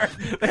anymore.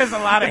 There's a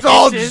lot of It's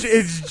all hitches.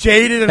 it's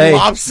jaded and Hey,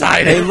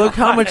 lopsided. Hey, look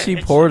how much he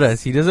poured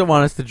us. He doesn't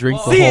want us to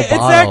drink the See, whole bottle.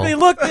 exactly.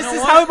 Look, this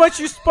is how much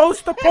you're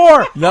supposed to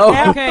pour. No.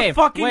 Half Okay, the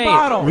fucking wait.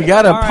 bottle. We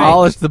gotta All right.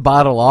 polish the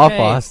bottle off, Hey.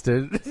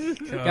 Austin.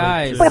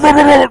 Guys,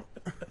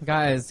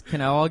 guys,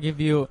 can I all give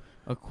you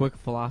a quick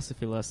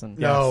philosophy lesson?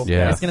 No.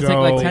 Yeah. It's gonna take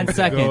like 10 Go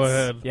seconds.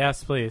 ahead.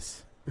 Yes,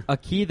 please. A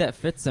key that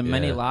fits in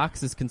many Yeah.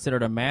 locks is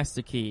considered a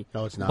master key.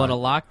 No, it's not. But a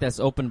lock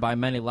that's opened by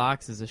many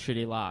locks is a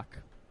shitty lock.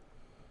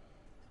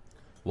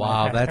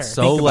 Wow, that's Think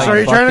so about like. So are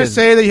you trying to fucking-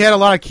 say that you had a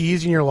lot of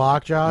keys in your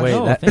lock, Josh? Wait,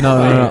 No, that, think no,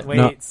 about no, it.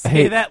 no, no. Wait, say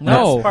Hey, that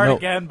no, last part no.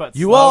 again, but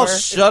You all slower.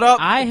 shut up.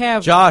 I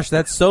have Josh,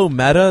 that's so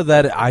meta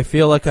that I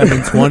feel like I'm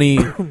in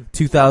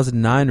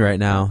 2009 right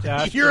now.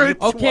 Josh, You're a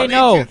Okay,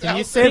 no. 22,000. can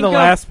you say Think the of-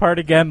 last part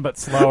again, but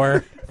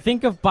slower?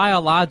 think of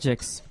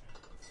biologics.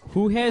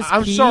 Who has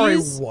I'm keys? sorry,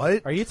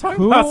 what? Are you talking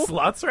Who? about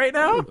sluts right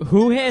now?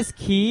 Who has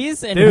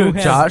keys and Dude, who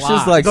has Josh is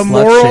locks? like The slut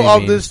moral of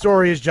shaming. this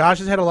story is Josh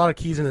has had a lot of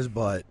keys in his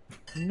butt.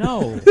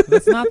 No,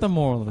 that's not the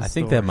moral of the I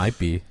think story. that might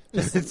be.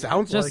 Just It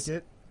sounds just- like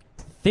it.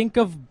 think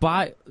of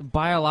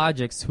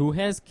biologics. Who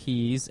has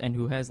keys and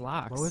who has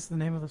locks? What was the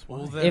name of this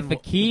one? If a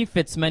key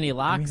fits many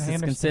locks, I it's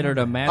understand considered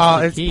a that.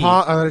 master It's key.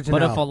 it's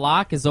But an if a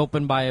lock is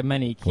opened by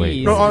many keys,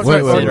 Wait, No, I'm it's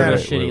sorry, considered wait, a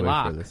wait, shitty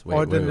lock.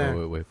 Oh, it didn't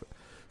there. Wait.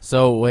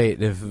 So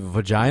wait, if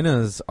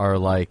vaginas are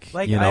like,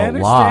 Like, you I know,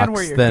 understand locks,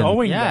 where you're then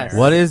going Yes. there.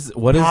 what is a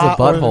Pot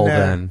or butthole net.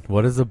 then?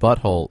 What is a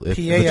butthole if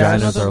PAS. vaginas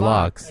Another are lock.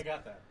 locks? I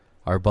got that.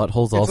 Are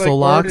buttholes It's also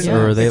like locks,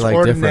 or are they it's like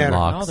different ordinary. No,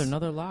 locks? they're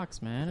another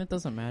locks, man. It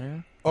doesn't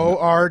matter.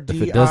 ORDI.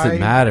 If it doesn't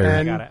matter.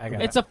 I got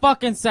it. It's a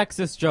fucking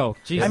sexist joke.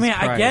 Jesus I mean,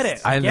 Christ. I get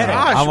it. I get know. it.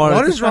 I Gosh, wanted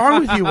what to- is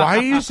wrong with you? Why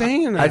are you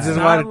saying that? I just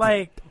Not wanted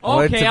like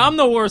Okay, I'm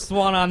the worst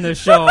one on this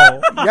show.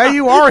 Yeah,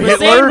 you are, We're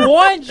saying Hitler.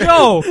 one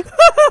joke.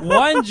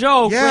 One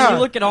joke. Yeah. When you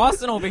look at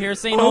Austin over here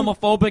saying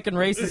homophobic and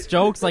racist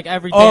jokes like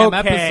every damn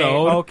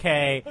episode.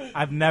 Okay.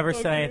 I've never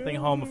said anything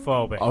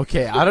homophobic.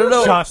 Okay, I don't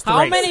know. Just How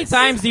racist. many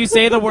times do you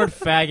say the word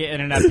faggot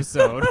in an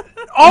episode?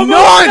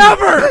 Almost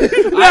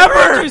never. I've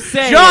heard you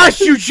say it. Josh,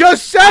 you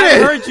just said I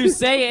it. heard you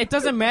say it. It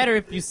doesn't matter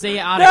if you say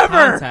it out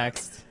Never. of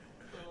context.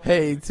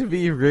 Hey, to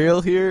be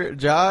real here,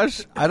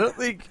 Josh, I don't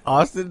think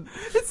Austin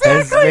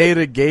has made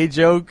a gay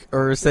joke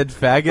or said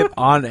faggot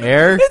on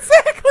air.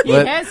 He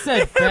But- has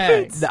said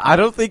fags. I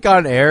don't think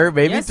on air,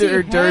 maybe Yes, he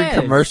during has.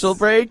 commercial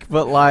break,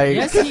 but like,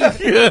 Yes,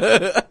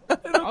 he.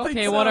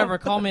 Okay, whatever.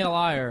 Call me a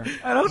liar.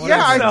 I don't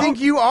Yeah, think so. I think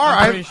you are.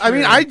 I'm pretty I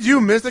mean, sure. I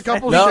do miss a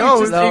couple no,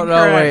 shows. no,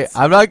 wait.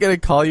 I'm not gonna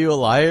call you a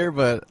liar,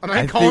 but I'm not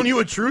I calling think- you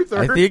a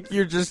truther. I think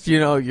you're just,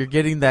 you're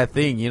getting that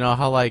thing. You know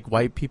how like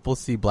white people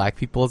see black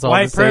people as all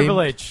White the same.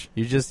 privilege.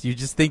 You're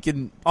just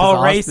thinking All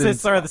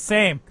racists are the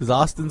same. because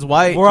Austin's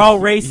white. We're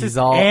all he's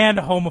racist all- and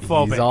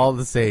homophobic. He's all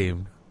the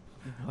same.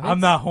 I'm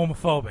not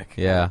homophobic.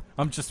 Yeah.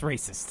 I'm just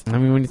racist. I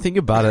mean, when you think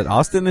about it,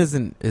 Austin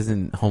isn't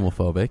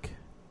homophobic.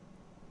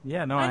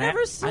 Yeah, no, I I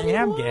never said I he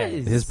am was.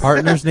 gay. His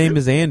partner's name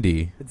is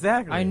Andy.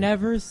 Exactly. I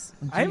never.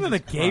 I'm in a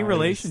Jesus gay Christ.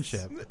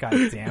 relationship. God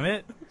damn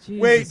it.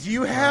 Jesus Wait, do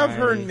you have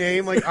her Christ.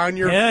 name like on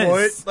your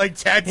His. foot, like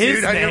tattooed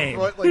His on name.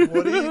 your foot, like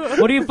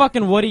Woody? Woody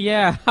fucking Woody,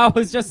 yeah. I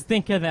was just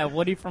thinking that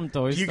Woody from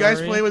Toy Do you Story.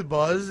 guys play with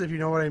Buzz? If you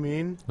know what I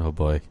mean. Oh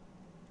boy.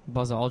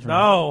 Buzz Aldrin?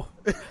 No.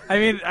 I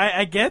mean,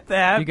 I get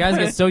that. You guys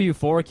but- get so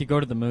euphoric you go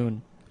to the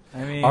moon.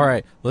 I mean, All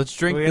right, let's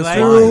drink We this like-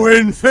 wine. Through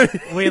infinity.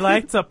 we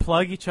like to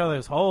plug each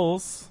other's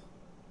holes.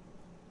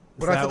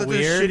 Is But I that thought that's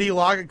weird? a shitty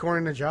lock,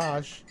 according to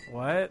Josh.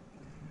 What?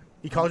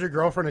 He calls your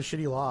girlfriend a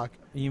shitty lock.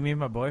 You mean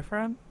my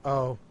boyfriend?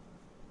 Oh,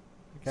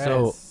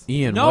 So, Guys.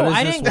 Ian, No, what is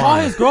I this didn't call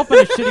wine? his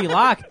girlfriend a shitty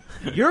lock.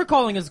 You're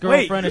calling his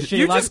girlfriend Wait, a shitty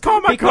you lock. just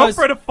called my because-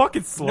 girlfriend a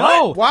fucking slut?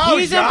 No, wow,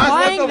 he's Josh,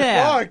 implying what the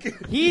that.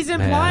 fuck? He's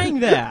implying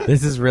that.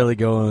 This is really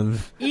going.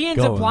 Ian's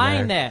going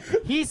implying there.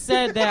 that. He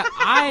said that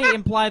I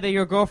imply that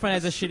your girlfriend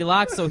has a shitty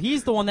lock, so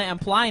he's the one that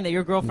implying that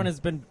your girlfriend has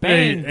been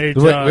Hey, banged. hey,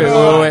 Wait,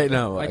 Josh. wait,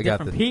 no, By I got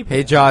different this. people.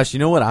 Hey, Josh, you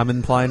know what I'm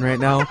implying right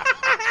now?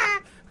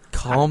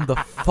 Calm the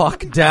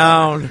fuck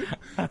down.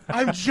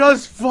 I'm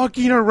just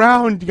fucking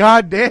around.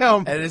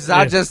 Goddamn. And it's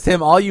not just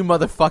him, all you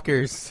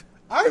motherfuckers.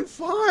 I'm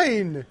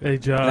fine. Hey,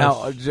 Josh.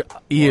 Now,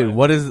 Ian,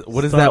 what is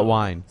Stop. that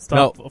wine?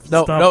 Stop. No,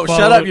 Stop shut up!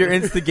 following- You're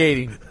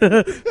instigating.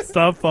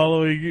 Stop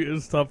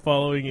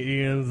following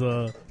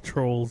Ian's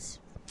trolls.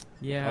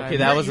 Yeah. Okay,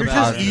 that was You're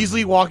about just it.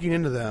 easily walking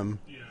into them,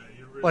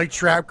 like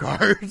trap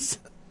cards.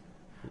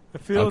 I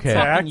feel Okay.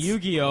 fucking attacked.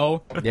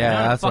 Yu-Gi-Oh. Yeah,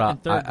 Not in that's what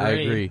fucking third I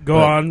grade. agree. Go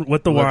But on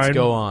with the let's wine.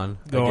 go on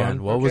Go again.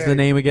 on. What was Okay. the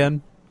name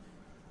again?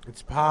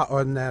 It's pot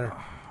or that.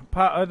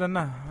 I don't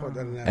know.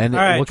 And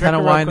All right, what kind drink of it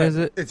real wine quick. is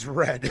it? It's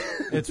red.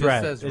 It's just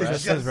red. says It red.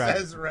 just says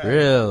red. red.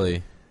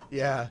 Really?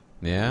 Yeah.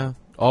 Yeah.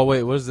 Oh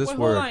wait, what is this Wait,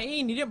 word? hold on,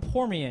 Ian. You didn't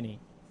pour me any.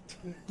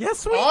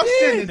 Yes, we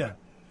Austin! did.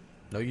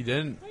 No, you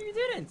didn't. No, you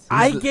didn't.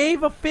 I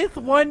gave a fifth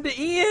one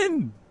to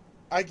Ian.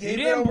 I You gave it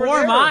didn't over pour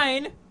there.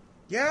 mine.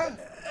 Yeah.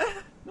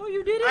 No,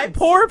 you didn't. I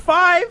poured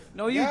 5.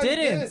 No, you Yeah, you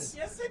didn't. did.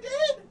 Yes, I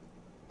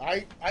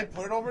did. I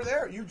put it over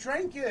there. You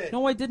drank it.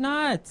 No, I did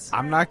not.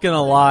 I'm not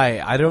gonna lie.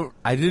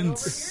 I didn't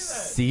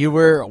see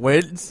where it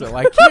went, so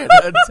I can't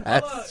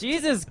attest.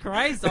 Jesus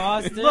Christ,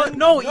 Austin. Look,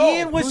 no,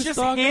 Ian was Who's just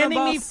talking handing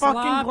about me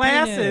fucking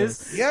glasses,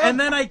 sloppiness? Yeah. and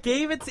then I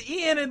gave it to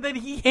Ian, and then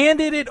he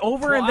handed it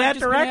over Well, in that I've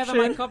just been having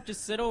direction. my cup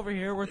just sit over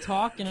here. We're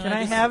talking. and Can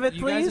I just- have it,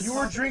 you guys please? are You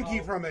were talking drinking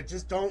about- from it.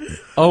 Just don't.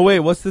 Oh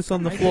wait, what's this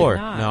on the I did floor?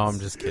 not. No, I'm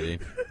just kidding.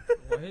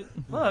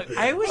 Look,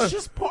 I was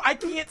just I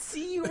can't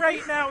see you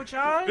right now,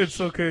 Josh. It's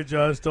okay,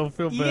 Josh. Don't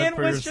feel bad Ian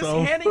for was yourself.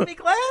 just handing me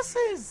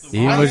glasses.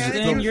 Ian I was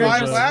handed Then you you're 5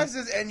 just-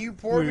 glasses, and you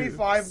poured me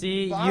 5.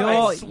 See, five.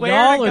 y'all- I swear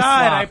y'all to are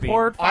God, sloppy. I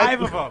poured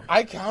 5 of them.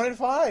 I counted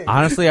 5.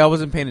 Honestly, I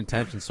wasn't paying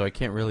attention, so I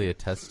can't really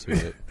attest to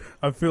it.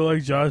 I feel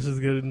like Josh is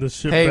getting the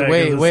shit Hey, bag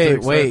wait, of the wait,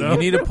 sticks wait! right now. You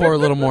need to pour a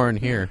little more in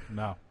here.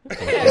 No. Yeah,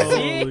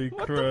 see? Holy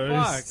What the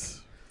Christ. fuck?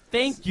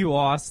 Thank you,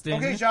 Austin.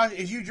 Okay, Josh,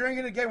 if you drink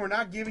it again, we're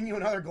not giving you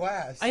another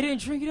glass. I didn't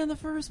drink it in the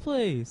first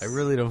place. I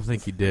really don't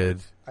think you did.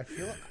 I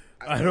feel.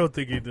 I don't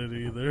think he did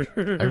either.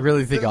 I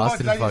really think Then what,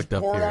 Austin did I just fucked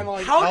up pour it on, here.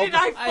 like, How alcohol? did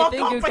I fuck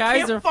think up? you I guys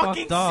can't are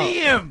fucking fucked up. see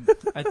him. I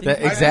think That- I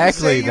didn't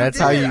exactly, say you that's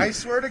did how it. you- I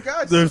swear to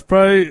God. There's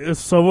probably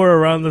somewhere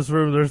around this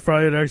room. There's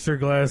probably an extra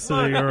glass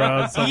sitting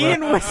around somewhere.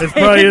 Ian was It's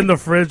probably in the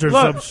fridge or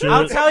some Look, shit.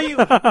 I'll tell you,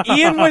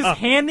 Ian was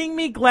handing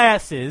me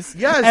glasses,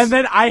 Yes. and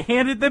then I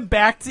handed them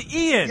back to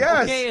Ian.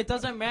 Yes. Okay, it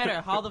doesn't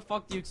matter. How the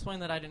fuck do you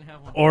explain that I didn't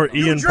have one? Or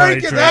You Ian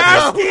drank probably it. drank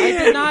That's it.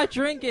 I did not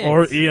drink it.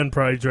 Or Ian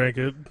probably drank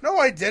it. No,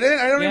 I didn't.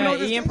 I don't even know yeah, what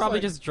this Ian tastes probably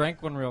like. just drank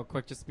one real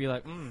quick, just to be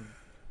like,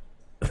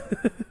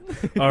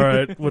 All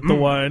right, with the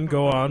wine,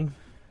 go on.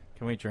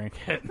 Can we drink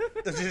it?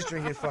 Let's just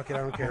drink it. Fuck it. I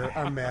don't care.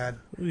 I'm mad.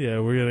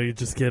 Yeah, we're gonna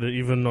just get it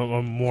even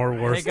on more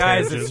worse. Hey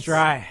guys, tangents. it's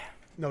dry.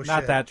 No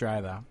Not shit. that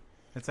dry though.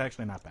 It's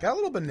actually not bad. Got a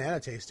little banana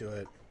taste to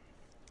it.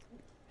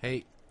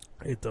 Hey,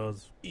 It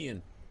does.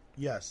 Ian,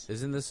 Yes.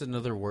 isn't this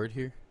another word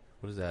here?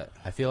 What is that?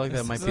 I feel like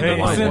that might be Hey,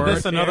 the wine Isn't word.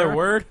 this another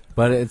word?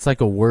 But it's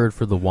like a word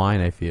for the wine,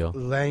 I feel.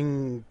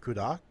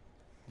 Languedoc.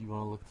 You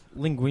want to look?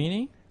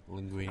 Linguini?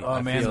 Linguini. Oh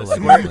I man, feel the like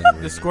squirt,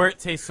 linguini. the squirt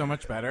tastes so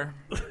much better.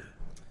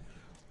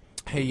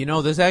 Hey, you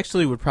know, this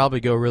actually would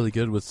probably go really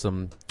good with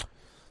some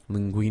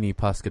linguine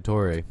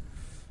pescatore.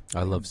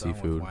 I love I'm done with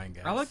seafood. wine,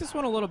 guys. I like this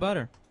one a little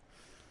better.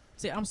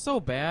 See, I'm so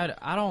bad.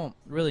 I don't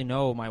really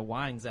know my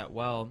wines that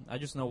well. I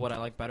just know what I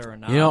like better or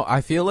not. You know,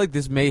 I feel like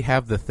this may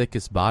have the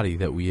thickest body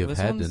that we have This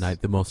had one's-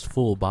 tonight. The most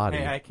full body.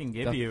 Hey, I can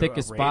give the you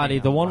thickest a body,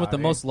 rating the on one with the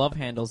body. most love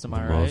handles. Am the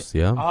I right? most,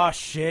 yeah. Oh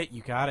shit,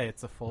 you got it.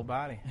 It's a full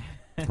body.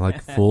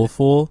 Like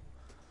full.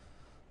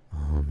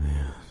 Oh,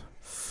 man.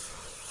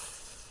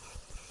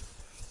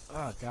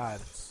 Oh god,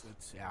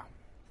 it's yeah.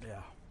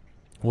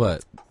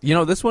 What? You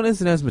know, this one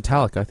isn't as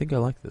metallic. I think I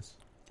like this.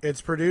 It's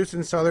produced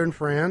in southern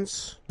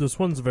France. This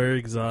one's very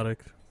exotic.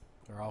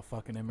 They're all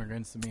fucking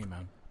immigrants to me,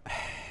 man.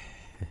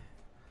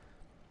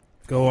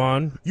 Go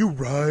on. You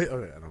right?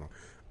 Okay, I don't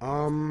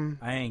know.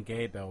 I ain't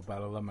gay though,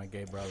 but I love my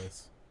gay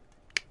brothers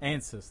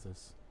and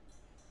sisters.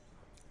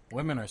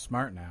 Women are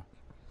smart now.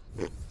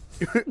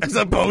 As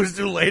opposed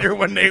to later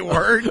when they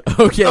weren't.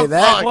 Okay, The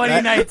that. fuck?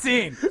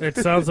 2019. It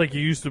sounds like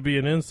you used to be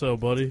an incel,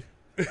 buddy.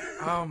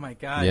 Oh my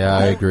god. Yeah,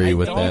 I agree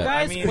with Don't that. you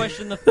guys I mean-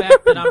 question the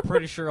fact that I'm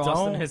pretty sure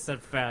Austin Don't- has said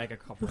fag a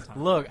couple times?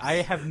 Look, I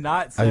have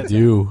not said I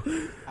do.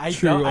 that. I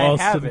True don't, I Austin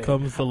haven't.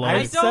 comes to I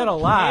life. I said don't a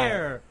lot.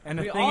 care. And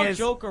the we thing all is,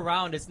 joke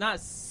around. It's not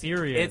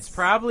serious. it's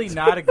probably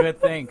not a good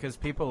thing because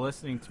people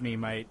listening to me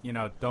might,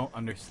 don't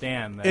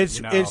understand that. It's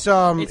you know, It's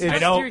I just your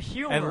don't.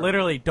 humor. I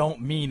literally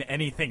don't mean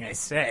anything I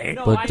say.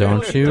 No, But I don't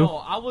really you?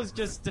 don't. I was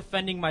just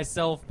defending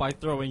myself by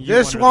throwing you.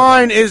 This under the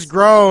wine bus. is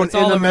grown That's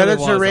in all the it really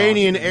was,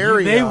 Mediterranean Austin.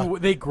 area.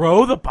 They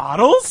grow the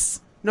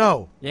bottles.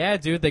 No. Yeah,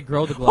 dude, they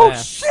grow the Oh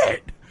glass.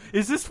 shit!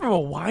 Is this from a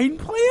wine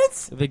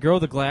plant? They grow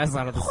the glass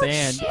out of the Holy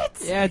sand.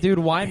 shit. Yeah, dude,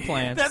 wine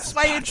plants. That's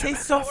why it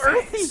tastes so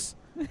earthy.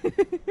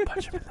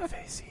 Punch him in the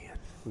face, Ian.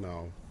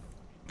 No.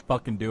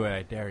 Fucking do it!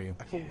 I dare you.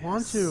 I don't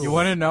want to. You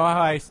want to know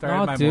how I started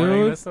No, my dude.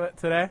 morning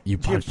today? You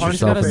punched punch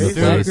yourself in in the the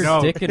face? face. Your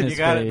no, dick in you his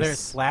got it. face. There's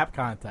slap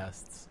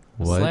contests.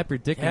 What? Slap your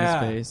dick in his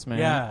face, man.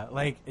 Yeah,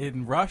 like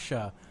in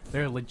Russia,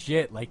 they're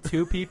legit like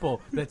two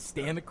people that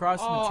stand across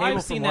from Oh, the table I've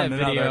from seen one that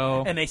another,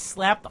 video. and they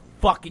slap the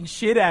fucking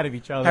shit out of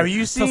each other. Have you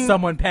till seen-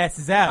 someone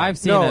passes out? I've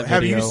seen No, that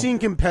have video. you seen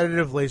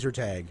competitive laser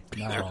tag?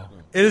 no.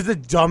 It is the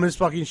dumbest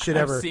fucking shit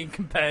I've ever. seen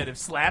competitive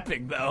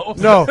slapping though.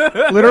 No,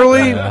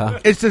 literally, Yeah.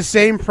 it's the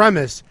same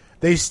premise.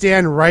 They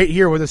stand right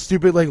here with a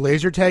stupid like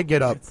laser tag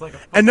get up, It's like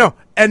a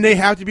and they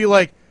have to be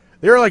like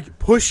they're like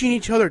pushing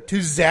each other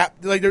to zap,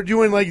 like they're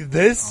doing like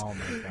this. Oh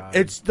my god!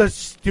 It's the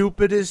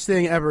stupidest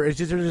thing ever. It's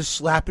just they're just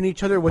slapping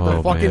each other with the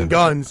Oh, fucking man.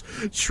 guns,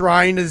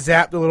 trying to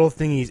zap the little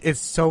thingies. It's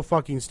so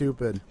fucking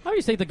stupid. How do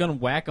you take the gun,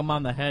 whack him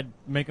on the head,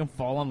 make him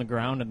fall on the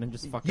ground, and then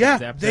just fucking Yeah,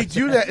 zap they them?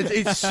 do that.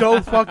 It's so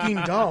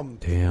fucking dumb.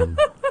 Damn.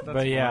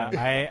 But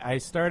yeah, I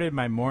started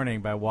my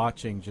morning by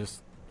watching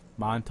just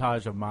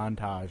montage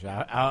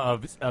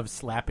of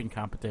slapping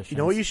competitions. You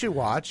know what you should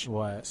watch?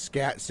 What?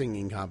 Scat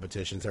singing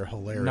competitions are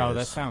hilarious. No,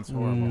 that sounds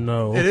horrible.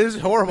 No. It is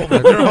horrible,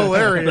 but they're That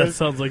hilarious.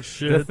 sounds like The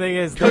shit. thing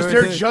is, Because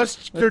there they're was a-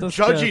 just they're does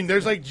judging. that-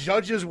 There's like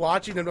judges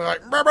watching them. They're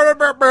like,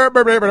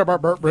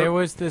 there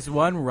was this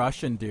one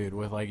Russian dude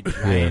with like a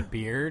giant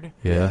beard,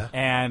 Yeah.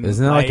 and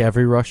Isn't that like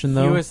every Russian,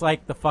 though? He was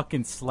like the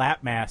fucking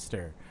slap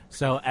master.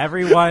 So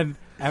everyone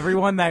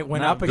that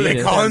went Not up Do against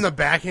they call him him, the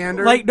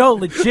backhander? like no,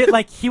 legit,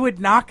 like he would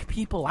knock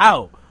people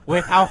out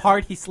with how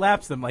hard he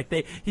slaps them. Like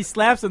he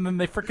slaps them, then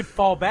they freaking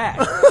fall back.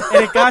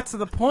 And it got to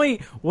the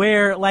point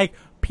where like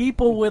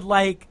people would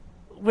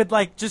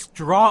just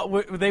draw.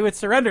 They would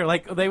surrender.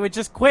 Like they would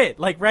just quit.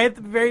 Like right at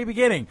the very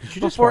beginning, you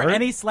just before fart?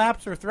 any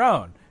slaps were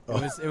thrown.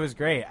 It was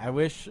great. I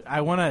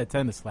want to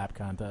attend a slap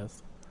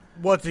contest.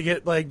 what to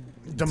get like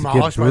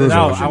demolished by bruised. this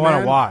No, Russian I want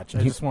man? to watch.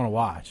 I just want to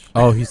watch.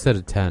 Oh, he said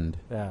attend.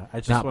 Yeah, I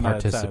just Not want to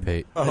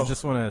participate. I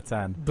just want to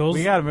attend. Those-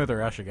 We got to move to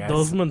Russia, guys.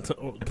 Those,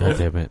 God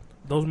damn it.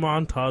 those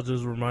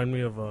montages remind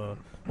me of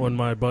when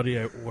my buddy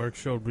at work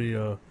showed me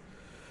You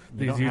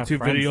these don't have YouTube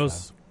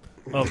friends,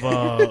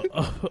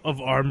 videos of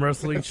arm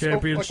wrestling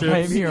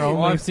championships. I'm your Oh,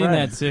 only I've seen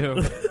friend. that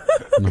too.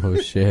 No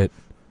shit.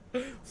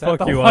 Is that Fuck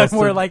the you, one Austin.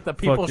 where like the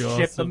people Fuck you,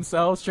 shit Austin.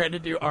 themselves trying to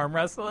do arm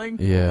wrestling?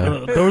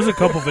 Yeah. There was a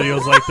couple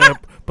videos like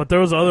that, but there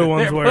was other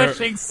ones They're where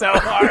pushing so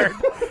hard.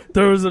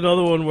 there was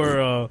another one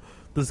where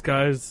this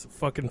guy's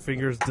fucking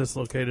fingers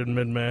dislocated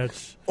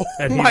mid-match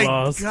and Oh he my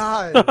lost.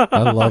 god!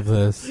 I love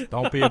this.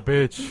 Don't be a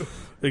bitch.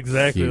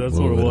 Exactly, Keep that's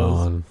what it moving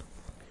was. on.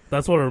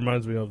 That's what it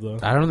reminds me of, though.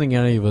 I don't think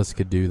any of us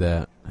could do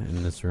that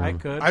in this room. I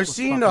could. I've Let's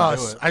seen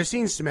fucking do it. I've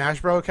seen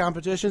Smash Bro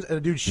competitions, and a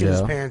dude shit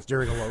his Yeah. pants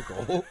during a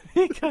local.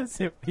 because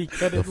he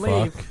couldn't The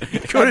leave. fuck? He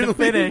couldn't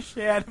finish.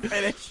 He had to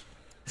finish.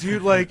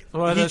 Dude, like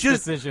One of he those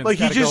just decisions, like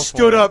he gotta go just for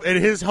stood it. up and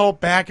his whole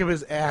back of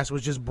his ass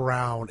was just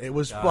brown. It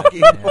was God fucking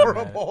damn it.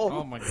 horrible.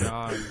 Oh my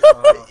god.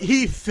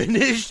 He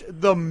finished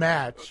the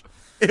match.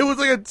 It was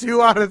like a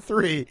 2 out of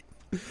 3.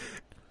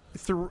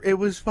 It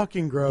was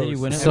fucking gross. Did he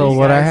win it? So you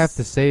what I guys- have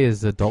to say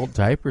is adult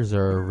diapers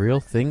are a real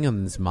thing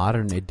in this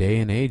modern day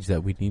and age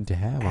that we need to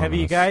have. Have on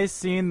you us. guys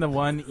seen the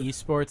one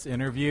esports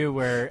interview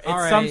where it's All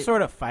some right.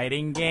 sort of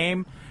fighting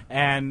game,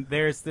 and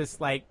there's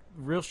this like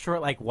real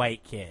short like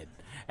white kid,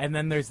 and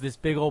then there's this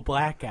big old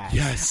black guy.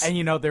 Yes. And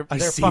they're I've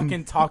they're seen-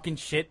 fucking talking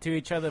shit to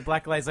each other. The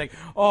black guy's like,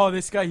 "Oh,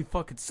 this guy he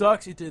fucking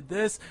sucks. He did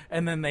this,"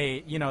 and then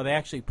they they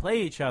actually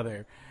play each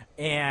other,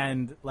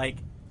 and like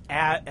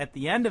at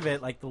the end of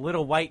it, like the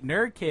little white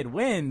nerd kid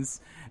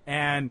wins,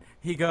 and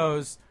he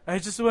goes, "I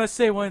just want to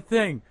say one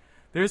thing.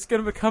 There's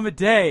gonna become a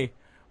day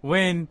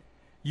when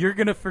you're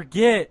gonna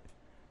forget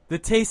the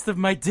taste of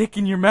my dick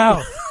in your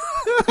mouth."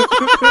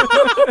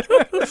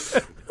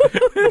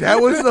 That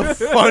was the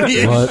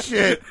funniest What?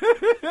 shit.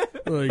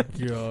 My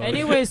God.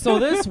 Anyway, so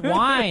this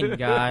wine,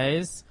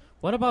 guys.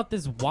 What about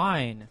this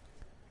wine?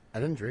 I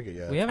didn't drink it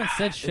yet. We haven't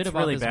said shit It's about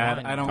really this bad.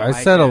 wine. I don't. I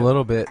like said it. a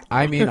little bit.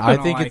 I mean, I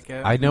don't think like it's.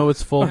 it. I know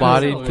it's full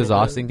bodied It's a because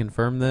little Austin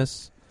confirmed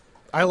this.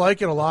 I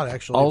like it a lot,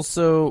 actually.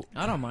 Also,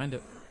 I don't mind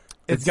it.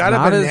 it's it's got a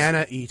not as-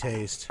 banana-y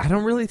taste. I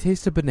don't really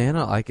taste a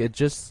banana. Like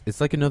it's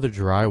like another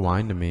dry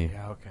wine to me.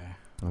 Yeah. Okay.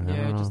 I don't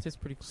Yeah, it know. just tastes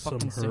pretty Some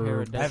fucking Sahara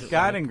herbs. Desert. I've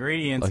got like.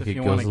 ingredients like if it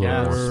you goes want a to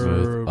little more guess.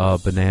 smooth.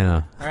 Herbs.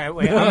 Banana. All right,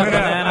 wait.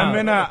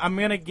 I'm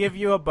gonna give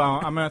you a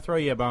bone. I'm gonna throw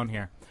you a bone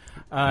here.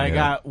 I Yeah.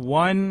 got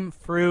one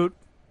fruit,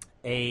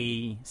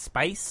 a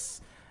spice,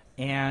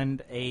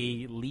 and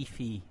a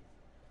leafy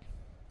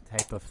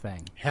type of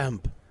thing.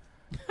 Hemp.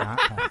 Not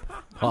hemp.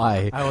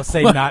 Why? I will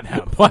say not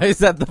hemp. Why is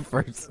that the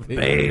first thing?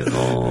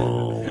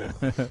 Basil.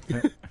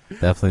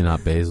 Definitely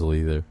not basil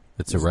either.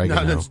 It's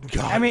oregano. No, that's,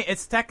 God. I mean,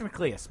 it's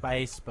technically a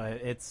spice, but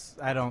it's.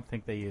 I don't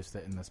think they used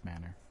it in this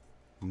manner.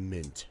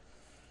 mint.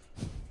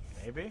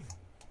 Maybe.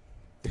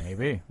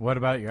 Maybe. What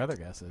about your other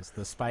guesses?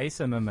 The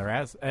spice and then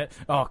the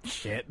oh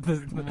shit!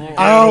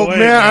 Oh wait,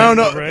 man, I don't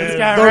know. the It's red-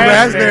 got The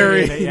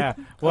raspberry. in it, yeah.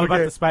 What about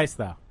Okay. the spice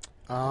though?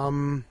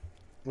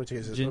 What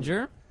is this?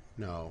 Ginger?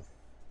 No.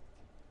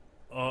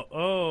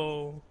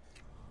 Oh.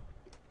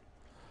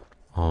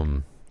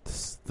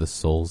 The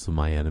souls of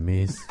my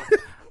enemies.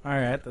 All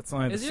right, that's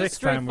only the Is it sixth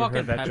straight time we've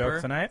heard fucking that pepper?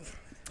 joke tonight.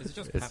 Is it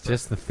just It's pepper?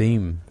 just the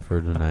theme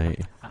for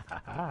tonight.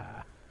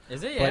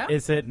 Is it? Yeah. But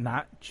is it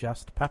not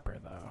just pepper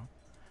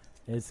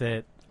though? Is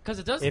it? Because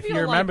it does If feel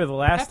you remember like the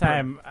last pepper.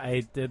 time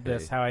I did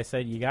this, how I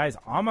said you guys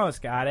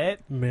almost got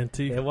it.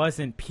 Minty. It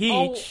wasn't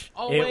peach.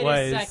 Oh, it wait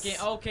was a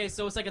second. Okay,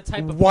 so it's like a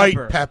type of White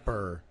pepper.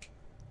 pepper.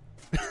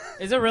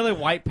 Is it really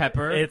white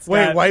pepper? It's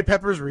Wait, got- white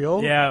pepper's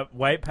real? Yeah,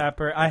 white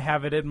pepper. I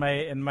have it in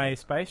my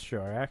spice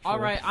drawer actually. All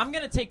right, I'm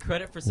gonna take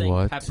credit for saying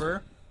What?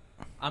 pepper.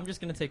 I'm just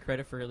gonna take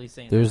credit for at least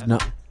saying There's that. no.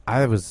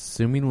 I was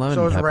assuming lemon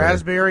So it's pepper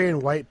raspberry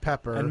and white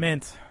pepper. And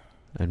mint.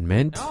 and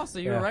mint. Oh, so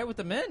you were Yeah. right with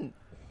the mint.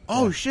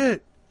 Oh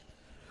shit!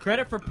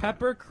 Credit for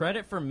pepper,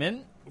 credit for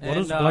mint. What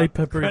and, does white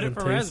pepper credit even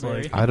for taste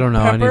raspberry. like? I don't know.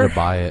 I Pepper? need to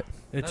buy it.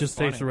 It That's just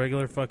tastes funny.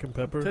 regular fucking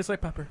pepper. Tastes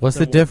like pepper. What's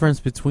the That- difference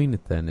between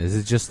it then? Is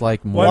it just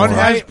like more? One One's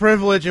has white,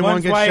 privilege and one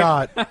one's gets white.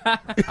 shot.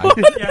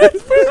 Yeah,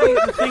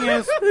 the thing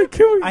is,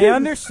 I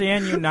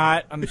understand you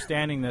not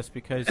understanding this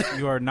because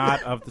you are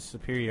not of the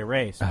superior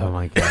race. Oh But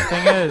my the god!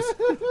 thing is,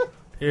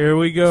 Here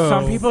we go.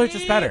 some people are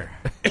just better.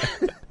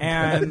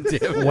 And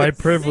White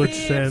privilege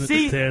See?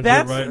 tangent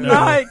that's right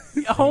not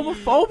now.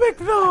 homophobic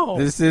though.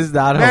 This is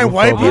not Man,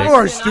 white homophobic. people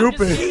are Austin, I'm just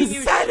stupid. giving He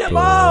you set shit. him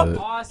up.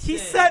 Austin, He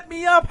set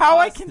me up.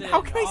 How can I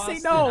say Austin,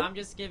 no? I'm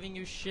just giving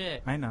you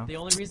shit. I know. The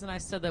only reason I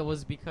said that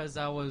was because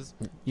I was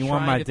You trying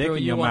want my to dick throw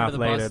in you your under mouth the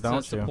later, bus don't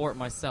to you? support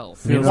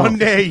myself. You know- One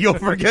day you'll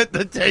forget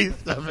the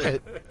taste of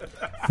it.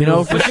 You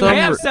know, for But you some.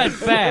 have said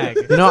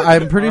fag. You know,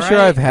 I'm pretty All sure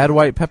right. I've had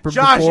white pepper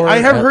Josh, before. I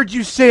have at- heard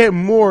you say it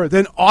more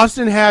than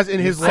Austin has in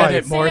his said life.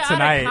 it more Say it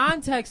tonight. out of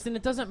context, and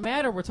it doesn't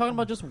matter. We're talking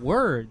about just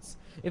words.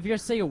 If you're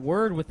to say a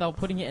word without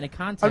putting it in a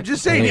context, I'm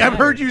just it saying, doesn't I've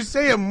heard matter. you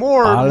say it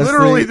more Honestly-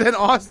 literally than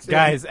Austin.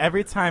 Guys,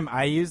 every time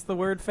I use the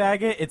word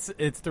faggot,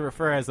 it's to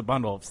refer as a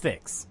bundle of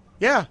sticks.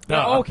 Yeah.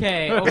 Yeah,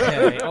 okay.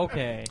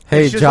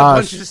 Hey It's just a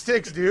bunch Josh. of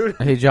sticks, dude.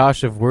 Hey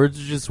Josh. If words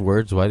are just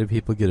words, why do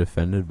people get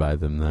offended by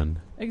them then?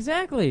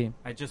 Exactly.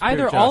 I just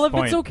Either proved all Josh's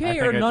of it's point. okay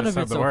I or think I none just of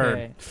said it's the okay.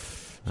 word.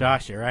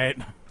 Josh, you're right.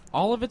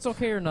 All of it's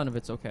okay or none of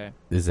it's okay.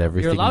 Is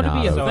everything You're allowed to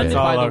not be So offended it's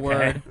okay? by all the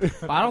okay. word,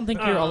 but I don't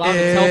think you're allowed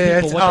to tell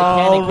people It's what they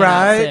can and cannot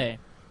alright. say.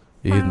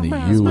 In the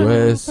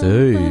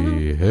USA,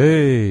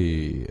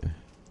 hey.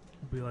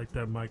 Be like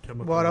that My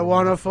Chemical What a Romance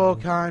wonderful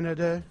song. kind of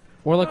day.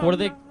 Or like, what do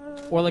they?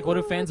 Or like, what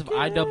do fans of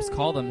iDubbbz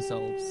call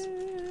themselves?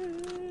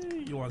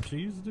 You want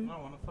cheese, dude? I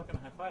want a fucking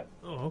high five.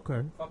 Oh,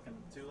 okay. Fucking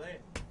too late.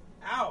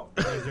 Ow!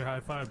 There's your high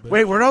five, bitch.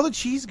 Wait, where'd all the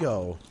cheese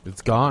go?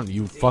 It's gone.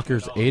 You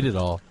fuckers ate it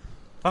all.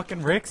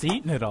 Fucking Rick's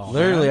eating it all.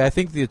 Literally, man. I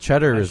think the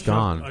cheddar I is shoved-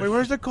 gone. I Wait,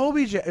 where's the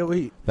Colby Jack?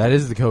 Wait, That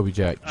is the Kobe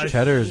Jack. I-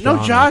 Cheddar is no,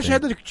 gone. Josh I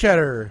had think. the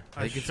cheddar.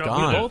 I Like, it's shoved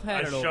gone. it- Both had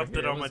I it over shoved here.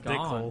 it It on my was dick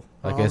gone. hole.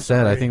 Like Oh, I I'm said,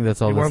 I sorry. think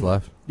that's all You that's want-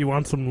 left. You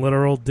want some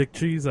literal dick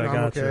cheese? I Oh,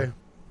 got okay. you.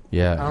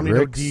 Yeah, I don't need no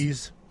Rick's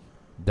D's.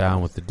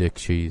 down with the dick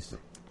cheese.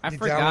 I You down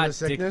forgot with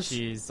the dick sickness?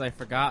 cheese. I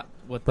forgot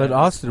what. But that is.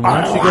 Austin,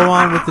 why don't you go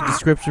on with the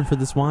description for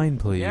this wine,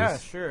 please? Yeah,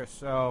 sure.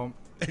 So,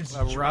 It's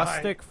a dry.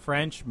 rustic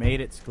French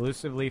made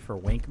exclusively for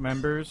Wink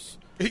members.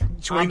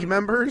 Twink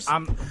members.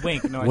 I'm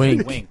Wink. No, I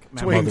Wink. said Wink.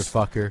 members. Twinks.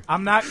 Motherfucker.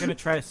 I'm not going to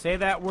try to say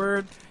that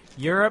word.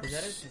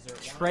 Europe's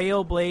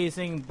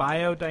trailblazing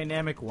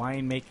biodynamic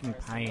winemaking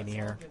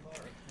pioneer.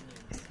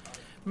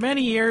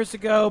 Many years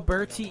ago,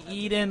 Bertie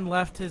Eden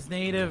left his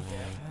native...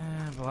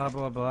 blah,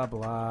 blah, blah,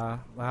 blah.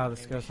 Wow,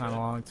 this goes on a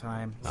long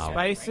time. Oh.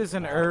 Spices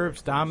and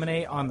herbs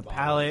dominate on the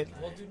palate.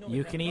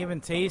 You can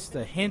even taste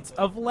a hint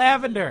of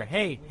lavender.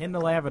 Hey, hint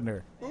of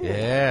lavender.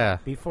 Yeah.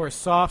 Before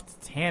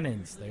soft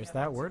tannins. There's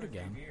that word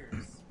again.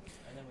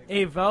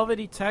 A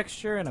velvety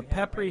texture and a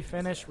peppery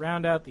finish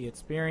round out the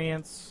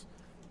experience.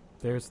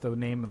 There's the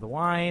name of the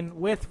wine.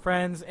 With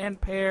friends and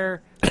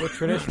pair with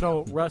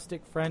traditional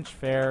rustic French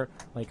fare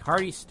like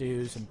hearty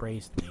stews and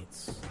braised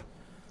meats.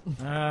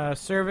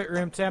 Serve at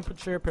room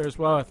temperature. Pairs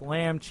well with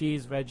lamb,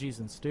 cheese, veggies,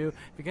 and stew. Have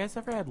you guys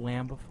ever had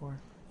lamb before?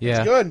 Yeah.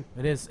 It's good.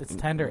 It is. It's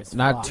tender as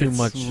Not fuck. too It's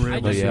much. really I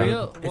but just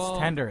yeah. well,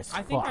 tender as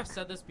I think fuck. I've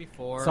said this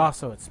before. It's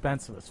also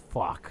expensive as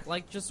fuck.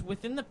 Like just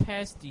within the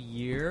past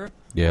year,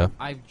 Yeah.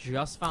 I've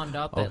just found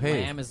out Oh, that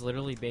hey. lamb is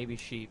literally baby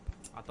sheep.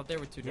 I thought they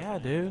were two Yeah,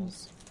 different dude.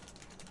 animals.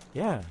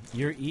 Yeah,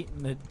 you're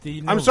eating the. Do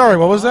you know, I'm sorry.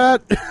 What was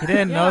that? You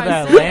didn't Yeah, know I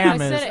that said-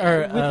 lamb I is, said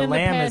or within the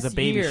lamb is a past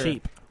baby year.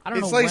 sheep. I don't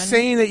It's know like when.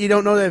 saying that you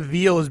don't know that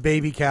veal is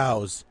baby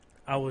cows.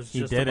 I was He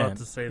just didn't. about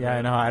to say that. Yeah,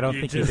 I know. I don't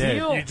You think just, he did.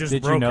 You just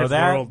Did broke you know his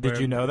that? world, Did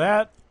man. you know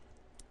that?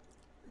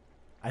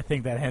 I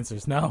think that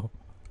answer's no.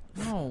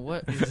 No,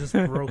 what? You just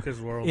broke his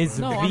world. Is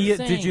man. No, I'm did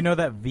saying- you know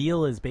that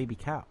veal is baby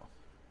cow?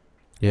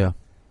 Yeah.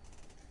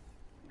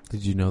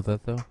 Did you know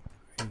that though?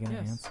 Are you gonna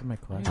Yes. answer my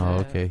question? Yeah. Oh,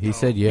 okay. He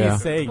said yeah.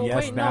 He's saying But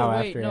yes wait, now no,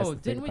 after wait, he has no. to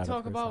think Didn't we about it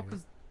talk for a about? second.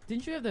 Because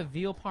didn't you have the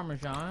veal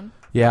parmesan?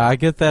 Yeah, I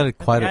get that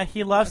quite Yeah, a.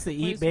 he loves to At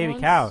eat least baby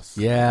once? cows.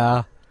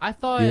 Yeah. I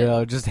thought. You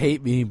know, just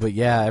hate me, but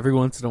yeah, every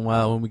once in a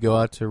while when we go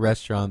out to a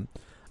restaurant,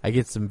 I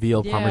get some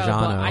veal Yeah, but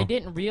parmigiano. I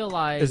didn't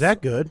realize Is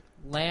that good?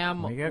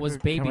 lamb Can we get- was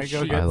can baby we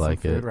go sheep. get I some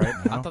like food it. right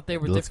now? I thought they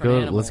were Let's different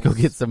go. animals. Let's go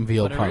get some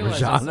veal But I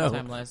realized that parmigiano.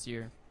 sometime last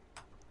year.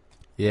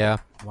 Yeah,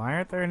 Why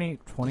aren't there any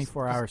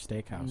 24-hour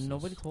steakhouses?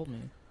 Nobody told me.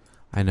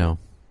 I know.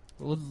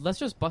 Well, let's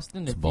just bust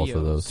into It's both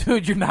of Vio's. those.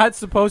 Dude, you're not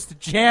supposed to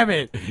jam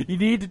it. You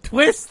need to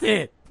twist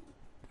it.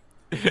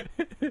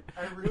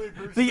 I really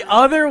The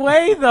other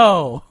way,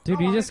 though.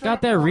 Dude, you just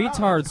got that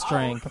retard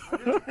strength.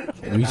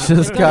 We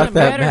just got doesn't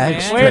that matter, mag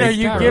man. strength. Wait, are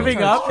you Got giving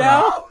retard up strength.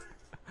 now?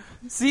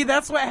 See,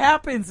 that's what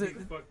happens.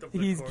 Fucked up the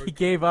He cork.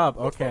 gave up.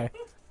 Okay.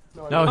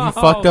 No, he Oh.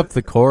 fucked up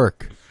the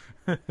cork.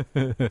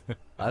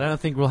 I don't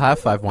think we'll have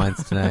 5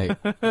 wines tonight.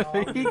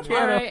 He can't.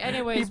 All right.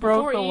 Anyways, he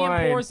broke before the Ian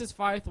wine. pours his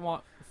fifth wine.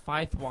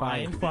 Five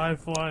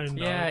wine.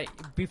 Yeah,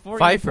 before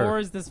Pfeiffer. he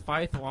pours this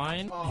fifth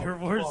wine, You're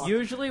worse.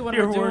 usually when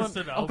You're we're doing worse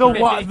than The,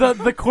 alcohol.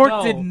 the cork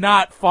No. did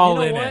not fall you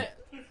know in what? it.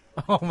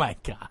 Oh my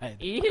god.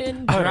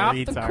 Ian What a dropped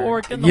the retard.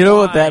 cork in the You know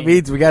what that wine.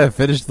 means? We gotta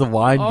finish the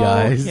wine,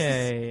 guys.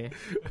 Okay.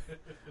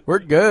 We're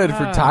good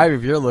for Ah. time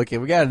if you're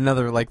looking. We got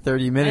another like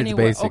 30 minutes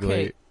Anyway, basically.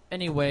 okay.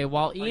 Anyway,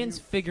 while Ian's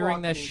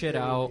figuring that shit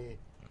out,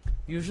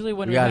 usually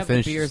when We we gotta have the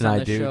finish beers tonight, on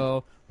the dude.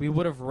 show, we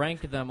would have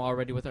ranked them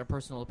already with our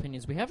personal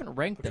opinions. We haven't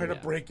ranked them trying to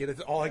yet. break it. It's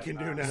all I can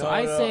do now. So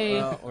I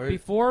say or-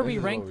 before this we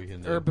is rank what we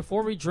can do. or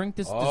before we drink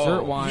this Oh,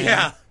 dessert wine,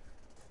 yeah.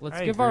 let's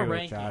I give agree our with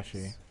rankings.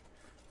 Joshy.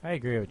 I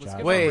agree with Let's Josh.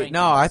 give Wait, rankings.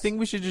 no, I think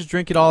we should just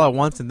drink it all at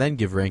once and then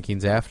give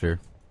rankings after.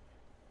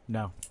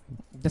 No,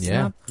 That's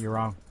Yeah. not. you're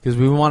wrong. Because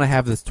we want to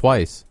have this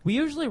twice. We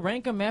usually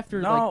rank them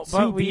after No, like two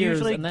but we beers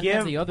usually and then give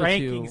have the other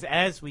rankings two.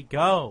 as we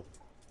go.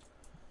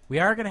 We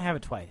are going to have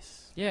it twice.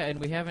 Yeah, and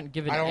we haven't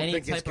given I don't any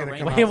think it's type of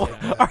gonna ranking. come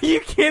Wait, out what, are you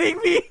kidding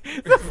me?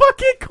 The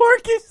fucking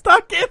cork is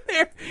stuck in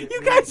there.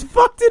 You guys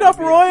fucked it up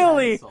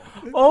royally.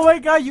 Oh my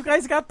god, you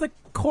guys got the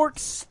cork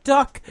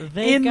stuck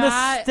They in the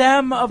got-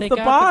 stem of They the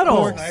got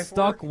bottle. the cork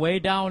stuck way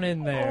down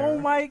in there. Oh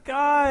my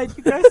god,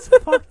 you guys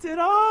fucked it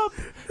up.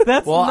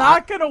 That's Well,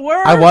 not gonna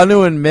work. I want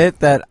to admit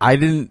that I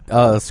didn't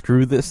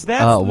screw this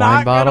That's wine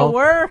not bottle. gonna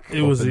work.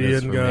 It was Open this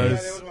Ian, for me.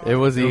 guys. It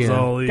was It was Ian.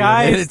 all Ian.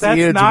 Guys, And it's that's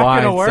Ian's not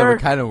wine, gonna so work.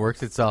 it kind of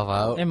works itself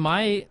out. It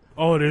might.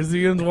 Oh, it is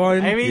Ian's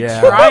wine? I mean,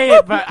 Yeah. try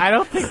it, but I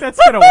don't think that's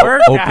gonna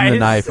work, Open guys. the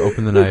knife.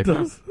 Open the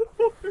knife.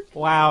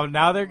 Wow,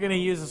 now they're gonna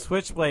use a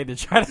switchblade to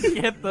try to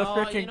get the No,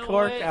 freaking you know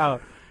cork what?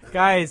 out.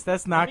 Guys,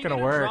 that's not Maybe gonna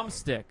get work. A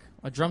drumstick.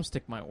 A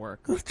drumstick might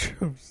work.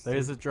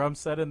 There's a drum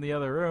set in the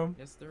other room.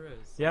 Yes, there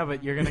is. Yeah,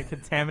 but you're gonna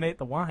contaminate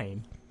the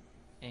wine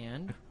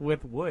And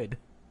with wood.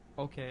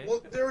 okay.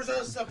 Well,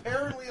 there's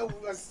apparently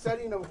a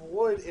setting of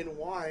wood in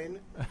wine.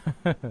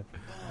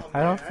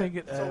 I don't think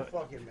it. I'm so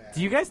fucking mad.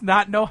 Do you guys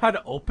not know how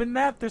to open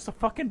that? There's a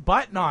fucking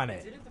button on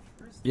it.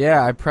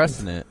 Yeah, I'm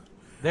pressing it.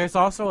 There's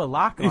also a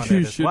lock on You it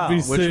as should well. be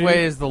If Which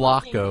way is the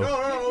lock go? No,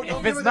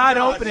 don't give it's it not to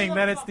Josh. opening,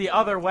 then it's the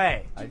other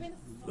way.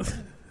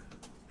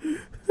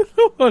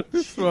 What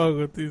is wrong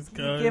with these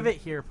guys? Give it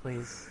here,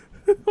 please.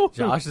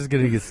 Josh is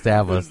gonna get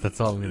stabbed us. That's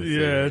all I'm gonna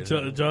say.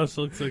 Yeah, Josh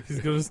looks like he's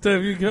gonna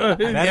stab you guys.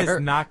 That is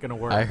heard- not going to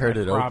work. I heard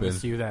it promise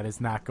open. you that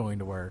is not going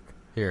to work.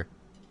 Here.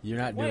 You're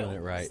not doing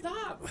it right.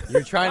 Stop.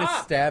 You're trying to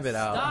stab it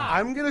out. Stop.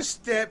 I'm gonna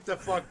step the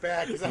fuck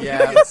back because I'm Yeah.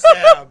 gonna get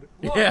stabbed.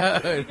 Look,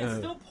 Yeah. you can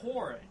still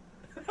pour it.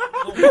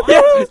 The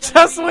water's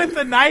Just gonna be with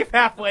the knife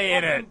halfway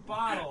in it.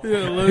 fucking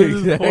bottle.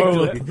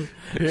 Exactly.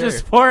 Here.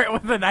 Just pour it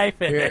with the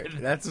knife in Here.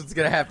 it. That's what's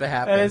gonna have to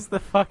happen. That is the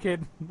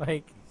fucking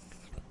like.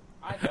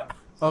 I know.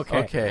 Okay.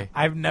 Okay.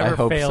 I've I never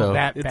hope failed so.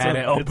 that It's bad a-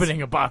 at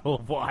opening a bottle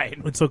of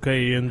wine. It's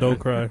okay, Ian. Don't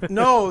cry.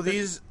 No,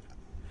 these.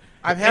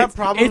 I've had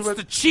problems It's with.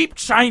 the cheap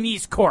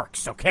Chinese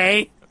corks,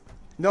 okay?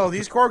 No,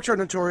 these corks are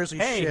notoriously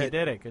Hey, shit. you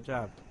did it. Good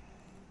job.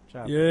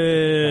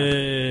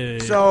 Yay!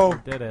 So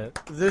You did it.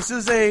 this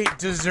is a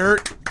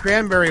dessert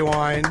cranberry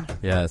wine.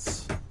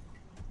 Yes.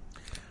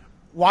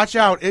 Watch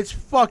out, it's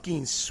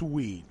fucking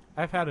sweet.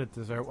 I've had a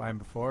dessert wine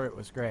before. It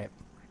was great.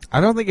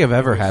 I don't think I've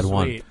ever had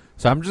one. Sweet.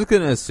 So I'm just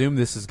gonna assume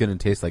this is gonna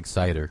taste like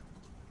cider.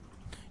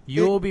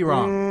 You'll be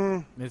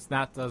wrong. It's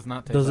not. Does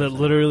not taste. Does it like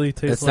literally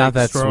taste It's like not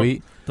that straw-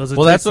 sweet. Does it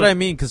Well, that's taste what I like,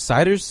 mean. Because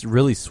cider's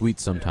really sweet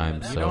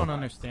sometimes. You So don't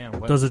understand.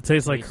 What Does it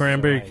taste like tastes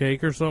cranberry like.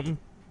 cake or something?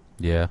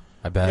 yeah,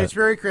 I bet. It's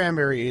very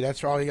cranberry.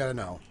 That's all you gotta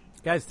know.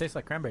 Guys, it tastes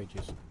like cranberry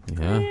juice. Yeah.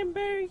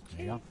 There you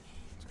go.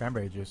 It's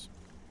cranberry juice.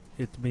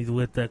 Hit me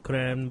with the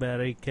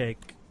cranberry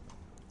cake.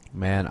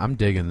 Man, I'm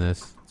digging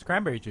this. It's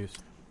cranberry juice.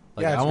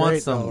 Like, Yeah, it's I want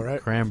great, some though,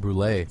 right? creme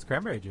brulee. It's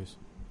cranberry juice.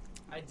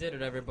 I did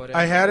it, everybody.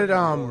 I had it,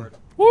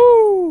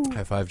 Woo!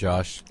 High five,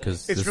 Josh.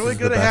 Because It's this really is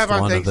good the to best have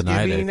on one of the night, I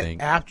Thanksgiving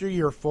think. after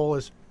you're full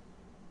as.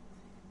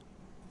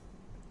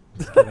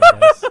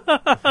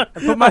 I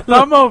put my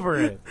thumb over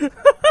it.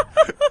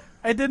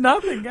 I did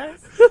nothing,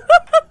 guys.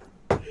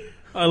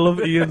 I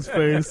love Ian's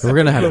face. We're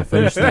gonna have to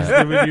finish He's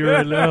that. giving you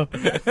right now.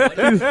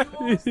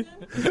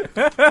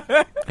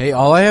 Hey,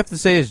 all I have to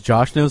say is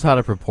Josh knows how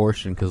to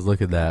proportion. Because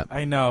look at that.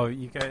 I know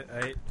you guys.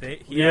 He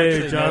Yeah,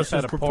 actually Josh knows how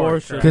is to pour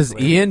proportioned. Because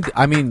correctly. Ian,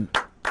 I mean,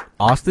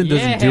 Austin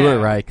doesn't do Yeah. it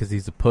right because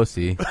he's a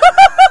pussy.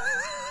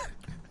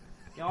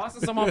 Yo, also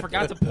someone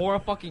forgot to pour a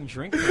fucking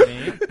drink for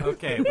me.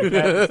 Okay, we've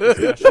had this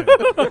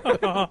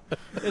discussion.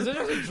 Is there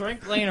just a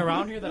drink laying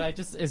around here that I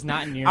just is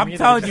not near I'm me?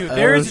 telling you,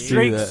 there is let's a do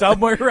drink that.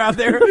 somewhere around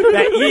there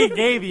that Ian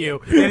gave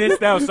you, and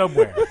it's now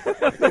somewhere.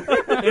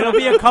 It'll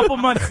be a couple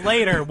months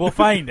later. We'll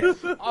find it.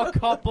 a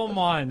couple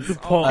months.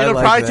 Paul- Oh, I It'll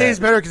like probably that.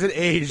 taste better because it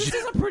aged. this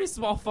is a pretty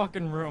small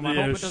fucking room. I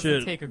Yeah, hope it doesn't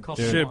shit. take a couple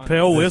Shit, months.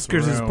 Pale This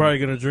Whiskers is room. probably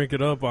gonna drink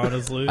it up.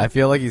 Honestly, I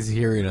feel like he's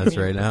hearing us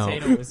right now.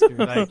 Potato whiskers.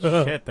 Like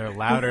shit, they're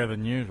louder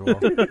than usual.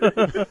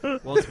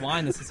 Well, it's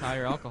wine. This is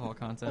higher alcohol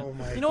content. Oh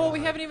my you know what? We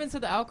God. haven't even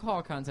said the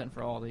alcohol content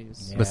for all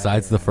these. Yeah.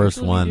 Besides the first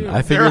Actually, one, you do. I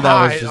They're figured that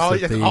high. was just all, a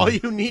that's theme. all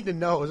you need to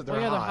know is that they're Oh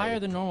yeah, they're high. higher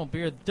than normal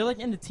beer. They're like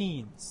in the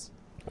teens.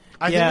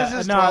 I yeah, think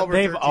this is no, 12 or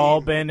they've 13.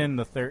 all been in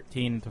the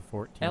 13 to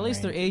 14. At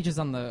least their range. age is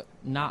on the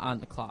not on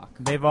the clock.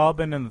 They've all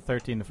been in the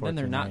 13 to 14. Then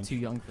they're not range. too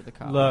young for the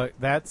college. Look,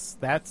 that's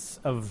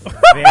a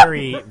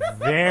very,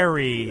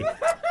 very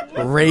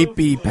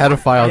rapey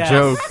pedophile yes,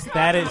 joke.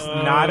 That is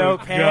not Oh,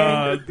 okay.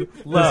 God.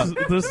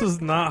 Look, this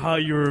is not how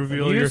you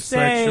reveal you your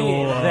say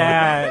sexual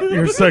that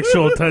your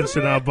sexual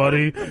tension, now,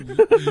 buddy.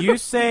 you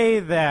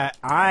say that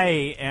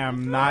I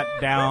am not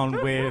down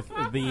with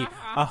the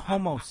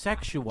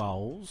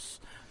homosexuals,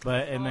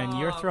 but and then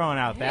you're throwing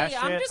out that hey,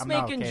 shit. I'm just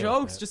not making okay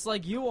jokes, with it. just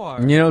like you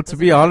are. You know, to Doesn't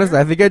be honest,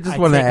 matter. I think I just I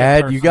want to take it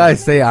add. You guys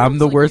personally. say I'm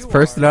the Like worst you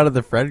person are. out of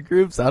the friend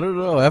groups. I don't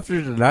know.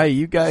 After tonight,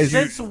 you guys.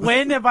 Since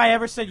when have I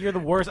ever said you're the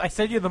worst? I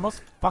said you're the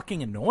most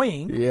fucking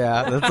annoying.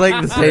 Yeah, that's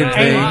like the same And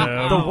thing.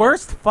 Yeah. the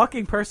worst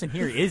fucking person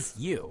here is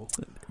you.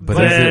 But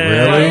is it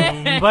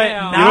really? But You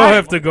not, You don't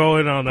have to go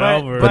in on but-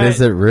 Albert. But is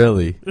it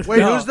really? Wait,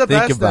 No, who's the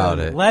think best about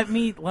then? it. let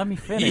me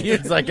finish.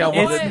 It's like I You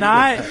know wanted It's what?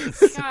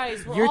 not.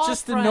 Guys, we're You're all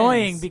just friends.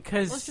 annoying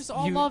because Let's just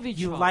all you, love each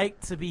you other. like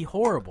to be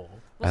horrible.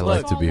 I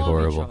Let's like all to be love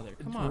each horrible. other.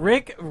 Come on.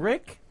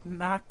 Rick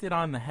knocked it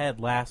on the head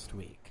last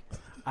week.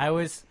 I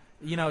was,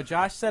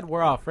 Josh said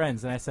we're all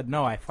friends, and I said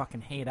no, I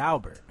fucking hate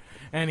Albert.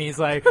 And he's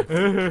like,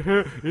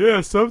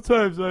 yeah,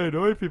 sometimes I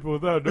annoy people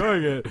without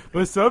knowing it,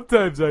 but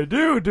sometimes I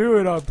do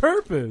it on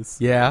purpose.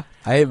 Yeah,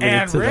 I admit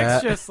And to Rick's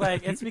that. just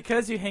like, it's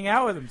because you hang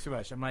out with him too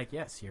much. I'm like,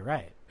 yes, you're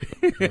right.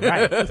 You're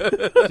right.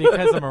 It's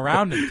because I'm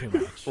around him too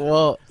much.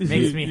 Well,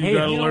 Makes me you hate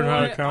gotta him. You know learn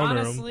how to what? counter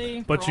Honestly,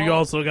 them, but for you all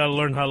also gotta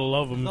learn how to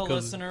love them. the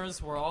Because listeners,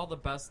 we're all the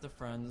best of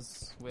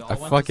friends. We all I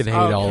went fucking to hate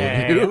all of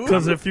Okay.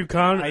 you. if you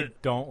count, I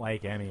don't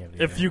like any of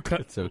you. if you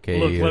It's okay,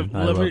 look, Ian.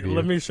 I let love me you.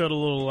 let me shed a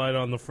little light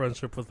on the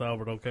friendship with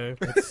Albert. Okay,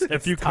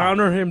 if you tough.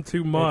 counter him too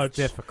it's much,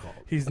 difficult.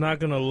 he's not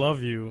gonna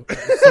love you.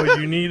 So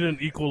you need an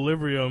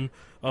equilibrium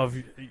of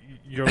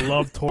your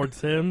love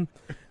towards him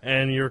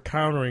and your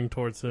countering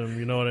towards him.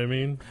 You know what I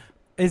mean?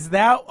 Is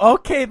that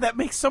okay? That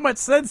makes so much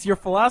sense. Your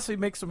philosophy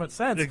makes so much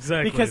sense.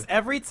 Exactly. Because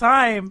every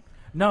time,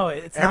 no,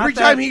 it's Every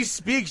not time that, he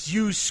speaks,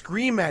 you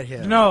scream at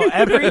him. no,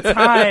 every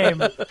time.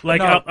 Like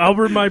No,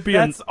 Albert might be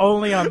that's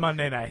only on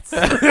Monday nights.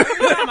 Every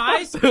time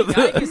I speak,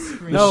 I get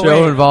screamed. No,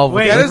 show wait, involved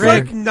wait, with That is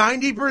Rick- like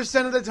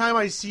 90% of the time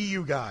I see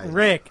you guys.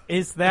 Rick,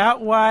 is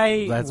that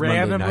why That's Monday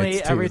randomly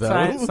nights too, every though.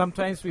 time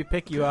sometimes we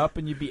pick you up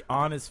and you be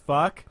on as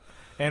fuck,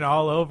 and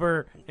all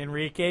over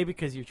Enrique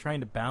because you're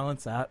trying to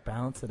balance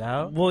it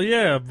out. Well,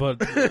 yeah, but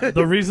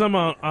the reason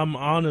I'm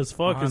on as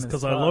fuck On is as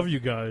because I fuck. love you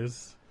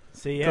guys.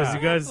 See, Because yeah,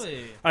 you guys,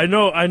 Exactly.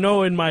 I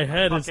know in my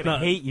head I it's fucking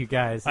not. hate you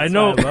guys. I That's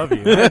know. why I love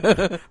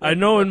you. I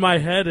know in my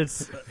head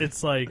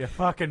it's like. You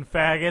fucking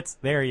faggots.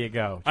 There you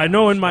go. I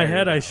know in my There you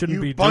head I go. shouldn't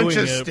You be bunch doing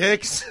of it,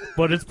 sticks.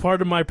 but it's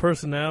part of my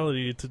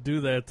personality to do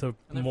that. To And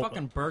they're mo-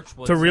 fucking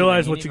birchwood. to too.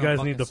 realize They what you even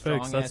guys need to fucking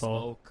fix, that's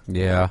strong-ass all. oak.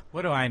 Yeah.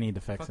 What do I need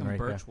to fix, Fucking Enrique?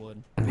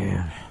 birchwood.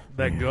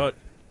 that gut.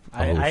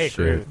 I Oh, agree.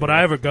 shit. With But you. I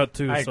have a gut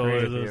too, I so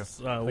agree with it's,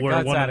 the we're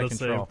gut's one out and of the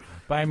control. same.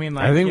 But I mean,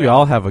 like, I think we yeah,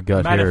 all have a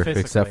gut here, metaphysically.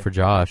 except for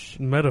Josh.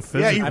 Yeah,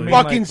 Metaphysically, you I mean,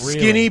 fucking like, really.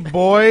 skinny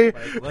boy.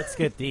 Like, let's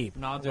get deep.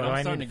 No, dude, What do I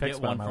I'm starting need to to fix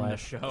get one about from my the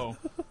life? show.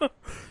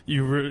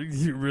 you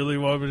really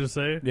want me to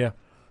say it? Yeah.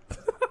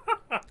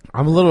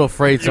 I'm a little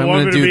afraid, so You I'm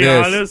want going to me to do be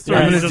this. honest, or you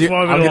I'm just gonna do-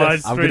 want me I'm to gonna- lie I'm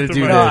straight gonna to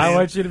do my No, this. I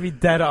want you to be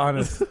dead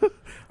honest.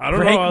 I don't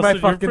Break know. my Austin,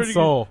 you're fucking pretty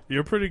soul. Good.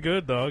 You're pretty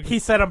good, dog. He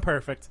said I'm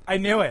perfect. I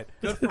knew it.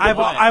 for I've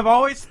what? I've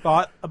always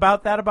thought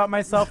about that about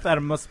myself. That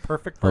I'm the most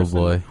perfect Oh, person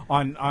boy.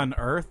 on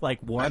earth. Like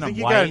one, think I'm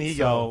you got an white,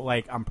 ego. so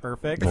like I'm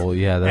perfect. Well,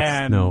 yeah, that's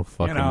And, no you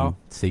fucking know,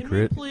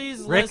 secret. Can we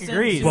please Rick listen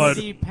agrees. to But-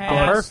 the I'm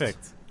past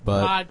perfect.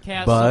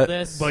 podcast but- of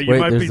this? But you Wait,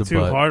 might be there's a too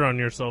but. hard on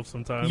yourself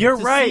sometimes. You're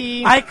To right.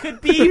 see- I could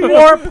be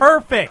more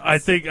perfect. I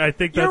think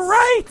that's. You're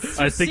right.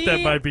 I think that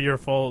see- might be your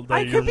fault. That I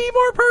you could be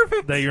more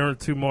perfect. that you're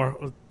too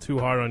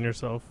hard on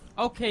yourself.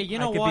 Okay, you I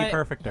know could be what?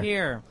 perfecter.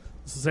 Here,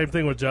 It's the same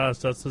thing with Josh.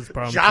 That's his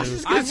problem Josh too.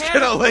 is I just had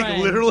gonna a like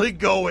friend- literally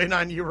go in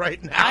on you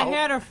right now. I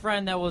had a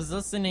friend that was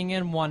listening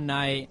in one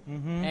night,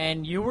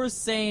 and you were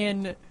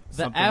saying the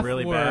Something F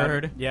really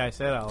word bad. Yeah, I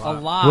say that a a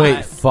lot. lot.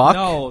 Wait, fuck?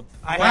 No,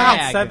 I fag.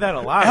 haven't said that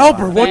a lot.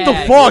 Albert, what the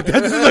Bag. fuck?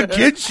 This is a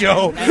kid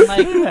show. And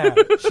like,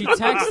 she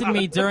texted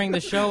me during the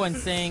show and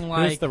saying Who's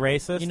like, the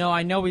racist? you know,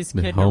 I know he's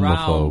The kidding homophobe.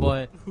 around,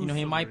 but you know,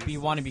 he might be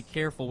want to be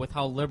careful with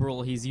how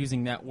liberal he's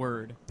using that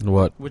word,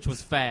 What? which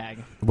was fag,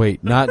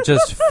 Wait, not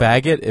just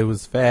faggot, it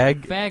was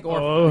fag? fag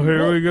or Oh,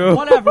 here we go.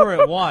 whatever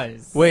it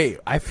was. Wait,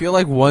 I feel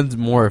like one's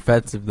more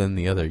offensive than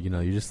the other. You know,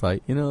 you're just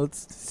like,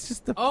 it's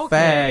just a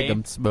Okay. fag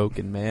I'm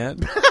smoking, man.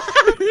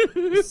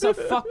 So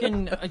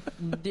fucking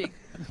dick.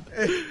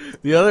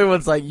 The other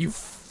one's like, you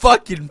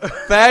fucking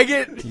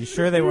faggot. You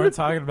sure they weren't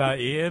talking about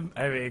Ian?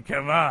 I mean,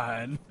 come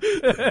on.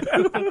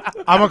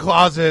 I'm a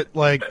closet.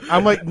 Like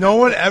I'm like no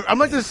one. Ever, I'm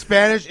like the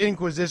Spanish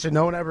Inquisition.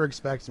 No one ever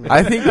expects me.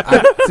 I think,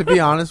 to be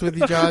honest with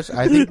you, Josh,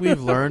 I think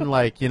we've learned,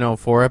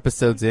 4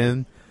 episodes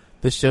in,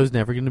 this show's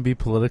never going to be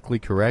politically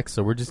correct,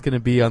 so we're just going to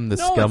be on the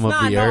No, scum it's of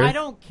not. the No, earth. I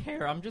don't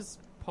care. I'm just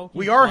poking.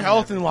 we are fun at health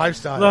and everything.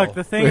 lifestyle. Look,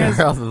 the thing is,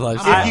 We're on the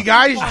lifestyle. if you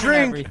guys fun at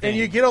drink everything. and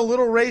you get a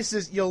little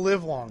racist, you'll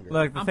live longer.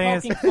 look, the I'm thing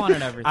is, poking fun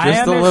at everything. I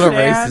Just a little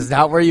understand- racist,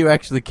 not where you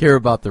actually care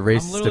about the I'm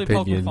racist literally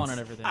opinions. poking fun at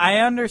everything. I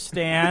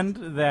understand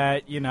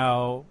that,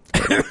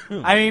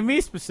 I mean, me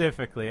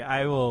specifically,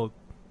 I will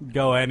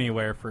go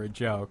anywhere for a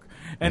joke.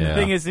 And Yeah. the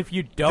thing is, if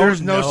you don't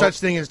There's no know- such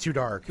thing as too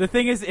dark. The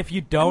thing is, if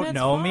you don't that's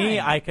know me,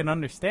 fine. I can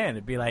understand.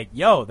 It'd be like,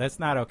 yo, that's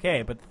not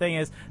okay. But the thing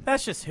is,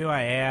 that's just who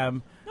I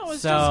am. no,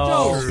 it's so, just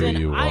jokes. Who and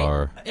you I,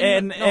 are.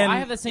 And, no, and I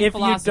have the same if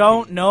philosophy. you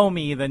don't know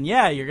me, then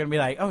yeah, you're gonna be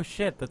like, oh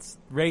shit, that's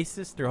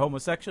racist or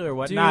homosexual or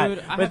whatnot. Dude,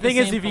 I but the have the thing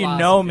is, same if you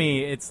know philosophy.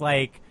 me, it's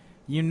like,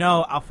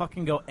 I'll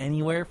fucking go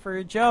anywhere for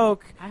a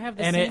joke, I have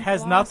the and same it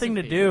has nothing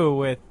to philosophy. do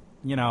with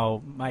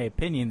my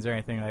opinions or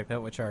anything like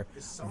that, which are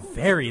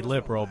very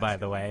liberal, by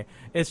the way.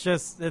 It's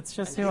just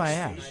who I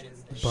am.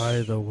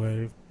 By the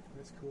way,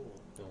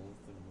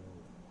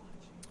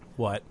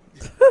 What?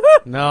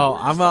 No,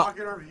 I'm a.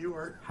 Our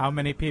viewer. How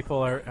many people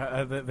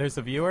are? There's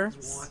a viewer.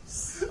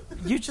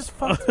 You just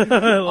fucked. Oh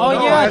No,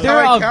 yeah, that's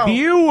they're how I a count.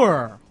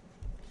 viewer.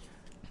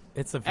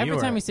 It's a viewer. Every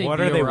time you say what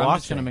viewer, are they I'm just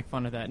watching? gonna make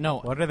fun of that. No,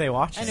 What are they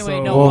watching? Anyway,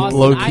 So- no, Well, Austin,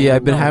 low key,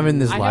 I've been no, having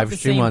this I have live the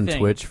stream same on thing.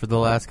 Twitch for the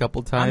last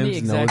couple I'm the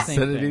times. No one exact same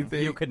said thing.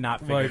 anything. You could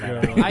not My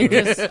figure that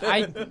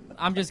God. out.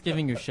 I'm just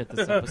giving you shit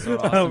this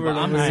episode, Austin, Albert but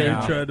I'm over I there know.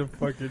 saying trying to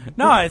fucking.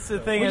 No, it's the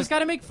thing we is just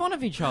gotta make fun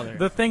of each other.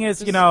 the thing is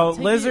Just take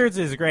it- lizards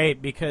is great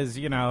because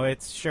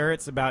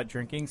it's about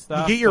drinking You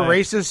stuff. get your but-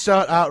 racist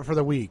shut out for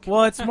the week.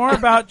 Well, it's more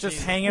about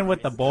just hanging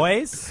with the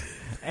boys.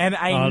 And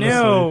I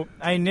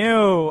Honestly.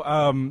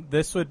 knew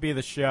this would be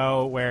the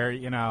show where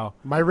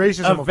My racism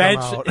will come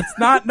eventually out.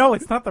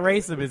 it's not the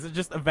racism. It's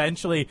just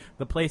eventually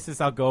the places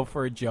I'll go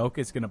for a joke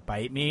is going to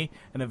bite me,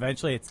 and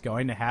eventually it's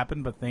going to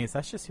happen. But the thing is,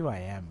 that's just who I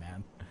am,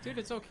 man. Dude,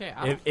 it's okay.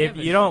 If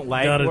you don't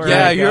like Gotta where do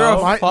Yeah, I you're go,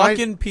 a My-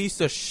 fucking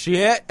piece of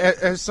shit.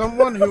 As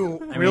someone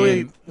who I really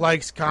mean-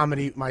 likes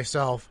comedy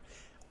myself,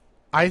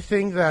 I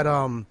think that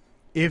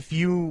if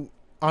you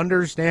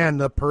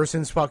understand the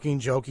person's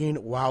fucking joking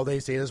while they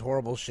say this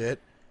horrible shit,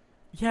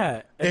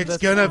 yeah, it's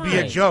that's gonna be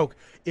a fine. joke.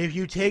 If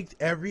you take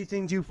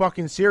everything too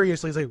fucking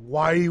seriously, it's like,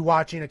 why are you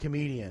watching a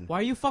comedian? Why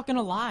are you fucking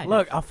alive?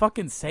 Look, I'll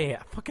fucking say it.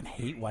 I fucking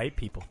hate white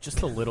people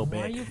just a little Why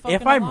are bit. you If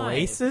fucking I'm alive?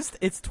 racist,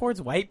 it's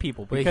towards white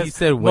people Wait, because he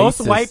said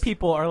most racist. white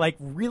people are like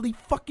really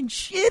fucking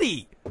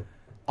shitty.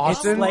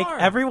 Austin, like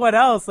everyone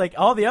else, like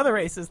all the other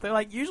races, they're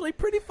like usually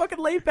pretty fucking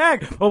laid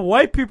back. But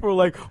white people are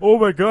like, oh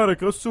my god, I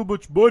got so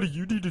much money,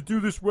 you need to do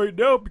this right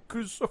now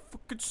because I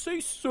fucking say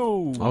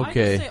so.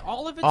 Okay. I say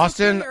all of it's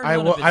Austin, okay or I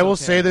none will of it's I will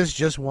okay? say this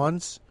just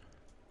once.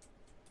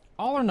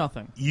 All or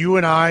nothing. You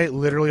and I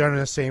literally are on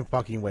the same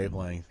fucking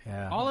wavelength.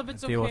 Yeah, All of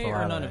it's I deal with okay a or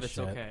lot none that of it's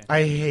shit. okay.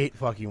 I hate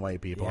fucking white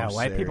people. Yeah, I'm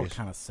white people serious.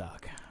 kind of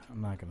suck.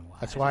 I'm not gonna lie.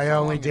 That's why I That's only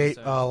all I'm gonna date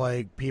say.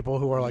 like people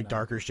who are like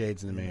darker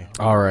shades than me.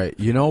 All right.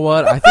 You know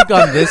what? I think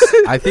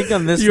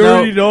on this You note,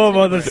 already know I'm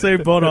on the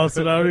same boat,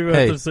 Austin. I don't even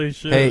Hey, have to say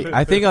shit. hey,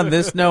 I think on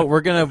this note,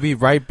 we're gonna be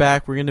right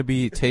back. We're gonna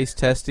be taste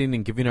testing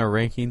and giving our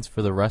rankings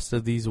for the rest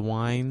of these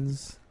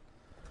wines.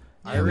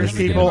 Irish This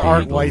is people gonna be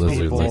aren't the white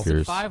lizard people. Tasted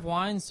liquors. 5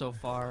 wines so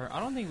far.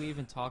 I don't think we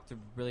even talked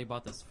really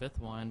about this 5th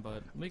wine,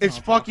 but we can It's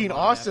all talk fucking about it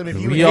awesome. after.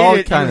 If you We hate all it,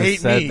 you kind of hate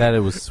said me. that it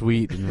was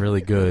sweet and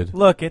really good.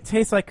 Look, it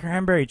tastes like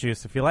cranberry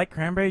juice. If you like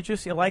cranberry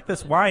juice, you like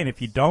this wine.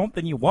 If you don't,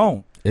 then you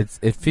won't. It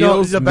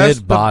feels the best,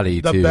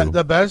 mid-body the, too.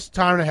 the best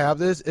time to have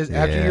this is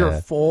after Yeah.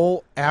 you're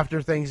full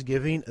after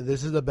Thanksgiving.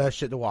 This is the best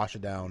shit to wash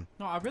it down.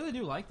 No, I really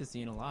do like this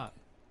scene a lot.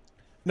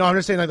 No, I'm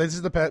just saying like this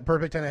is the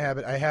perfect time to have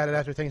it. I had it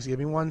after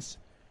Thanksgiving once.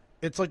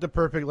 It's like the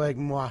perfect like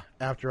mwah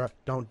after.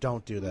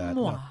 Don't do that.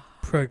 No.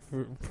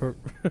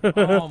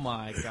 Oh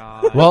my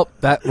god. Well,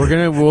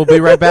 we'll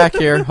be right back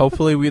here.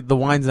 Hopefully, the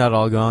wine's not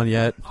all gone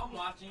yet. I'm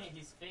watching it.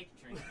 He's fake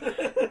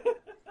drinking.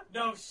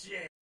 No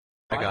shit.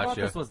 I thought got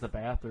you. this was the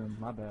bathroom.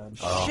 My bad.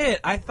 Oh. Shit,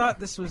 I thought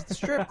this was the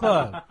strip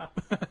club.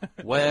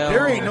 Well,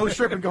 There ain't no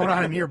stripping going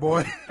on in here,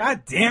 boy.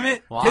 God damn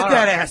it. well, Get I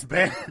that don't- ass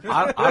back.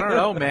 I don't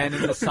know, man.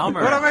 In the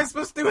summer, What am I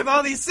supposed to do with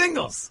all these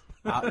singles?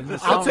 In the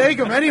I'll summer- take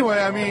them anyway.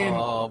 I mean,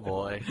 Oh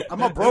boy.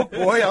 I'm a broke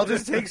boy. I'll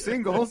just take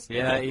singles.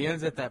 Yeah,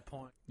 Ian's at that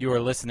point. You are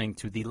listening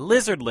to the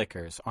Lizard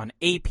Liquors on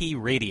AP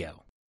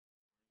Radio.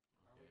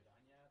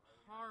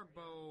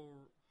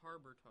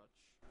 Harbor Touch.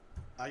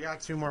 I got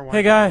 2 more ones.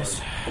 Hey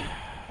guys.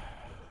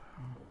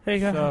 Hey,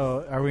 guys.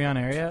 So, are we on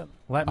air yet?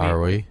 Are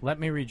we? Let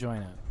me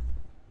rejoin it.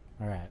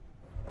 All right.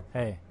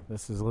 Hey,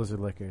 this is Lizard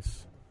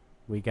Liquors.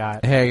 We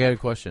got. Hey, I got a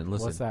question.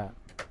 Listen, What's that?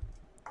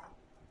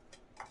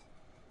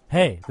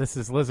 Hey, this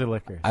is Lizard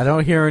Liquors. I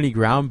don't hear any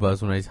ground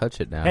buzz when I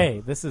touch it now.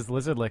 Hey, this is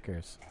Lizard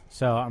Liquors.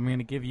 So I'm going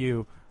to give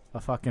you a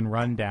fucking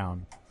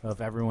rundown of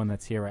everyone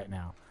that's here right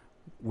now.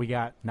 We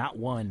got not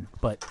 1,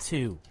 but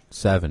 2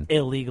 7.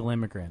 illegal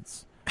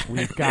immigrants.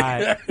 We've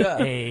got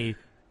a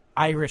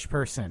Irish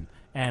person,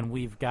 and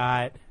we've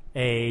got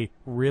a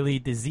really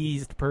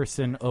diseased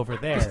person over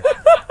there.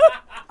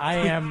 I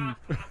am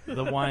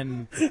the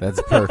one That's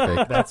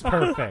perfect. that's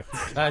perfect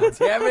God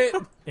damn it!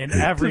 in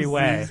every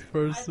way.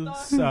 Person.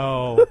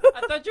 So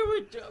I thought you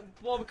were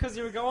well because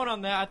you were going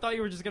on that. I thought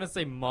you were just gonna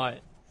say mutt.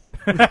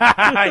 I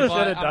But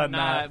should have I'm done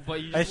not, that.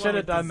 But you I just should went have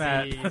with done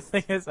that. The disease.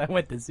 thing is, I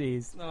went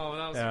diseased. No,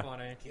 that was Yeah.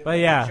 funny. But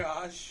yeah.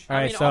 Josh. All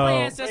right, I mean, so all my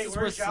ancestors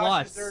were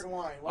sluts. third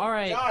wine? All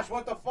right. Josh,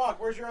 what the fuck?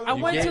 Where's your other I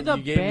one? went to gave- the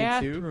you gave me 2?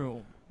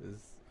 bathroom,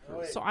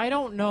 so I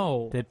don't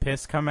know. did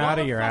piss come out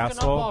of your Y'all are fucking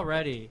asshole? Up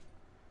already.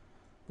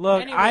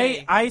 Look,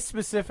 Anyway. I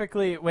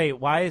specifically wait.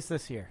 Why is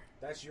this here?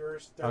 That's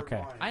yours. Third Okay.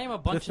 wine. I am a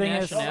bunch of thing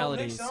is-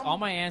 nationalities. Oh, mix 'em? All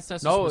my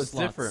ancestors No, were it's sluts.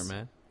 different,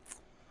 man.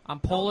 I'm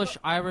Polish,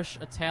 Irish,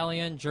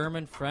 Italian,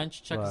 German,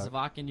 French, Look.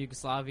 Czechoslovakian,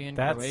 Yugoslavian,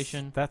 That's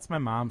Croatian. that's my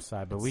mom's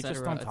side, but we just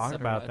cetera, don't et talk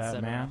cetera, about et that,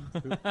 cetera.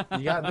 man.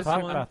 You got Don't this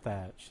talk one? about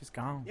that. She's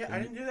gone. Yeah, I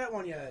didn't do that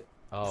one yet.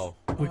 Oh.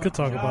 We could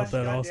talk about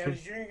that, goddamn, Austin.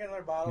 did you drink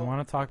another bottle? You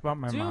want to talk about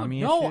my Dude,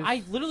 mommy no, issues?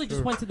 I literally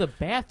just went to the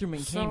bathroom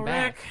and So, came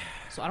back. Rick-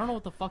 So I don't know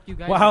what the fuck you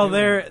guys. Well, are doing.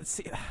 there.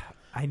 See,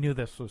 I knew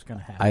this was gonna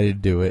happen. I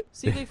didn't do it.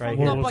 See, they fucked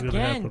What up was gonna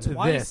again happen?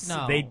 twice this.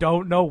 now. They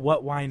don't know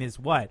what wine is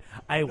what.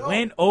 I No.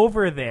 went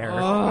over there to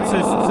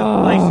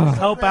Oh. like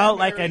help out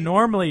like I Cranberry.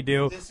 normally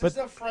do, This but is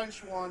the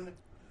French one.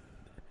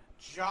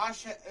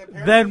 Josh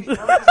apparently Then- does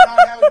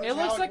not have It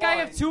looks like I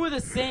have 2 of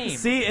the same.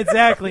 see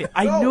exactly.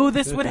 I No. knew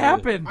this would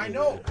happen. I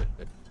know.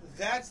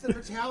 That's the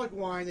metallic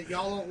wine that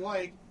y'all don't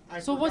like.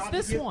 So what's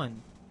this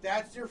one?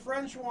 That's your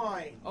French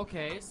wine.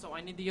 Okay, so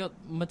I need the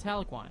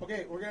metallic wine.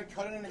 Okay, we're gonna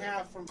cut it in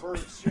half from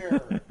Bert's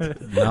share. No, Is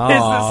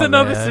this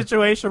another man.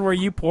 situation where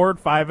you poured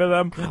 5 of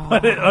them,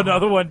 but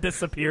another one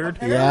disappeared?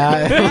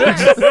 Yeah.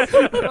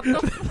 What the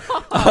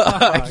fuck?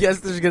 I guess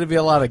there's going to be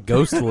a lot of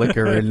ghost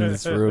liquor in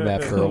this room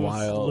after a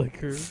while.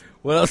 Liquor.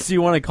 What else do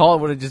you want to call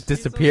it when it just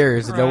Jesus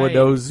disappears and no one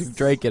knows who Christ.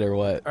 drank it or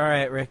what? All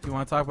right, Rick, you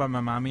want to talk about my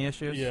mommy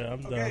issues? Yeah,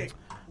 I'm Okay,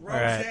 done. All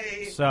right.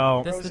 rosé.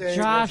 So, That's the Rosé,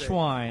 Josh rosé.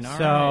 wine. All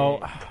so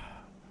right.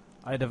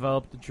 I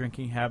developed a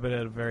drinking habit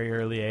at a very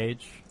early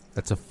age.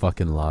 That's a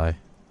fucking lie.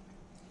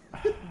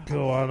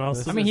 Go on,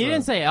 Austin. I mean, he is a-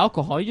 didn't say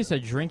alcohol. He just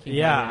said drinking.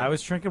 Yeah, habit. I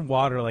was drinking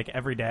water like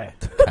every day.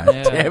 God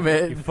Yeah. damn You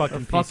it. fucking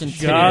piece fucking of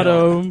shit. Got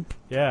him.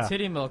 Yeah.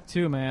 Titty milk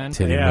too, man.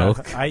 Titty yeah,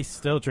 milk. I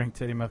still drink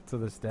titty milk to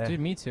this day. Dude,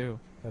 me too.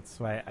 That's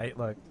why I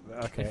look.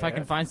 Okay. If I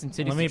can find some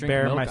titties let me to drink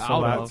bare milk my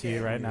soul out out of, to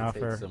you right now.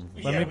 Take For some.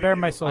 let Yeah, me we bare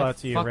do. my soul I out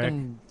to you, Rick.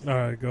 fucking, All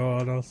right, go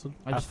on, Austin.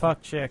 I I just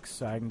fuck chicks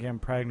so I can get them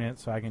pregnant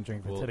so I can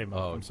drink the Well, titty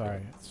milk. oh, I'm okay.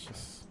 sorry. It's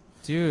just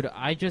Dude,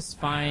 I just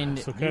find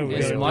It's okay, we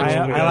as gotta much.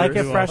 do it. I like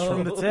it do fresh it.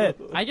 from the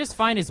tit. I just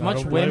find as much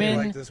don't blame you.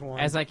 women Like this one.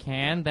 as I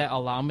can that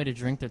allow me to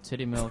drink their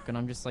titty milk, and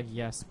I'm just like,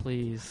 yes,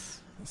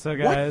 please. So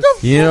guys,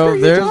 You What know, are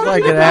you there's talking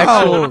like an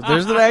about?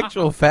 there's an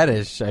actual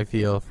fetish. I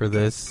feel for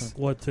this.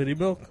 What, titty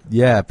milk?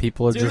 Yeah,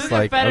 people are Dude, just there's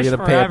a like, I'm fetish gonna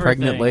for pay a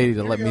pregnant everything. lady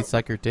to Here let we me go.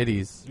 suck her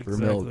titties for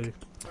milk.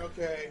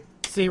 Okay.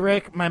 see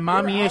Rick, my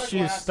mommy You're out of issues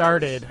glasses.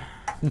 started.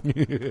 My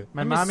Let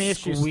me mommy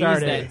issues squeeze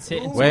started. that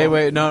tit into Wait, my-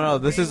 wait, no,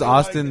 this is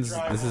Austin's.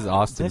 This is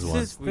Austin's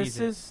one.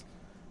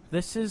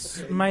 This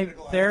is my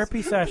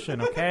therapy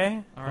session,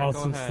 okay? All right, go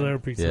Austin's ahead.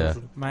 therapy Yeah.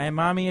 session. My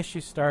mommy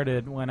issue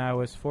started when I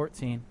was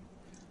 14,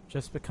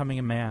 just becoming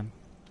a man.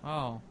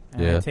 Oh.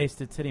 And Yeah. I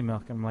tasted titty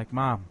milk. I'm like,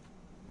 Mom,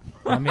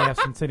 let me have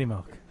some titty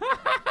milk.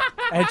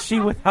 And she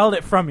withheld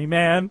it from me,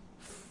 man.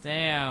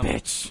 Damn.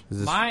 Bitch. Is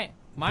this-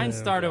 Mine Yeah,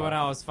 started when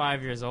I was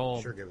 5 years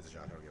old. Sure, give it a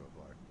shot. Don't give it a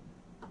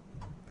blood.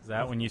 Is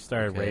that when you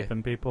started Okay.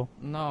 raping people?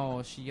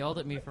 No, she yelled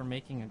at me for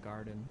making a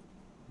garden.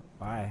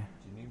 Why?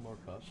 Do you need more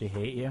cups? She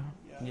hate you?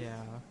 Yeah.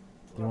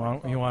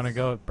 You want to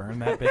go burn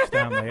that bitch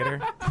down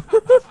later?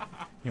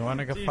 You want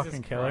to go Jesus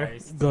fucking kill her?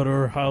 Christ. Go to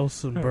her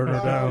house and burn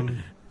her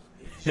down.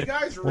 You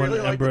guys One really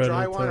like ember the at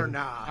dry a one or time.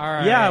 not? All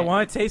right. Yeah, I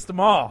want to taste them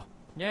all.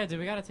 Yeah, dude,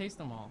 we gotta taste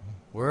them all.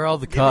 Where are all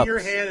the Give cups? me your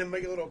hand and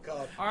make a little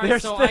cup. All right,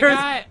 There's, so I there's,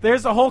 got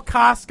there's a whole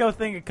Costco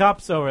thing of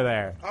cups over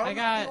there. I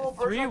got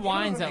 3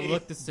 wines that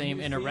look the same,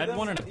 and a red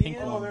one and a pink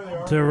Oh, there one. they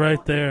are. They're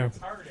right there.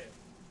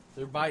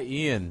 They're by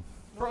Ian.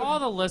 For all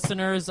the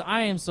listeners,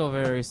 I am so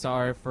very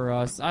sorry for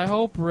us. I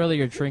hope really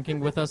you're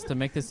drinking with us to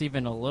make this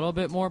even a little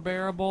bit more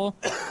bearable.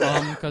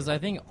 Because I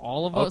think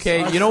all of us.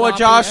 Okay, are you know what,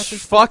 sloppy at Josh?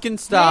 this- Fucking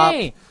stop.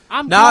 Hey,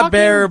 I'm Not talking-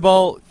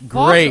 bearable.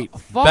 Great.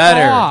 fuck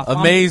Better. off. I'm-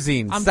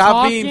 Amazing. I'm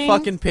Stop being talking-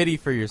 fucking pity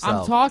for I'm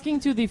yourself. talking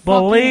to the fucking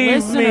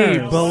Believe me.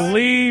 listeners.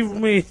 Believe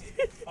me.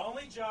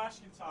 Only Josh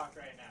can talk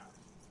right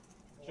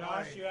now.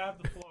 Josh, you have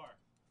the floor.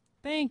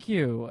 Thank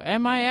you.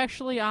 Am I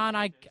actually on?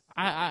 I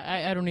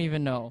don't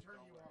even know.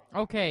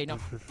 Okay, no,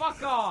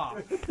 fuck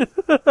off.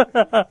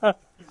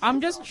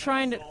 I'm just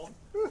trying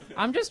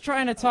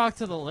to talk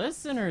to the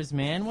listeners,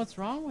 man. What's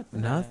wrong with that?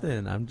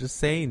 Nothing. I'm just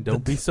saying,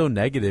 don't be so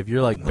negative.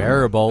 You're like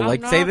bearable. I'm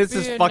Like, say not this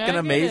is being fucking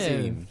negative.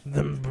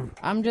 amazing.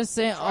 I'm just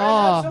saying. Try to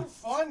have Oh, some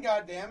fun,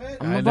 goddammit.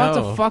 I'm I about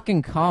know. to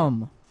fucking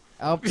come.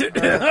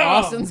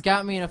 Austin's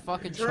got me in a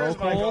fucking Turn his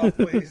mic chokehold. off,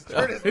 please.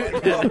 Turn his mic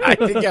off. I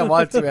think I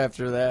want to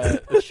after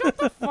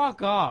that.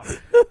 Fuck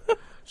off.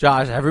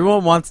 Josh,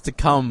 everyone wants to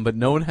come, but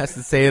no one has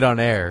to say it on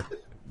air.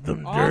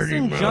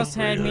 Austin just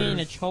had me in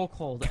a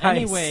chokehold.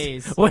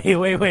 Anyways, Wait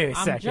a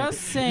I'm second.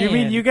 just You mean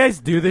saying. you guys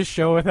do this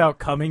show without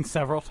coming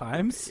several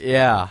times?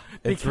 Yeah,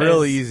 it's Because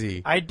real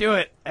easy. I do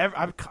it.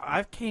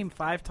 I've came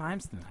 5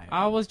 times tonight.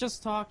 I was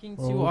just talking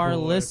to Oh, our boy.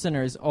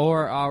 listeners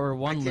or our I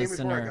one came before I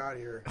listener. got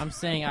here. I'm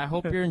saying I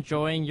hope you're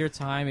enjoying your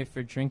time if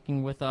you're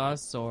drinking with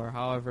us or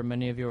however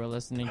many of you are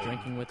listening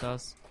drinking with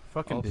us.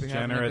 Fucking Hope you're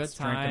having a degenerates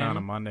good drinking on time.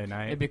 a Monday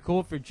night. It'd be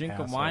cool if you're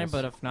drinking wine, Assholes.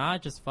 but if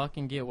not, just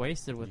fucking get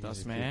wasted with You us,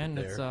 just keep man.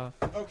 it It's there.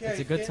 Okay, it's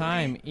a good can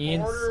time. we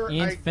Ian's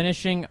order-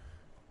 finishing.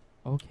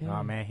 Okay.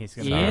 Oh man, he's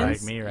gonna sound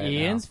like me right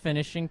Ian's now.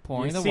 finishing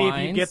pouring You the see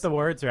wines. if you get the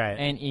words right.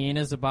 and Ian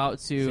is about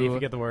See if you to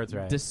get the words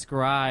right.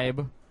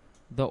 describe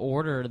the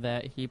order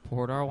that he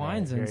poured our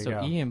wines here in. you So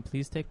go. Ian,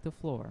 please take the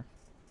floor.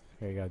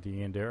 Here you go. Do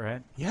you do it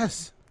right?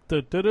 Yes.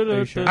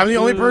 you sure? I'm the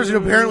only person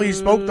who apparently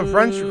spoke the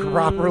French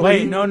properly.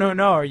 Wait, no.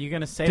 Are you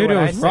gonna say Dude, what it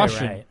I was say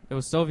Russian. right? It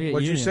was Soviet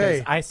What'd you Union.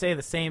 say? I say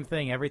the same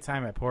thing every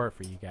time I pour it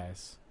for you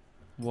guys.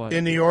 What?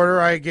 In the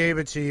order I gave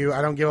it to you,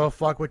 I don't give a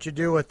fuck what you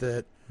do with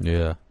it.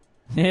 Yeah.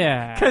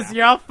 Yeah. Cause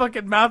you're all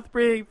fucking mouth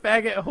breathing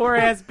faggot whore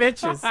ass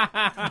bitches,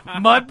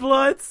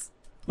 mudbloods.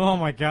 Oh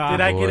my god.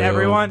 Did I get Boy, oh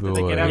everyone? Did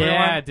they boy. get everyone?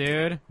 Yeah,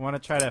 dude. Want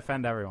to try to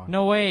offend everyone?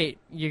 No, wait.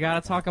 You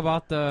gotta talk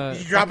about the.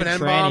 Did you drop an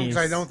fucking M-bomb? trannies.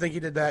 Because I don't think you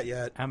did that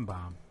yet.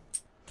 M-bomb.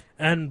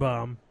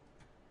 N-bomb.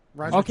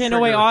 Rhymes with Okay, no,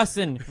 wait, trigger.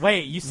 Austin.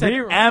 Wait, you said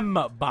Re-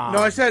 M-bomb. No,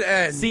 I said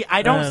N. See,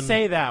 I don't M.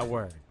 say that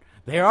word.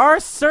 There are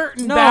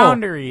certain No,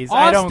 boundaries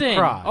I don't Austin.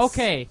 cross.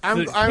 Okay. I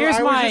Here's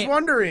was my- just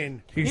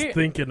wondering. He's Here-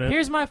 thinking it.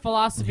 Here's my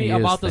philosophy He is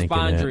about those thinking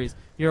it. boundaries.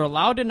 You're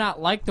allowed to not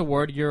like the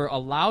word. You're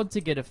allowed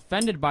to get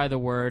offended by the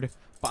word.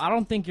 But I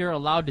don't think you're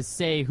allowed to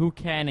say who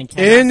can and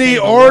can't. In the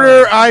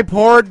order I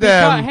poured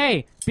them.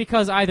 Hey,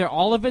 because either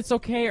all of it's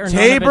okay or none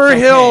Tabor of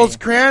it's Hills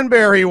okay.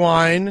 cranberry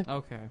wine,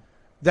 Okay.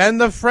 then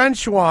the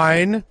French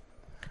wine,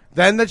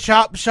 then the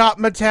Chop Shop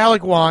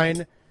metallic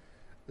wine,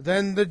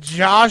 then the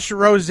Josh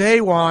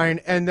Rosé wine,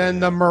 and then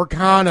the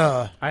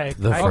Mercana.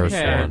 The first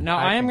Okay. one. Now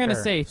I am gonna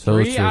say So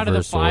it's 3 out of the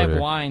reverse 5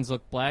 order. wines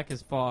look black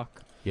as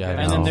fuck. Yeah, I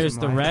And know. then there's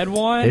the red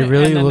one. They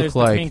really and then look there's the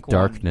like pink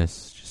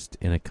darkness just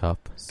in a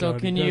cup. One. So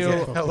God, can he does you look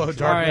fucking Hello, dark.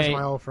 darkness, Alright.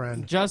 my old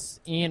friend. just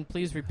Ian,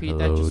 please repeat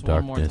that Hello, just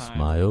one more darkness, time.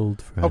 my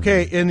old friend.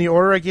 Okay, in the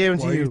order I gave them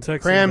Why to are you: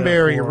 texting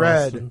cranberry, that for,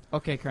 red, Austin?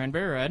 Okay,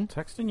 cranberry red.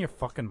 Texting your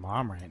fucking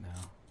mom right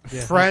now.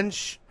 Yeah,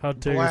 French. How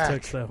dare black. you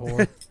text that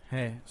whore?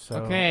 Hey, so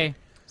Okay.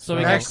 So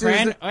we Next got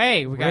is we got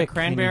Rick, can you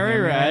cranberry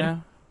hear me right red,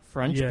 now?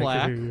 French Yeah, I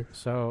Black, can hear you.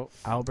 So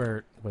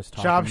Albert was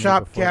talking Chop to me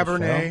Shop before the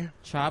Cabernet. show.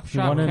 Chop He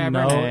Shop wanted to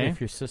know Cabernet,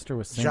 if your sister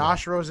was single.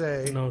 Josh Rose.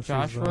 No,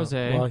 Josh she's not. Rose.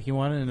 Well, he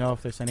wanted to know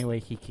if there's any way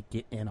he could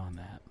get in on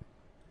that.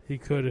 He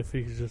could if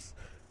he could just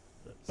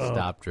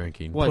Stop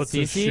drinking. What, puts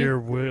his Cece? sheer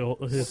will,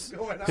 his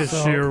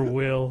So- sheer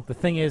will. The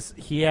thing is,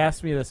 he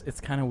asked me this. It's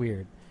kind of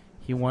weird.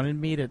 He wanted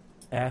me to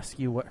ask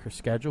you what her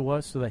schedule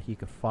was so that he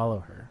could follow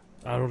her.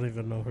 I don't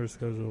even know her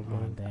schedule, Oh,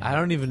 man. damn. I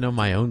don't even know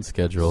my own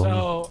schedule.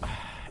 So,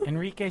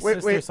 Enrique's Wait,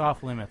 sister's wait.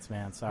 off limits,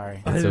 man.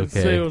 Sorry. I It's didn't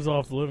okay. say it was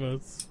off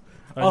limits.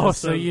 I Oh,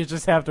 just so said- you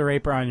just have to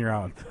rape her on your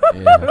own.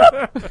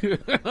 Yeah.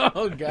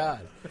 Oh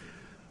God.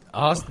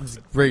 Austin's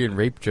bringing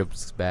rape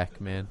jokes back,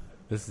 man.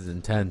 This is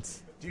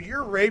intense. Dude,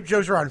 your rape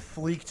jokes are on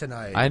fleek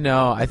tonight. I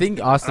know. I think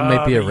Austin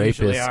might be a They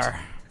usually rapist. are.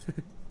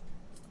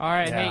 All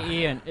right, Yeah. hey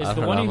Ian, is I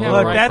the don't one know, you I'm a have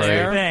little right that's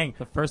there the thing.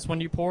 the first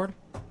one you poured?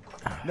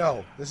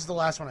 No, this is the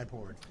last one I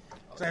poured.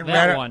 'Cause I ran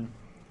That out- one.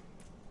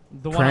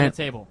 The one on the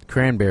table.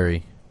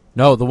 Cranberry.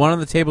 No, the one on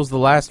the table's the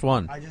last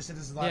one. I just said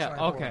this is the last one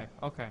I Yeah, poured.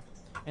 okay.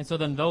 And so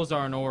then those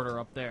are in order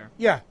up there.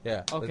 Yeah.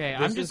 Yeah. Okay,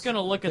 I'm just going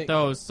to look at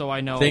those so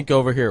I know. Think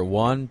over here.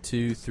 1,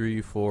 2,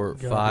 3, 4,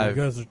 God, 5.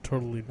 You guys are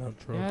totally not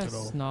drunk at Yes,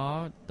 all.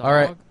 no, dog. All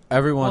right,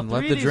 everyone, Well, let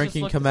three the of these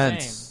drinking just look the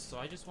commence. same,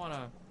 so I just want to...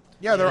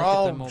 Yeah, they're Look at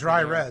all them over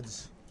dry there.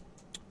 reds.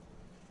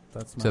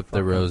 That's my Except the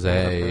fucking rosé.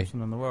 favorite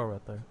person in the world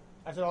right there.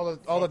 I said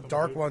all the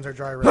dark ones are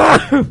dry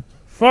reds.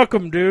 Fuck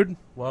him, dude.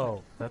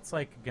 Whoa, that's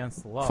like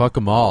against the law. Fuck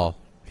them all.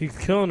 He's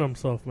killing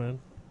himself, man.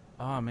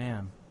 Oh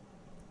man.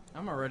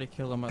 I'm already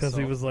killing Because myself.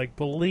 he was like,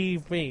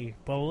 believe me,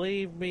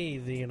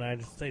 the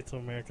United States of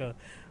America.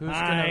 Who's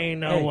I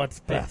know hey, what's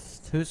hey,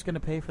 best. Who's gonna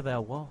pay for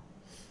that wall?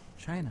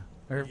 China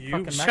or You.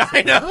 fucking Mexico?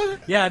 China.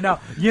 Yeah, no.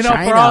 You know,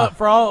 China.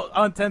 for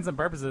all intents and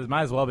purposes, it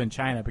might as well have been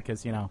China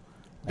because you know.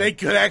 They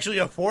could actually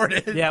afford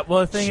it. Yeah.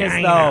 Well, the thing is,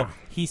 China. though,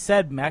 he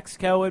said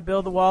Mexico would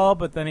build the wall,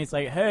 but then he's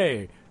like,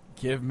 "Hey,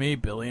 give me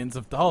billions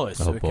of dollars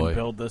so Oh, we boy. can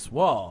build this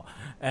wall,"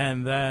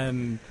 and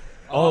then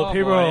Oh, all the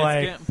people boy, were it's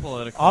like, getting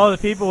political. all the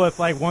people with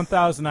like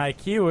 1,000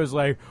 IQ was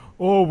like,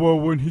 "Oh well,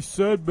 when he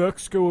said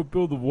Mexico would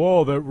build the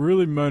wall, that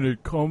really meant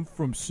it'd come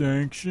from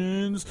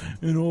sanctions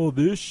and all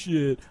this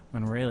shit."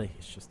 When really,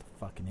 he's just a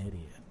fucking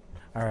idiot.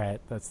 All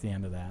right, that's the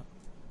end of that.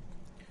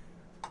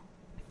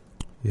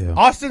 Yeah.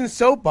 Austin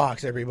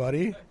soapbox,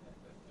 everybody.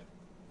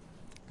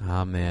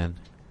 Ah, man.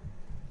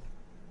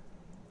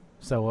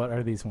 So, what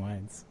are these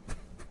wines?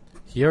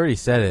 He already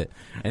said it.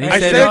 And he I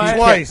said said if it you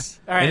twice.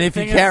 All right, And the if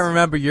you thing can't is,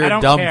 remember, you're I a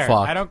don't dumb care.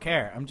 fuck. I don't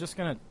care. I'm just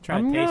gonna try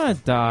I'm to taste gonna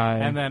it, die.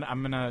 and then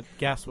I'm gonna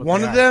guess what.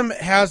 One they of are. them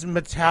has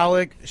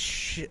metallic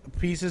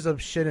pieces of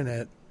shit in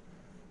it.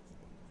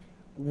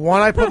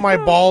 One I put my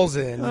balls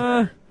in.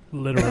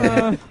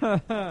 Literally.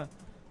 That's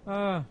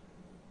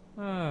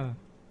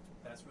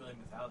really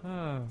metallic.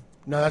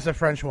 No, that's a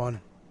French one.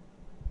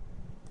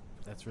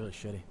 That's really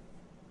shitty.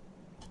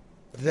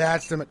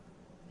 That's the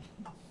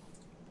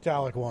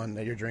metallic one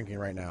that you're drinking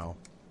right now.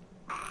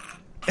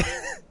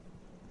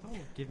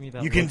 Give me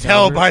that You can look,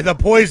 tell Albert. by the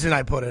poison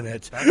I put in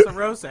it. That's a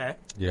rosé.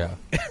 Yeah.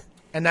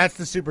 And that's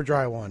the super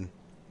dry one.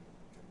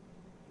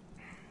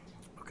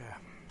 Okay.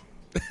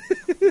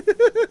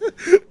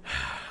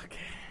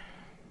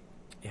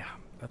 Yeah,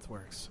 that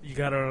works. You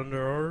got it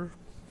under order?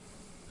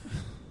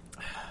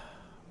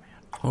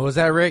 What was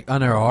that, Rick?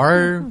 Under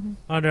R?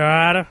 Under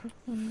order?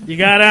 You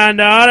got it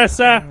under order,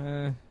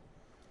 sir?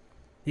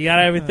 You got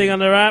everything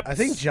under wraps? I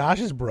think Josh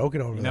is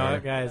broken over You know there.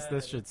 what, guys?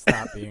 This should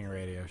stop being a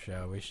radio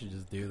show. We should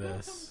just do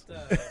this.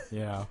 You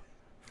know,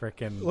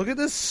 freaking. Look at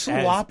this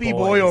sloppy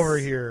boy boys. over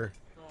here.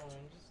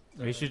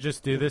 We should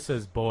just do this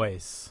as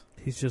boys.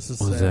 He's just a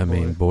What does sad that boy.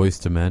 mean? Boys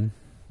to men?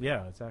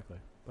 Yeah, exactly.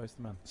 Boys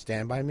to men.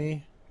 Stand by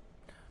me.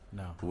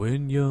 No.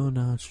 When you're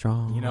not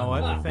strong. You know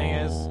what the thing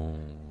is?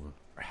 alone.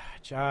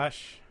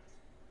 Josh,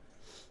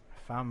 I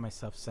found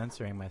myself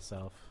censoring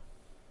myself.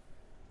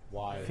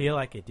 Why? I feel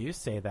like I do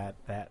say that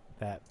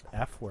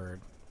F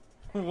word.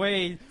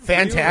 Wait.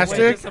 Fantastic.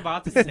 You were just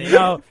about to say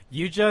No,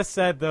 you just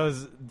said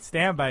those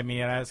stand by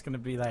me, and I was going to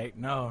be like,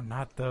 no,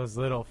 not those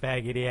little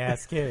faggoty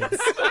ass kids.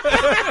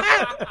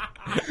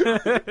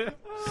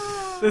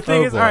 The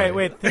thing Oh, is, all right, boy.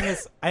 wait. The thing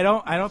is, I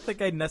don't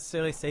think I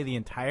necessarily say the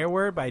entire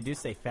word, but I do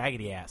say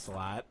faggoty ass a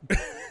lot.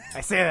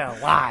 I say that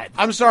a lot.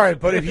 I'm sorry,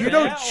 but if you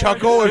don't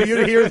chuckle if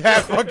you hear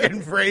that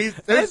fucking phrase,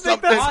 I there's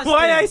think something. that's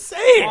why I say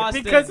it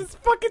Austin. because it's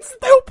fucking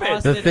stupid.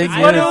 Austin, The thing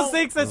I One is- of don't- those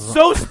things that's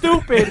so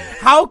stupid.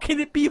 How can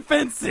it be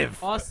offensive?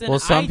 Austin, Well,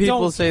 some I people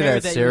don't say care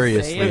that you say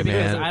seriously, it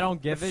because man. I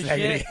don't give a Faggoty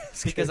shit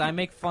ass because I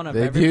make fun of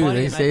They do. everybody.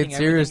 They and I say think it everything can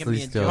seriously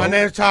be still. My enjoyed.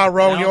 name's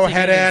Tyrone, I yo don't take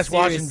head it ass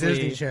watching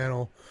seriously. Disney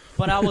Channel.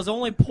 But I was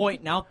only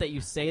pointing out that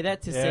you say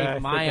that to Yeah, I save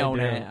think my I own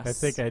do. ass. I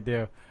think I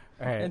do.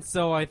 All right. And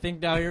so I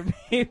think now you're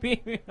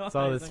maybe It's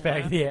all this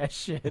faggoty ass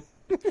shit.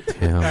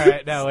 Damn. All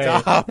right, now wait.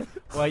 Stop.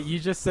 Well, you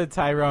just said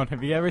Tyrone.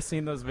 Have you ever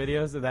seen those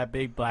videos of that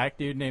big black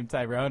dude named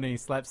Tyrone and he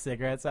slaps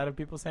cigarettes out of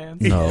people's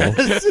hands? No.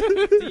 Do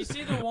you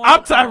see the one?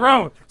 I'm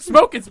Tyrone.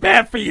 Smoking's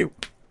bad for you.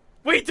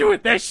 We do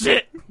it that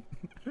shit.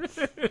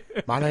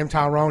 My name's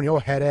Tyrone, yo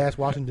head ass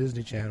watching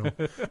Disney Channel.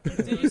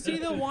 Did you see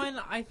the one?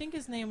 I think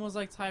his name was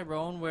like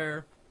Tyrone,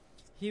 where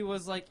he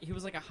was like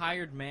a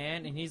hired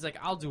man, and he's like,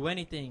 I'll do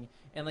anything,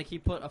 and like he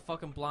put a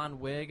fucking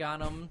blonde wig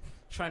on him,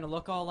 trying to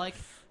look all like,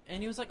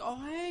 and he was like, oh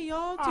hey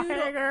y'all, dude,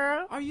 hey,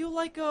 girl. are you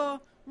like a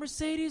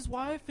Mercedes'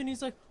 wife? And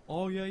he's like,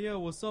 oh yeah,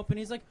 what's up? And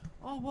he's like,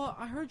 oh well,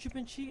 I heard you've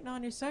been cheating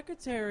on your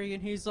secretary,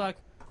 and he's like,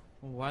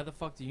 well, why the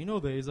fuck do you know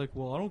that? He's like,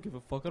 well, I don't give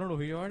a fuck, I don't know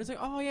who you are. And he's like,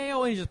 oh yeah,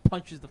 and he just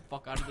punches the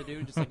fuck out of the dude,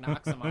 and just like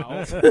knocks him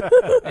out.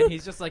 And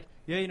he's just like,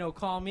 yeah,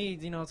 call me,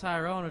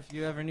 Tyrone, if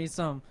you ever need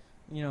some,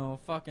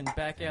 fucking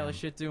back alley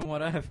shit doing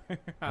whatever.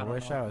 I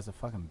wish I was a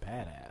fucking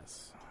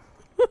badass.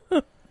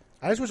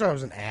 I just wish I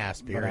was an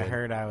ass, But I period.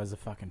 heard I was a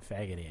fucking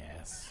faggoty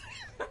ass.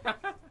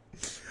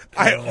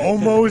 I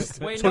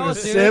almost Wait, took no, a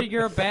dude, sip.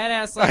 you're a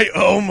badass. I Like,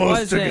 almost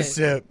was took a it?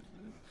 sip.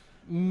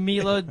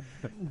 Mila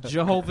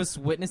Jehovah's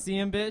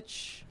Witnessian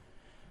bitch.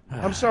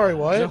 I'm sorry,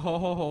 what?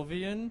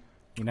 Jehovian.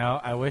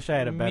 I wish I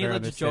had a better Mila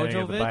understanding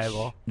of the Jojovic?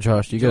 Bible.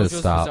 Josh, you gotta JoJo's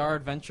stop. Bizarre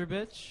Adventure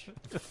bitch.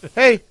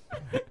 Hey,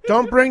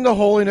 don't bring the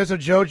holiness of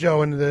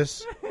JoJo into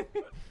this.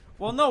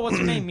 Well, no, what's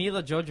her name?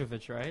 Mila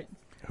Jovovich, right?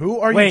 Who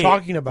are Wait, you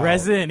talking about?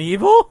 Resident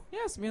Evil?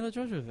 Yes, Mila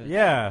Jovovich.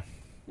 Yeah.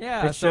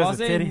 Yeah, Bitch so I shows was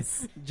the saying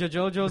titties.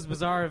 JoJo's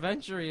Bizarre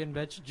Adventurian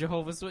bitch,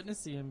 Jehovah's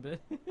Witnessian bitch.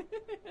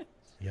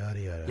 Yada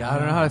yada. Yeah, I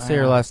don't know how to say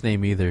her last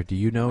name either. Do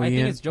you know, I think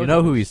Ian? it's You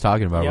know who Jojovich. he's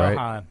talking about, right?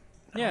 Johan.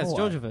 Yeah, it's Oh,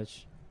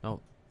 Jovovich. No,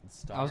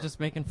 I was just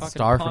making fucking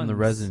Star puns from the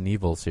Resident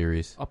Evil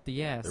series. up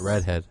the ass. The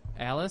redhead.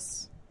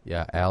 Alice.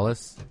 Yeah,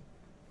 Alice.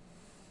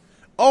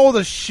 Oh,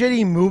 the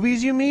shitty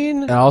movies you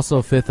mean? And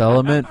also Fifth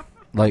Element.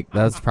 Like,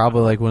 that's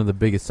probably like one of the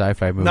biggest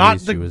sci-fi movies Not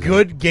she the was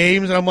good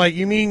games. And I'm like,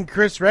 you mean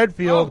Chris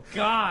Redfield, Oh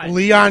God.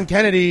 Leon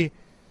Kennedy,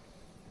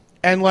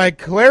 and like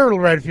Claire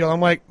Redfield?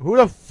 I'm like, who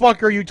the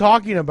fuck are you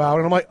talking about?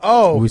 And I'm like, in.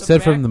 oh, We The said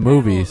back from the panel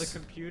of movies. the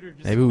computer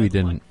just Maybe we went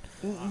didn't.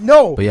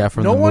 no. But yeah,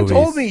 from no the one movies.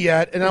 told me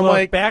yet. And I'm Look,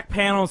 like, back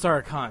panels are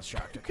a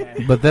construct,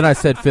 okay? But then I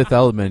said Fifth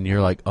Element, and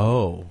you're like,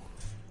 oh.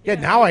 yeah,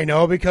 now I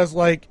know because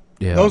like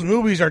Yeah. those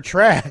movies are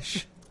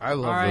trash. I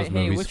love All right, those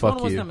hey, movies. which Fuck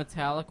one was you. the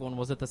metallic one?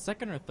 Was it the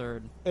second or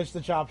third? It's the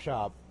Chop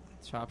Shop.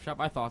 Chop Shop?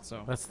 I thought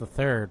so. That's the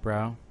third,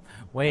 bro.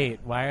 Wait,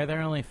 why are there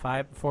only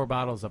 4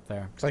 bottles up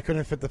there? Because I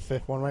couldn't fit the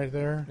fifth one right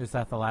there. Is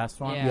that the last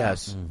one? Yeah.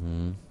 Yes,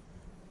 Mhm.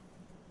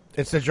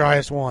 it's the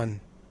driest one.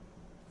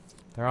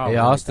 They're all Hey,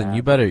 really Austin, bad.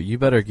 you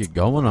better get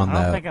going on I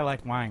don't that. think I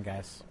like wine,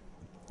 guys.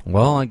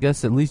 Well, I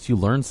guess at least you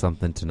learned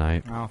something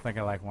tonight. I don't think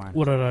I like wine.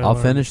 What did I I'll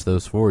learn? finish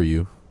those for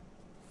you.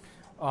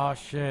 Oh,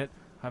 shit.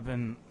 I've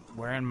been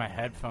wearing my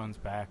headphones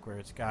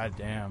backwards.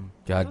 Goddamn.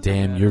 God Doesn't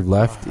damn, matter. your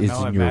left I is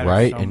know in it your matters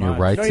right, so and your much.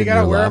 right's No, you in gotta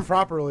your wear them left.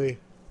 properly.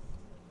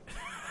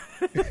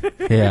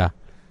 Yeah.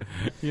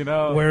 You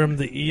know, Wear him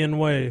the Ian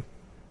way.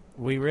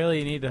 we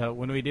really need to,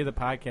 when we do the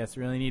podcast,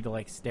 we really need to,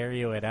 like,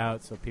 stereo it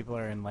out so people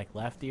are in, like,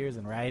 left ears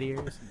and right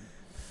ears.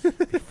 Be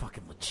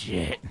fucking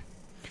legit.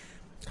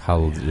 How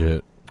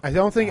legit. I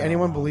don't think I don't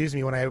anyone know. believes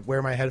me when I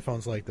wear my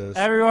headphones like this.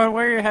 Everyone,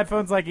 wear your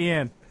headphones like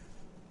Ian.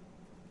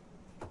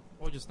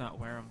 Or just not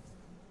wear them.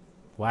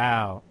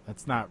 Wow,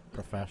 that's not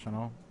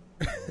professional.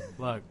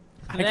 Look,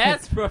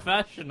 That's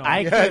professional.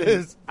 Yeah, it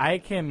is. I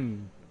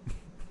can.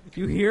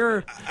 you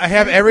hear? I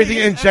have everything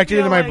injected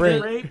into my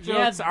brain. Rape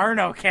Yeah, jokes aren't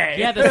okay.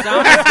 Yeah, the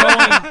sound is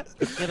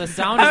going. Yeah, the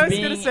sound is I was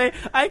being. gonna say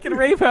I can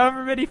rape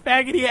however many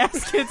faggoty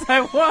ass kids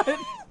I want,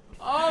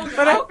 oh,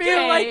 but I okay.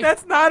 feel like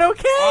that's not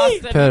okay.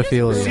 Austin, Pedophilia.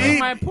 you just proved See?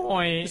 my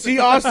point. See,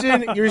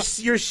 Austin,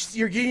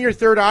 you're getting your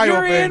third eye You're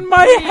open. in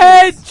my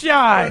head,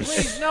 Josh.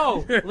 Please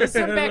no.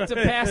 Listen back to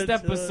past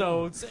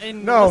episodes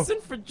and No. listen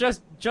for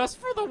just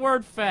for the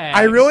word fag.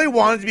 I really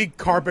wanted to be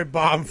carpet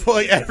bombed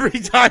like every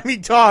time he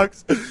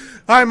talks.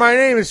 Hi, my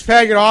name is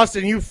Faggot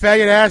Austin. You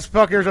faggot ass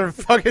fuckers are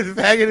fucking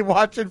faggot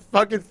watching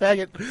fucking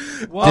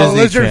faggot. Well, Disney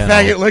Lizard Channel.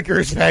 faggot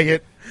liquors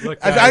faggot. Look,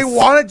 I guys,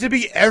 want it to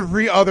be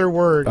every other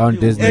word. On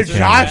Disney If Channel.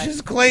 Josh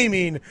is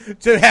claiming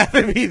to have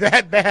to be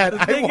that bad,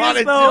 I thing want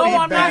is, it though, to No, be I'm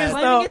not bad.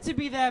 claiming though, it to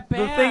be that the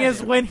bad. thing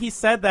is, when he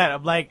said that,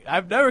 I'm like,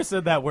 I've never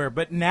said that word,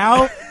 but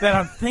now that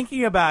I'm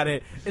thinking about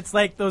it, it's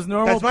like those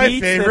normal That's my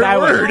beats favorite that I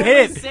word. would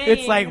hit. I'm saying-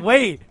 It's like,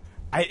 wait.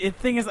 The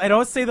thing is, I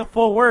don't say the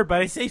full word,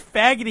 but I say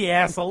faggoty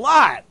ass a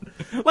lot.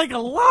 Like, a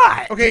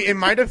lot. Okay, in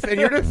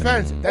your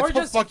defense, that's Or so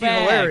just fucking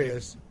fag.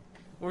 hilarious.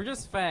 We're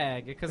just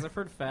fag because I've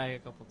heard fag a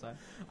couple times.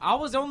 I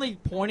was only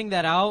pointing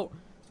that out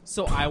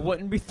so I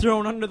wouldn't be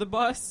thrown under the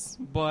bus,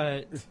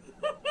 but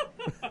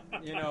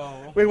you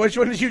know, Wait, which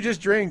one did you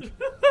just drink?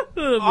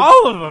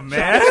 All of them,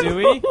 man. chop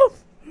suey,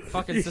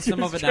 fucking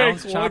System of a Down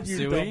Drank chop one, you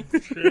suey.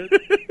 dumb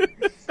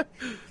shit.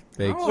 I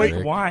Fake don't like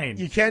trick. wine.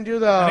 You can't do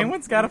the.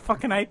 Anyone's got a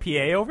fucking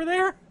IPA over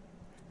there?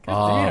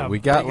 Oh, we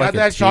got You like got a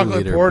that chocolate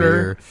 2-liter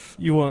porter. beer.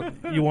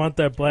 You want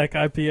that black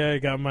IPA I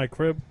got in my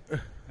crib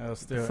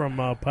Let's do it. from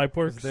Pipeworks?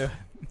 Let's do it.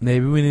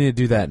 Maybe we need to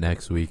do that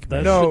next week.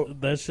 That No.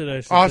 shit, that shit actually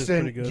tastes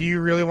Austin, pretty good. do you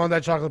really want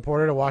that chocolate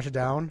porter to wash it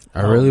down?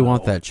 I really no.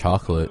 want that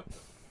chocolate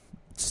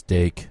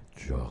steak.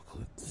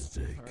 Chocolate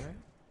steak. Alright.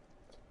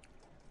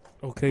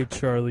 Okay,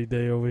 Charlie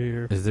Day over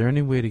here. Is there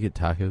any way to get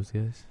tacos,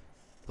 guys?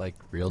 Like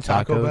real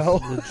Taco tacos? Bell.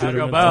 Taco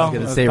Legitimate Bell. I was gonna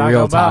Let's say Taco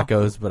real Bell.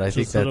 tacos, but I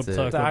think Just hit that's up it.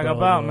 Taco Taco Bell,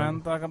 Bell, bro.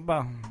 man. Taco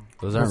Bell.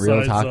 Those aren't real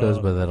Besides,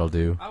 tacos, but that'll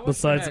do. I wish we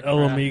Besides had El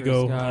crackers,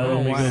 Amigo, guys. El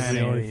Amigo's the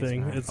why only these,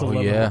 thing. man. It's Oh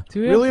 11. yeah, Do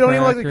we have Really, don't you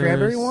like the crackers?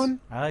 cranberry one?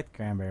 I like the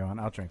cranberry one.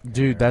 I'll drink. the dude,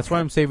 cranberry that's why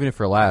I'm saving it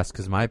for last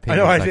because my I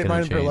opinion. know I not did gonna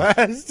mine for change.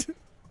 last.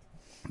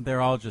 one.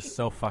 They're all just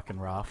so fucking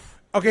rough.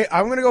 Okay,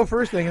 I'm gonna go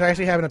first then because I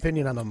actually have an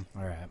opinion on them.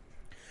 All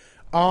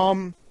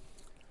right.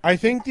 I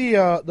think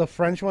the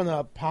French one,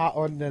 the pot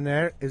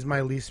ordinaire, is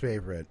my least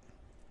favorite.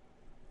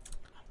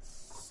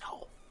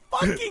 So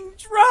fucking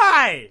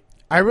dry.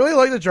 I really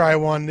like the dry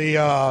one, the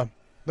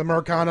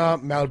Americana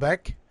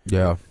Malbec.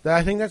 Yeah,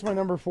 I think that's my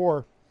number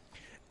 4.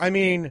 I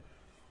mean,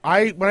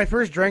 when I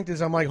first drank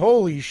this, I'm like,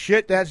 holy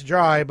shit, that's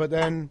dry. But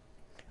then,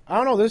 I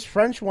don't know, this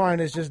French wine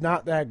is just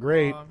not that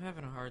great. Oh, I'm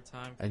having a hard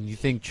time. and you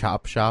think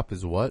Chop Shop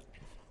is what?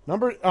 No,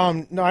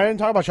 I didn't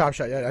talk about Chop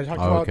Shop yet. I talked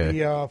about okay.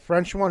 the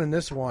French one and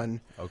this one,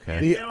 Okay.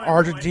 the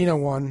Argentina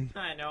one.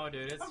 I know,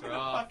 dude. It's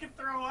rough.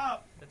 throw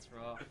up. It's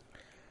rough.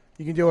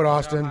 You can do it,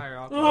 Austin.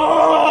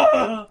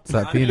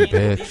 Stop being a These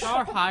bitch.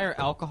 are higher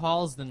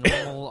alcohols than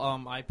normal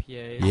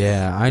IPAs.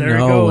 Yeah, I There you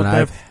know, go. and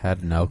That- I've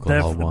had an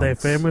alcohol That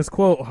once. famous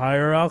quote,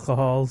 higher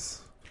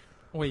alcohols.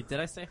 Wait, did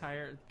I say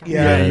higher? God,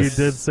 Yeah. Yeah, you Yes.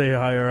 did say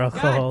higher God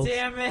alcohols.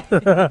 damn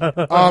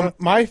it.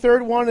 My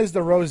third one is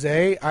the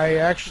rosé. I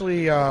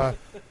actually,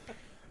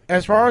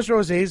 as far as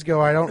rosés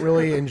go, I don't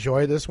really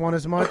enjoy this one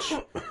as much.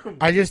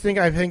 I think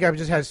I've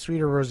just had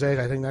sweeter rosés.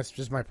 I think that's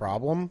just my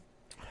problem.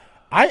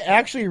 I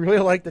actually really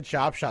like the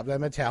Chop Shop.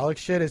 That metallic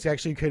shit is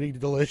actually pretty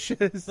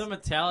delicious. The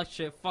metallic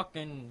shit,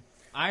 fucking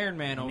Iron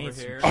Man over Needs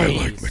some here.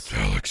 cheese.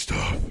 metallic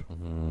stuff.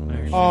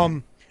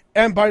 Mm.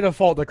 And by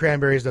default, the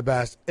cranberry is the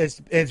best. It's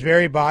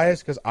very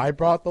biased because I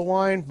brought the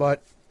wine,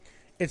 but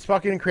it's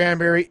fucking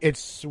cranberry. It's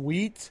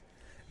sweet,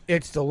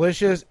 it's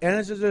delicious, and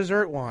it's a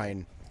dessert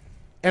wine.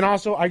 And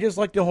also, I just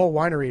like the whole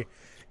winery.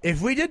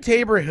 If we did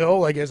Tabor Hill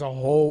like as a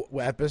whole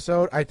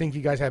episode, I think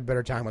you guys have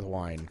better time with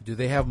wine. Do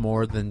they have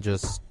more than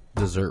just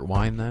dessert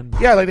wine then?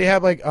 Yeah, like they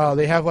have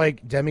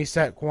like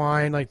demi-sec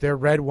wine. Like their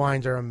red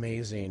wines are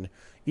amazing.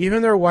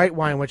 Even their white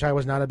wine, which I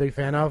was not a big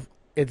fan of,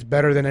 it's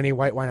better than any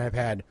white wine I've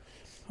had.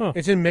 Huh.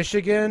 It's in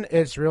Michigan.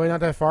 It's really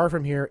not that far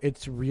from here.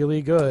 It's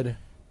really good.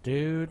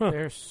 Dude,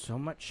 there's so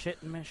much shit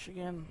in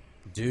Michigan.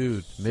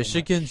 Dude,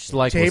 Michigan's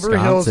like Tabor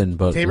Wisconsin,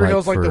 but Tabor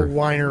Hill's like the for I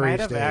winery might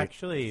have state.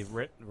 actually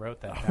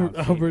wrote that down.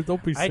 Albert,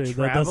 don't be I saying that.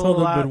 travel That's how a the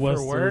lot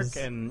Midwest for work, is.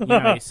 and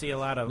you see a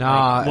lot of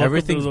nah. Welcome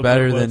Everything's to the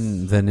better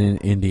Midwest. than in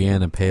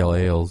Indiana pale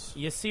ales.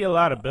 you see a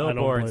lot of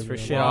billboards blame for you.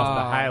 shit off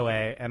the Wow.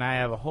 highway, and I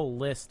have a whole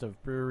list of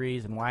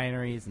breweries and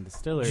wineries and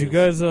distilleries. Did you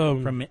guys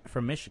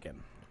from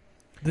Michigan?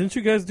 didn't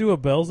you guys do a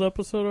Bells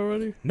episode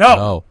already? No.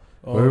 No,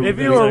 Oh, If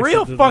you you guys were a actually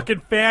real did fucking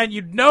fan,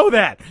 you'd know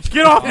that.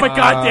 Get off my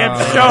goddamn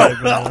that.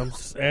 show. Man, I'm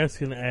just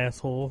asking,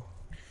 asshole.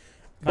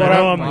 But, I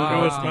know I'm wow.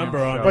 the newest member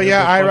on But But here,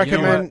 yeah, I fuck you.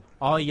 recommend.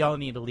 All y'all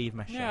need to leave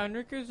my show. Yeah,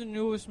 Enrique's the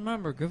newest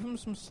member. Give him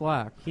some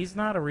slack. He's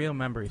not a real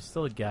member. He's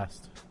still a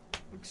guest.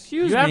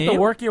 Excuse You have me. to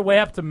work your way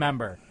up to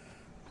member.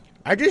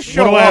 I just What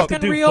show do I have up. to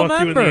Fucking do? real Fuck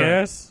you in the member.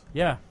 ass?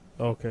 Yeah.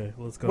 Okay,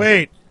 let's go.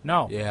 Wait,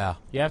 No. yeah.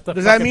 You have to.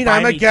 does that fucking mean buy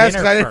I'm a me guest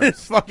because I dinner didn't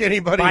first. fuck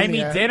anybody? Buy in me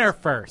the ass? dinner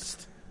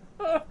first.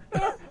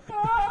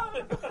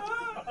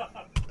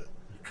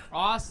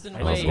 Austin,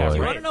 I wait. just Do got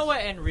you want raped. to know what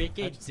I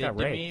Enrique just did got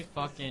to raped. me?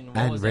 Fucking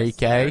what was that,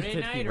 Enrique? Saturday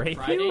Did night he or rape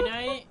Friday you?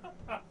 night?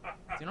 Do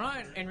you know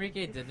what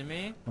Enrique did to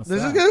me? What's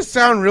This is that? gonna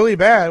sound really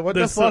bad. What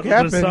This- the fuck this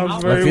happened?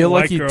 sounds very I feel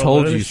like white he girl-ish.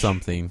 told you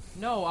something.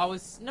 No,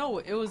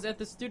 it was at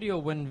the studio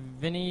when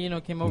Vinny,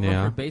 came over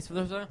Yeah. for bass for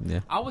the Yeah.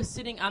 I was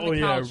sitting on Oh the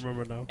yeah, I couch.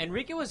 remember now.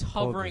 Enrique was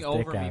Pulled hovering his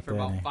dick over me out, for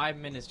didn't about he? 5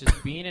 minutes,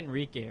 just being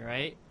Enrique,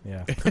 right?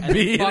 Yeah. And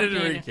Being fucking-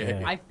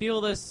 Enrique. I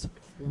feel this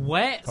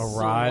wet, A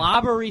rod.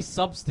 slobbery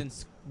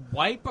substance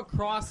wipe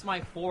across my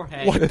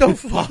forehead. What the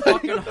fuck?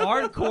 Fucking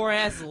hardcore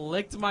ass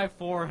licked my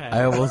forehead.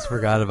 I almost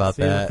forgot about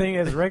See, the that. thing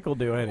is, Rick will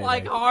do anything.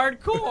 Like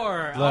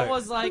hardcore. I Look.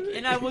 was like,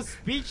 and I was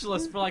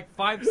speechless for like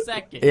 5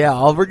 seconds. Yeah,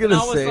 all we're And gonna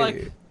I was say.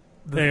 like,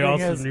 the Hey, thing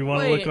Austin, is, you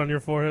want to wait. lick on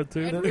your forehead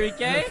too?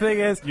 Enrique? the thing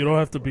is, You don't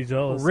have to be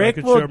jealous. I Rick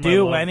could will share my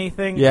do love.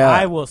 anything. Yeah.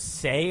 I will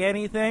say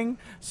anything.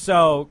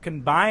 So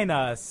combine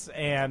us,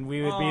 and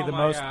we would be Oh the my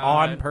most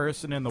God. on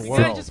person in the You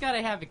world. guys just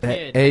gotta have a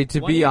kid. Hey,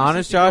 to One be year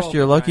honest, since you Josh,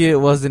 you're lucky girlfriend.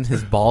 it wasn't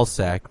his ball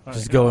sack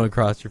just going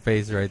across your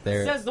face right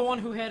there. Says the one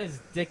who had his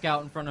dick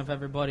out in front of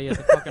everybody at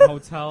the fucking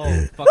hotel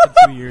fucking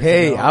 2 years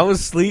Hey, ago. I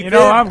was sleeping. You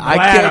know, I'm I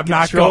glad can't I'm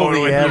not control going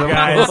the with animal. you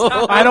guys.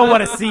 I don't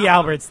want to see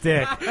Albert's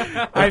dick.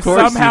 I've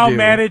course you somehow do.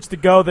 managed to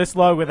go this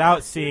long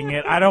without seeing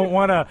it. I don't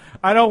want to.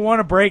 I don't want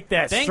to break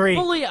that streak.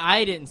 Thankfully,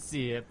 I didn't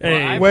see it. But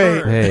Hey, I've wait.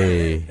 heard.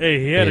 Hey, Hey,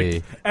 he had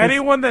hey,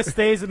 Anyone that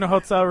stays in the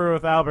hotel room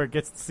with Albert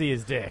gets to see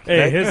his dick.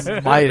 Hey, his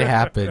might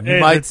happen. You Hey,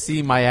 might the-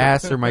 see my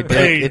ass or my dick.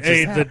 Hey, it just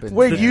hey, the- happens.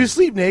 Wait, you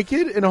sleep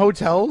naked in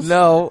hotels?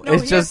 No, No,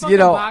 it's he just had you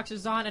fucking know.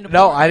 boxers on. And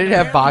No, I didn't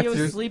have apparently He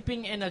boxers. was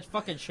sleeping in a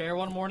fucking chair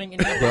one morning,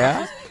 and he had Yeah?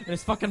 boxers, and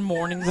his fucking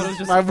morning wood was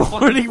just My fucking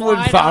morning wood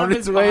flying found out of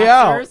its his way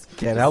boxers, out. Can't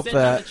just help sitting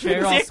on that. the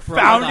chair all Dick sprawled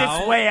found out.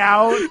 its way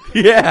out.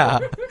 Yeah,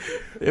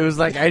 it was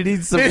like I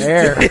need some His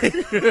air.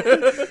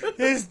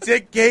 His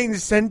dick gained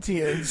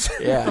sentience.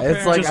 Yeah,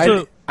 it's like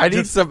Just I I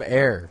need some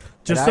air.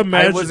 Just And I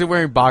imagine- wasn't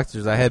wearing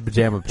boxers. I had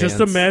pajama pants. Just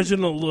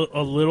imagine a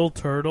little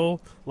turtle,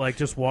 like,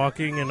 just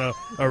walking in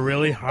a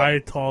really high,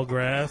 tall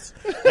grass,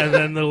 and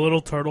then the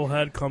little turtle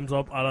head comes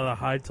up out of the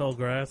high, tall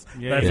grass.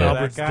 Yeah, That's you know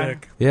Albert's that guy?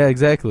 dick. Yeah,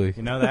 exactly.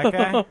 You know that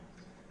guy?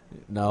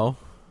 No.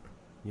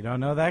 You don't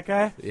know that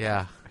guy?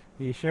 Yeah.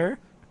 You sure?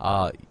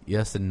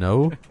 Yes and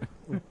no.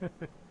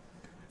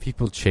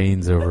 People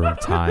change over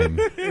time.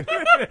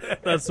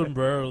 That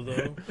sombrero,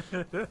 though.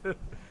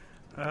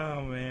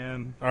 Oh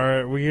man. All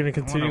right, we're going to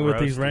continue with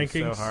these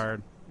rankings. So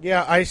hard.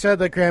 Yeah, I said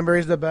the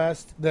cranberry's the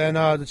best. Then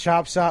the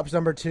Chop Sop's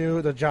number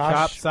 2. The Chop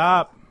Josh,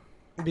 stop.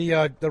 the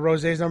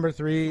Rosé's number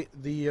 3.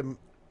 The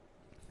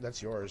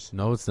that's yours.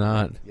 No, it's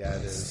not. Yeah,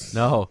 it is.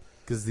 No,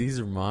 because these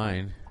are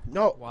mine.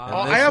 No, Wow.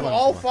 oh, This I have one's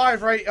all mine.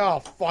 5 right. Oh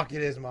fuck,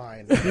 it is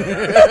mine.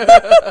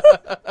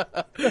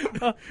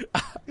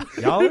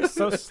 Y'all are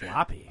so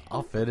sloppy.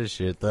 I'll finish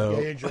it Yeah, though.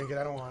 you drink it.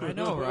 I don't want I it.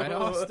 know, right,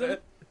 Austin?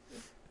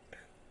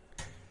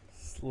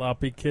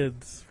 Sloppy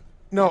kids.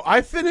 No,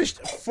 I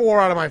finished 4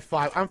 out of my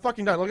 5. I'm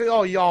fucking done. Look at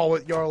all y'all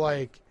with your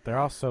like. They're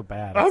all so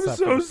bad. I'm except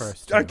for the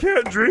first two. I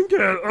can't drink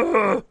it.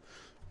 Ugh.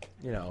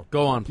 You know,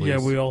 go on, please. Yeah,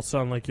 we all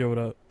sound like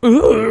Yoda.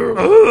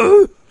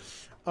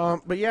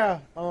 But yeah,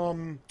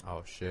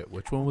 Oh shit!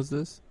 Which one was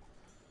this?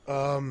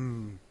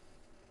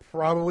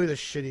 probably the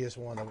shittiest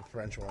one, the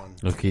French one.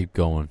 Oh, keep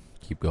going.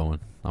 Keep going.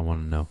 I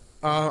want to know.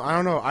 I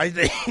don't know. I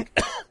think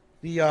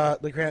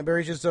the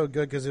cranberry's just so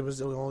good because it was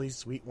the only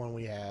sweet one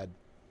we had.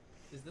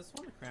 Is this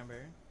one a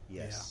cranberry?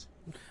 Yes.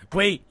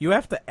 Wait, you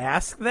have to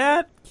ask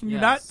that? Can you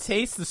not Yes.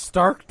 taste the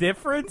stark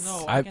difference?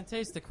 No, I- I can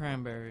taste the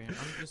cranberry. I'm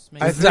just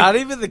making. It's not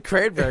even the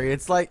cranberry.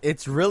 It's like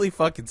it's really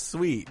fucking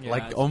sweet, Yeah,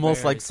 like it's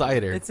almost very like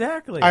cider.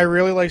 Exactly. I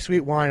really like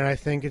sweet wine, and I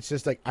think it's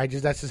just like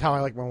that's just how I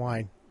like my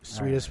wine. Sweet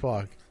Alright. as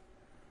fuck.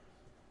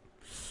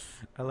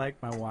 I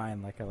like my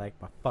wine like I like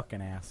my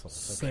fucking assholes.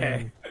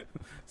 Same. Okay.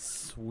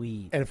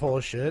 Sweet And full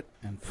of shit.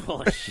 and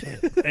full of shit.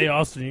 Hey,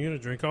 Austin, you going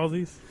to drink all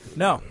these?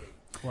 No.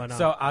 Why not?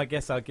 So I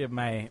guess I'll give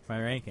my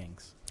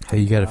rankings. Hey,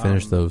 you got to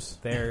finish those.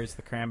 There's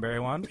the cranberry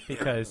one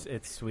because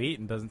it's sweet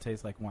and doesn't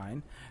taste like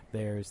wine.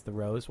 There's the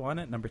rose one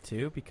at number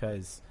 2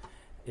 because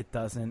it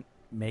doesn't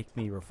make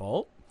me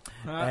revolt.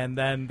 And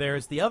then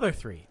there's the other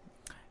 3.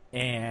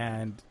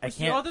 And I The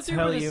can't other three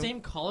tell were the you.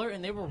 same color,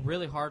 and they were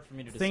really hard for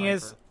me to Thing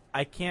decipher. is,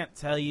 I can't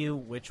tell you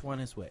which one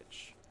is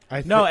which.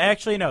 I No, thi-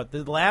 actually, no.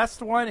 The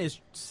last one is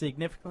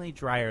significantly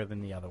drier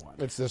than the other one.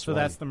 it's this So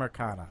one. that's the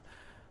Mercana.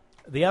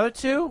 The other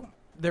 2,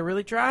 they're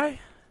really dry.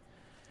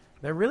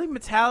 They're really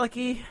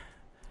metallic-y,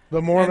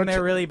 the more and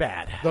they're really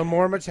bad. the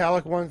more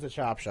metallic one's the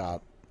Chop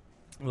Shop.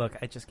 Look,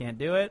 I just can't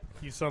do it.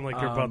 you sound like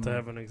you're about to Um,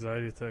 have an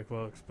anxiety attack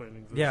while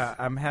explaining this. Yeah,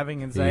 I'm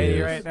having anxiety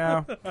Yes. right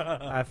now.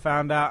 I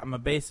found out I'm a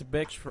basic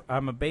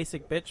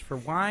bitch for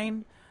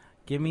wine.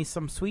 Give me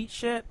some sweet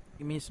shit.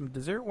 Give me some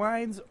dessert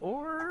wines,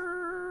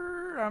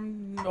 or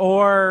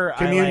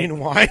Communion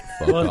wine.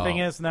 Fuck Well, the off. thing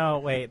is, no,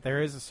 wait.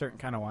 There is a certain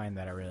kind of wine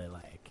that I really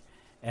like,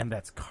 and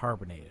that's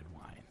carbonated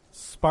wine,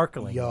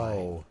 sparkling wine.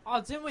 Yo.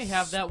 Oh, didn't we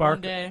have that Spark-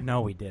 one day?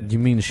 No, we didn't. You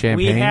mean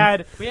champagne? We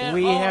had. We had,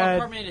 We oh, had-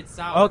 carbonated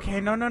sour.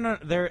 Okay, no. There.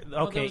 there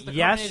Okay, was the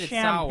yes, carbonated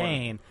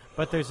champagne,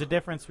 but there's a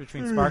difference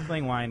between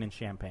sparkling wine and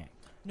champagne.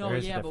 No, There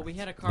is a yeah, but we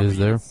difference. had a Is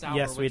there? carbonated sour,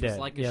 Yes, we which was did.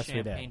 like a Yes, we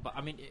did. champagne. But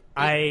I mean,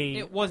 I-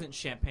 it wasn't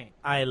champagne,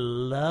 I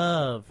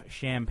love It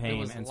champagne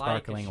was and like a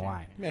sparkling champagne.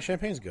 wine. Yeah,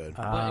 champagne's good.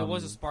 but it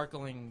was a Um,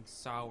 sparkling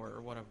sour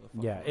or whatever the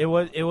fuck. Yeah, it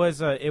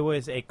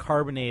was a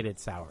carbonated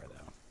sour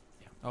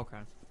though. Okay.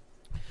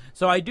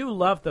 So I do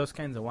love those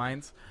kinds of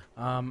wines.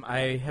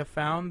 I have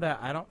found that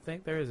I don't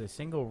think there is a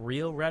single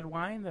real red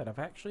wine that I've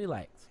actually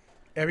liked.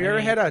 Have you I ever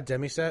mean- had a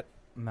demi-set?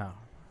 No,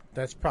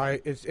 That's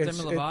probably it's Demi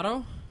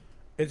Lovato?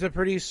 it's a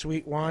pretty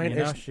sweet wine. you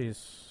know It's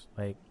she's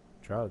like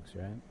drugs,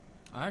 right?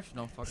 I actually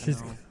don't fucking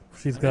She's know.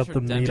 she's I'm got sure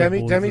the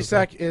Demi- meat.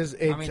 demi-sec is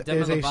a I mean,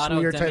 Demi is a Lovato,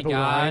 sweeter type of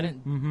Demigod,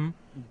 wine. Mm-hmm.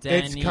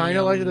 It's kind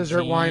of like a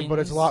dessert wine, but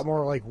it's a Jeans. lot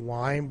more like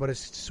wine, but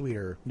it's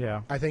sweeter.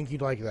 Yeah, I think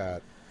you'd like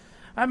that.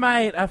 I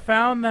might. I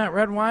found that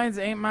red wines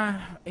ain't my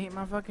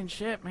fucking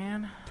shit,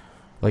 man.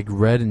 Like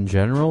red in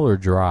general or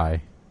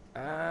dry?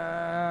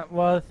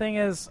 Well, the thing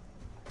is,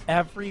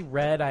 every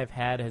red I've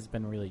had has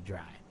been really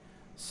dry.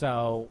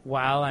 So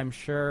while I'm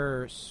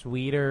sure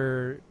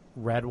sweeter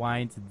red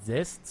wines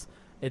exist,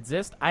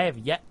 I have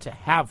yet to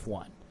have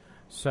one.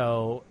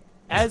 So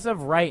as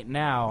of right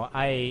now,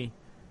 I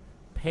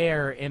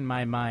pair in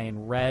my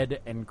mind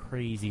red and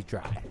crazy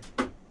dry.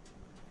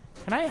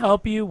 Can I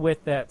help you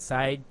with that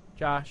side,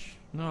 Josh?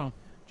 No.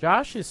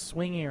 Josh is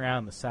swinging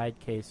around the side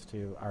case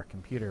to our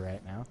computer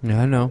right now.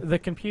 Yeah, I know. The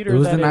computer It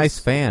was that a nice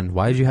is- fan.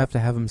 Why did you have to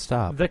have him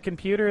stop? The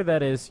computer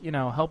that is,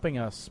 helping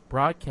us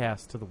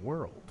broadcast to the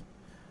world.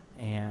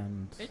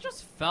 and It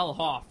just fell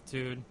off,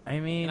 dude. I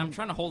mean, And I'm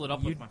trying to hold it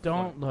up you with my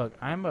don't look.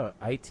 I'm a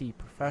IT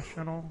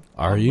professional.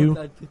 Are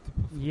you?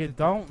 You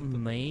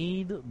don't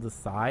need the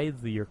size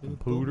of your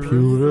computer.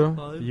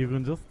 Computer? You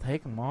can just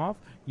take them off.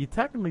 You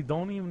technically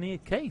don't even need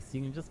a case.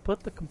 You can just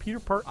put the computer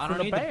parts I in don't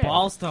a need bag. the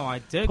balls to my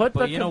dick, Put but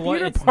the you know what?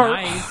 computer It's part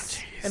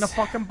nice. in a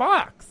fucking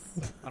box.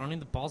 I don't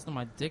need the balls to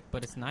my dick,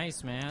 but it's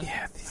nice, man.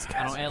 Yeah, these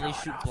I don't at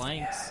least shoot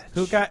blanks.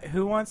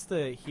 Who wants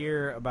to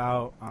hear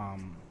about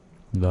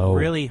No.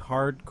 really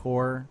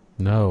hardcore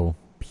No.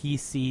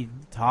 PC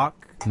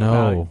talk?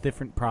 No. About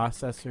different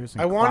processors.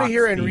 And I want to clock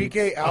hear speeds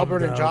Enrique, Albert,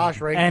 and down.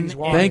 Josh rank And- these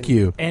wines. Thank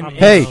you. and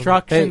Hey,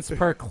 instructions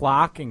per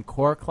clock and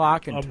core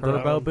clock and I'm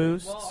turbo down.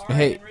 boost. Well, all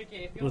Hey. Enrique,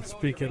 if you Let's wanna go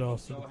speak it, with your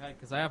Austin. Go ahead,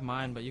 because I have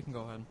mine, but you can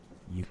go ahead.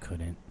 You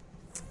couldn't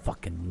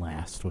fucking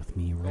last with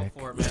me, Rick.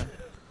 Go for it, man.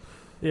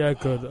 Yeah, I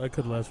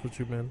could last with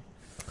you, man.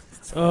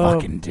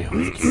 Fucking do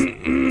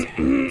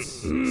it.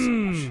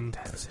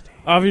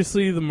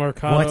 Obviously, the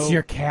Mercado. What's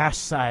your cache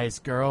size,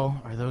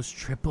 girl? Are those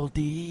triple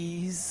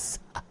D's?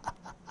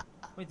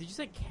 Wait, did you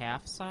say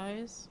calf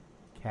size?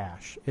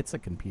 Cache. It's a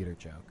computer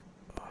joke.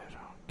 I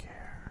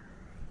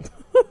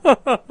don't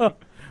care.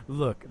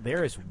 Look,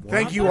 there is one.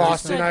 Thank you, I thought you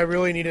Austin. said- I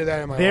really needed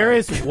that in my There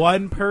life. is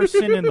one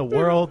person in the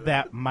world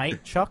that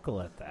might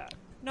chuckle at that.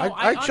 No,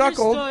 I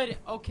chuckled. understood.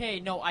 Okay,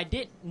 no, I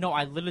didn't. No,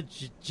 I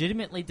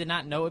legitimately did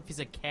not know if he's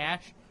a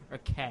cash or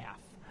calf.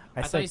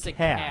 I thought said you said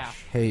cash.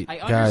 calf. Hey, I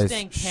guys,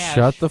 understand cash.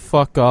 shut the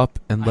fuck up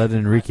and let I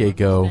Enrique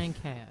go. understand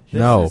cash. This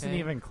No. isn't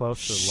even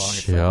close to the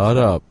longest. Shut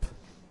up.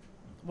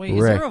 Wait,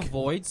 is there a Rick.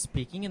 void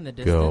speaking in the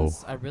Go.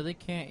 dust? I really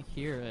can't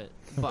hear it.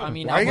 But I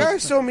mean, Why I are you would-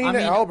 guys so mean I to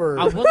mean, Albert?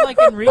 I would like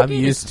Enrique. I'm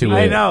used to speak. it.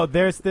 I know.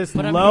 There's this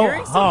But I'm low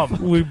hearing some-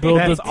 hum We built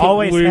that's the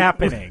always we-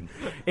 happening.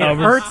 It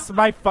Albert's- hurts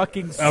my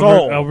fucking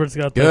soul. Albert's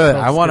got that Good.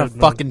 tough I want to skin,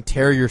 man. fucking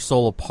tear your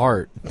soul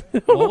apart.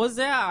 What was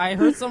that? I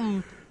heard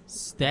some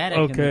static.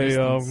 Okay, In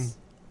the distance.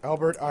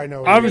 Albert, I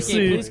know. Obviously-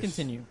 Enrique, please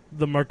continue.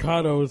 The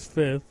Mercado is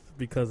 5th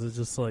because it's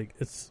just like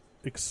it's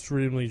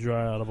extremely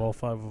dry out of all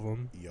 5 of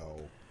them.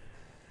 Yo.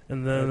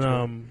 And then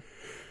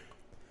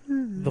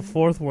the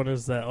 4th one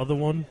is that other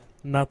one,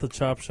 not the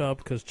Chop Shop,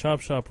 because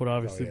Chop Shop would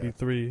obviously yeah. be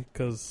 3.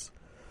 Because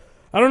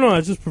I don't know,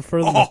 I just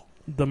prefer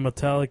the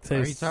metallic Are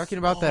you taste. talking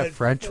about Oh, that it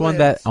French one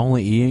that flips.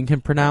 only Ian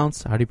can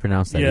pronounce? How do you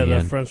pronounce that Yeah,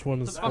 again? that French one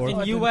The is fucking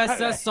 4th.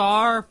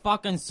 USSR,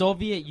 fucking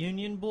Soviet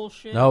Union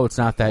bullshit. No, it's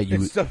not that.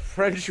 You It's the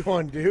French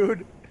one,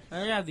 dude.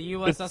 Oh, yeah, the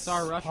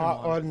USSR Russian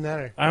Hot one. on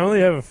there. I only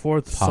have a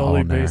 4th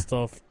solely Paoner. based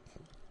off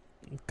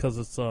because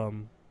it's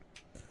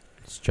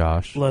it's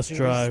Josh. less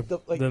dry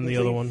Like, than the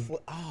other one,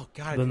 Oh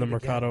god. I than the did it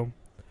again. Mercado.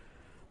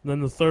 Then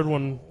the 3rd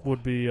one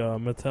would be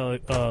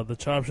metallic, the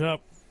Chop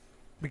Shop,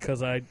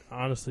 because I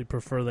honestly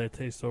prefer that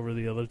taste over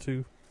the other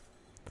 2,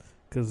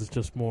 because it's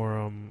just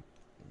more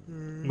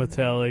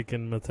metallic,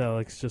 and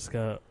metallic's just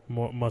got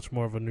much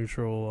more of a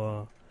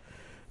neutral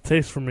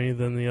taste for me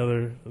than the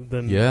other,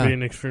 than Yeah.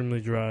 being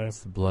extremely dry. It's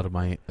the blood of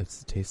my.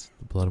 It's the taste of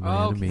the blood of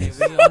my Okay, enemies.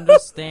 we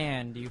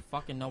understand. You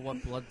fucking know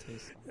what blood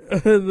tastes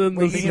like. And then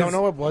Wait, the you don't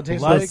know what blood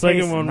tastes Blood The like? second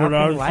tastes one would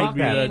nothing obviously like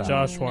be that, that though.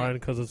 Josh wine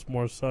because it's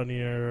more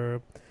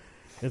sunnier,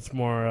 it's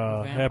more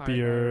Vampire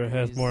happier,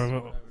 has Diaries, more,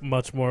 whatever.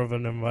 much more of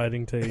an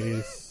inviting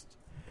taste,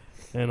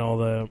 and all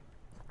that.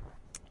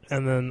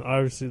 And then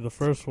obviously the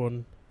first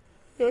one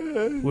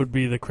would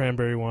be the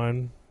cranberry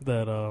wine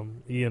that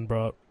Ian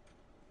brought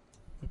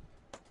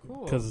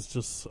Cool. because it's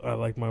just I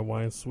like my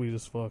wine sweet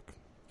as fuck.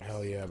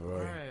 Hell yeah, boy.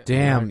 Alright.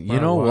 Damn, Like you my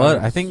know wine what?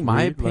 is I think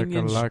my sweet like I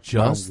opinion's like my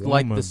just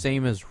like the woman.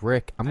 same as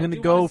Rick. I'm I gonna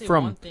do go wanna say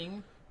from one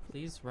thing,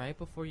 please, right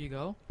before you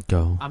go.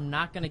 go. I'm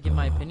not gonna give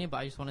my opinion, but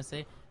I just want to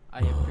say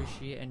I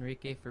appreciate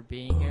Enrique for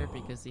being here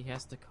because he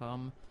has to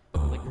come,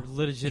 like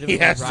legitimately He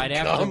has to right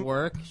after come?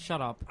 work. Shut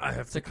up. I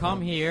have To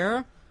come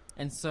here,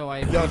 and so I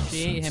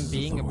appreciate him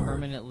being a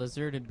permanent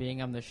lizard and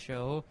being on the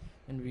show,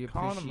 and we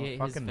calling him a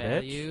appreciate his fucking bitch?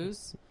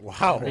 values.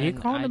 Wow. Are you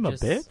And calling I him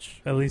just- a bitch?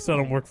 At least I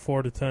don't work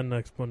 4 to 10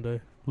 next Monday.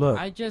 Look,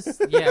 I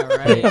just, yeah,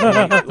 right.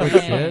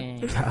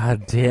 Dang.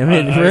 God damn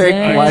it, I- Rick!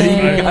 I- Why do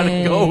you I-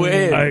 gotta go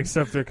in? I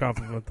accept your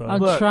compliment though. I'm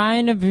Look.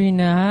 trying to be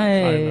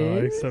nice. I know, I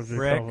accept your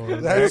Rick.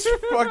 compliment. That's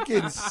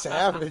fucking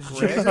savage.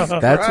 Jesus That's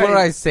what Christ.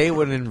 I say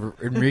when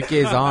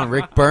Enrique's on.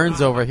 Rick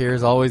Burns over here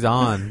is always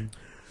on.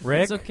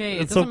 Rick. It's okay.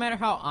 It It's doesn't o- matter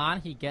how on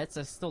he gets.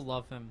 I still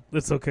love him.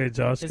 It's okay,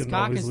 Josh His can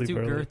cock always is leave too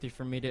early. girthy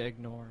for me to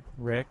ignore.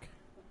 Rick,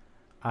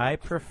 I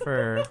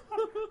prefer,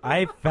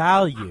 I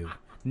value,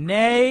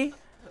 nay,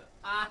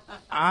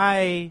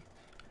 I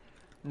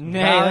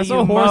Nay, value that's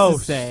what most,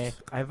 horses say.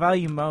 I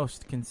value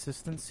most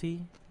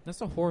consistency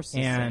That's what horses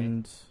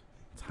and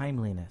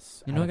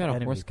timeliness. say. You know I out got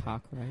of a horse everything.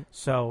 cock, right?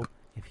 So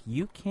if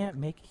you can't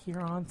make it here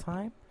on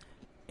time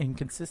and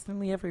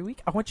consistently every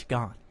week, I want you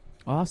gone.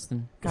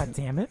 Austin, God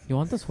damn it. you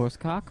want this horse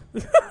cock?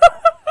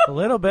 A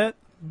little bit.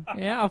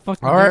 Yeah, I'll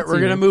fucking All give right, it to we're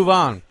gonna you. move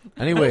on.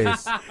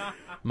 Anyways,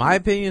 my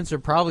opinions are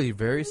probably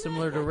very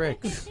similar to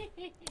Rick's.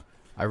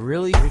 I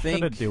really We think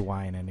shouldn't do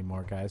wine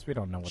anymore, guys. We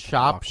don't know what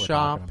Chop the fuck we're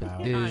Shop talking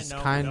about. is I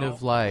know, kind no.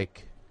 of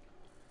like,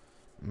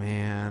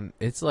 man,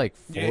 it's like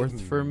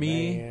fourth for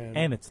me. Man.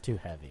 And it's too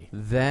heavy.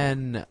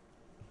 Then,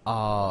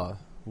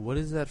 What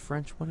is that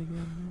French one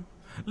again?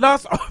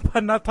 Los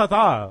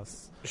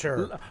Opanatas.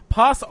 Sure.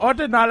 Pas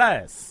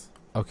ordinales.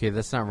 Okay,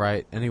 that's not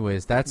right.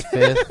 Anyways, that's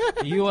fifth.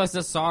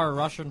 USSR,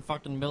 Russian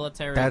fucking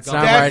military. That's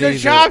government. not That's right the either.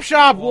 Chop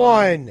Shop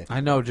one. I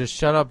know, just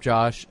shut up,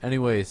 Josh.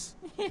 Anyways,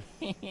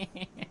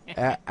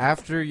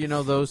 after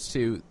those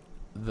two,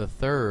 the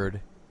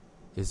third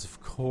is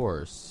of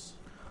course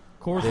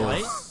Coors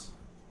Light.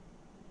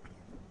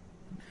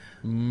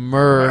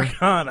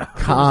 Mercana.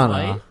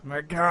 Kana,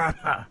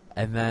 Mercana.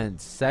 and then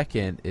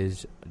second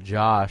is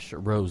Josh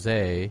Rose.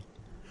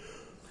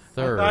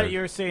 Third, I thought you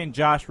were saying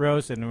Josh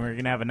Rosen, and we were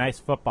gonna have a nice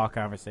football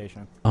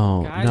conversation.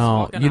 oh Guys,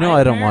 no, fucking,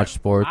 I don't appar- watch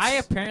sports. I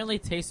apparently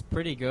taste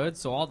pretty good,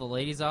 so all the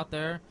ladies out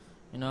there,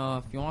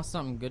 if you want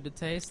something good to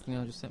taste,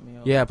 just hit me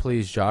up. Yeah,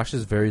 please. Josh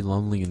is very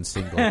lonely and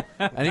single.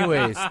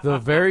 Anyways, the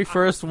very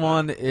first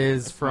one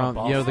is from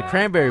the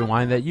cranberry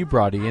wine that you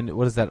brought in.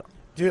 What is that?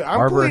 Dude, I'm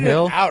Arbor bleeding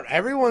Hill? out.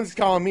 Everyone's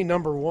calling me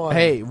number one.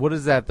 Hey, what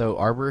is that though?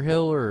 Arbor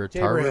Hill or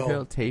Tabor Tarver Hill.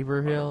 Hill?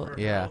 Tabor Hill?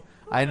 Yeah.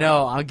 I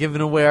know. I'm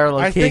giving away our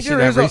I think location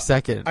there is every a-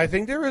 second. I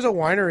think there is a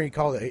winery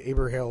called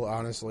Aber Hill,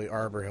 honestly.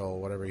 Arbor Hill,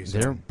 whatever you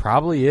said. There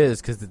probably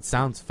is because it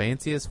sounds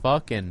fancy as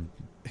fuck and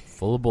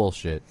full of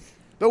bullshit.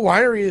 The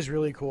winery is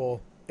really cool.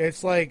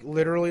 It's like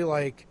literally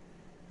like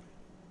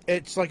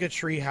it's like a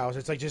tree house.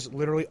 It's like just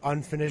literally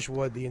unfinished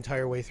wood the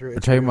entire way through. We're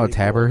It's talking really about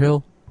Tabor cool.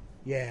 Hill?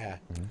 Yeah,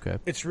 Okay.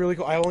 it's really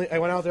cool. I went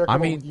out there a I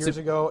couple mean, years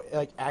ago,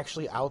 like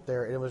actually out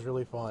there, and it was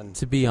really fun.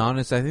 To be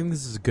honest, I think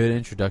this is a good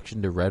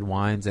introduction to red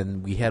wines,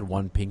 and we had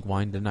one pink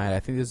wine tonight. I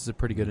think this is a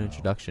pretty good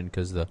introduction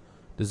because the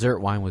dessert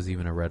wine was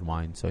even a red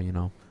wine, so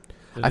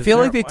I feel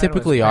like they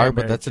typically are,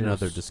 but that's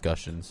another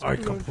discussion. So. I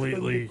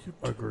completely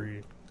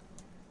agree.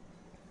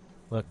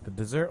 Look, the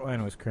dessert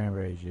wine was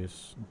cranberry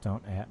juice.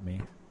 Don't at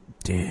me.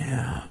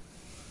 Damn.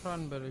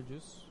 Cranberry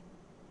juice.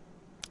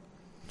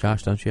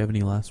 Josh, don't you have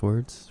any last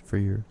words for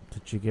your...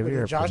 Did you give Wait,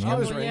 your did Josh opinion?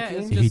 give his Well, yeah, ranking?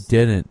 it's He just-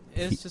 didn't.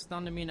 It's just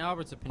on to me and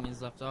Albert's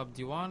opinions left up.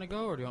 Do you want to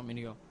go or do you want me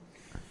to go?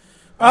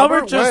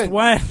 Albert just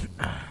went.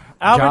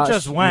 Albert Josh,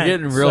 just went. You're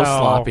getting real so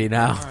sloppy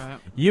now. All right.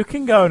 You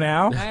can go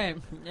now. Hey,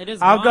 it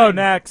is. I'll go wine.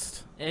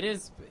 next. It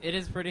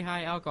is pretty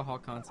high alcohol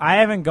content. I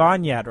haven't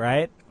gone yet,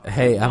 right?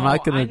 Hey, I'm not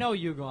I going to know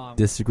you go on.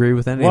 disagree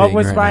with anything What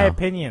was right my now.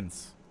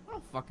 opinions? I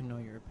don't fucking know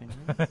your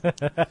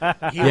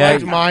opinion. He Yeah,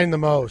 liked mine the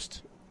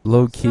most.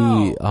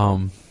 Low-key,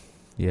 So-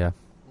 yeah.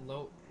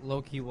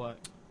 Loki what?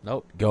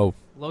 Nope, go.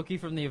 Loki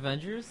from the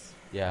Avengers?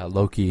 Yeah,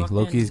 Loki. Fucking-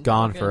 Loki's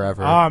gone fucking-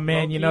 forever. Oh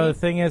man, you know Loki? the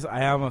thing is,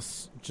 I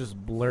almost just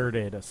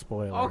blurted a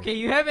spoiler. Okay,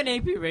 you have an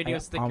AP radio I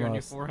sticker on your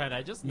almost- forehead.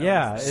 I just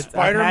Yeah, noticed. it's I've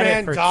had Spider-Man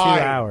it for died.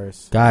 2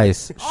 hours.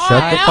 Guys, Oh,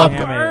 shut the fuck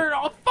damn up. it. Albert!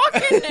 Oh,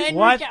 fucking and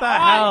What you the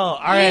get- hell? All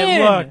right,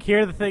 Ian! look.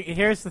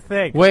 Here's the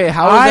thing. Wait,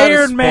 how is that a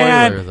Iron spoiler,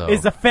 Man though?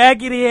 is a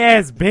faggoty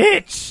ass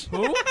bitch.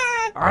 Who?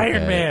 Iron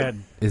Okay.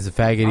 Man. Is a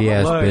faggoty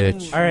ass Look.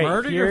 bitch. All right,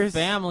 Murder your here's-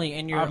 family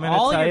and your I'm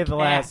all gonna tell your you the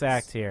last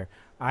cats. act here.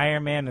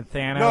 Iron Man and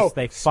Thanos, No,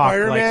 they fucked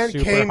Spider-Man like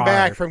super came hard.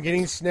 back from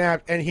getting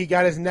snapped, and he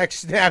got his neck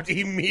snapped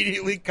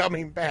immediately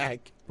coming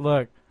back.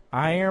 Look,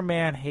 Iron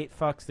Man hate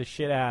fucks the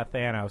shit out of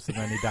Thanos, and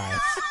then he dies.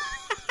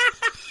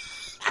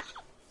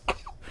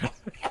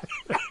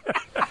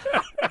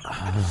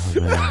 Oh,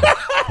 man.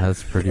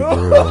 That's pretty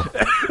brutal.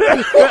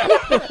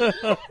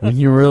 When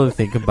you really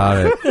think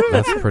about it,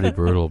 that's pretty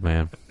brutal,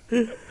 man.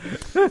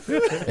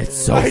 It's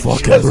so I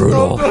fucking just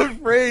brutal. love the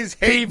phrase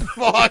 "hate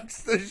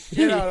fucks" the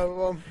shit out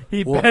of him.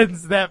 He Well-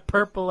 bends that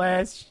purple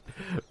ass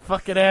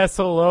fucking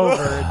asshole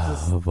over and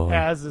just Oh, boy.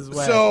 has his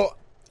way. So,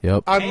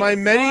 Yep. on my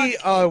many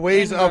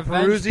ways And of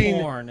revenge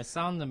perusing porn. It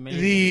sounds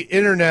amazing. the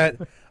internet,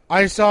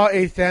 I saw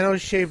a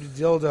Thanos-shaped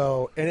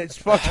dildo, and it's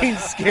fucking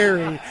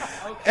scary.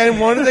 And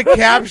one of the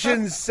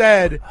captions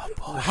said,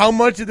 "How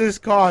much did this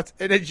cost?"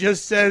 And it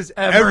just says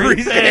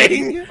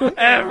everything.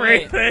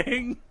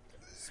 Everything.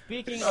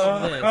 Speaking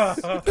of this,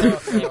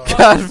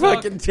 God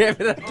fucking damn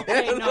it.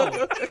 okay,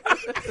 no.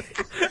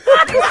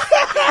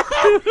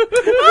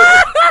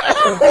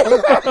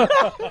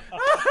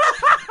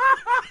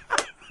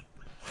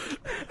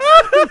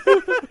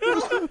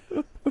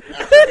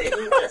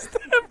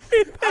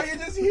 I can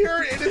just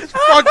hear it in his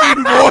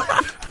fucking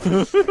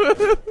voice.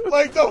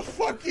 Like the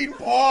fucking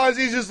pause.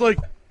 He's just like,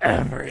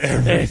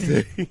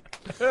 everything.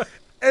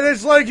 And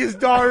it's like his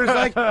daughter's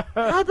like,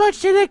 how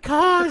much did it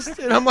cost?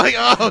 And I'm like,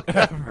 oh,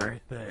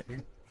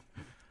 Everything.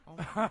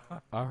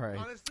 All right.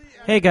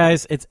 Hey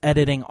guys, it's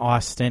Editing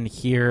Austin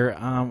here.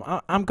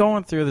 I'm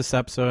going through this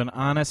episode, and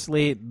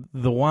honestly,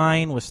 the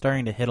wine was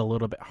starting to hit a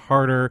little bit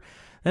harder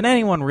than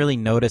anyone really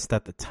noticed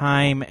at the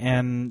time,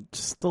 and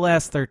just the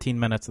last 13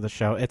 minutes of the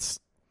show,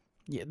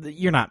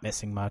 you're not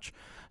missing much.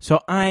 So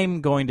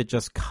I'm going to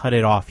just cut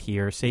it off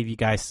here, save you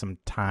guys some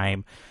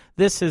time.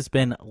 This has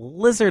been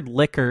Lizard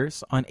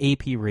Liquors on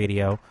AP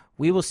Radio.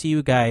 We will see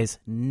you guys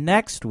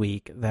next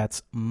week.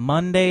 That's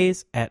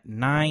Mondays at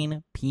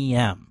 9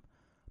 p.m.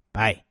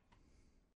 Bye.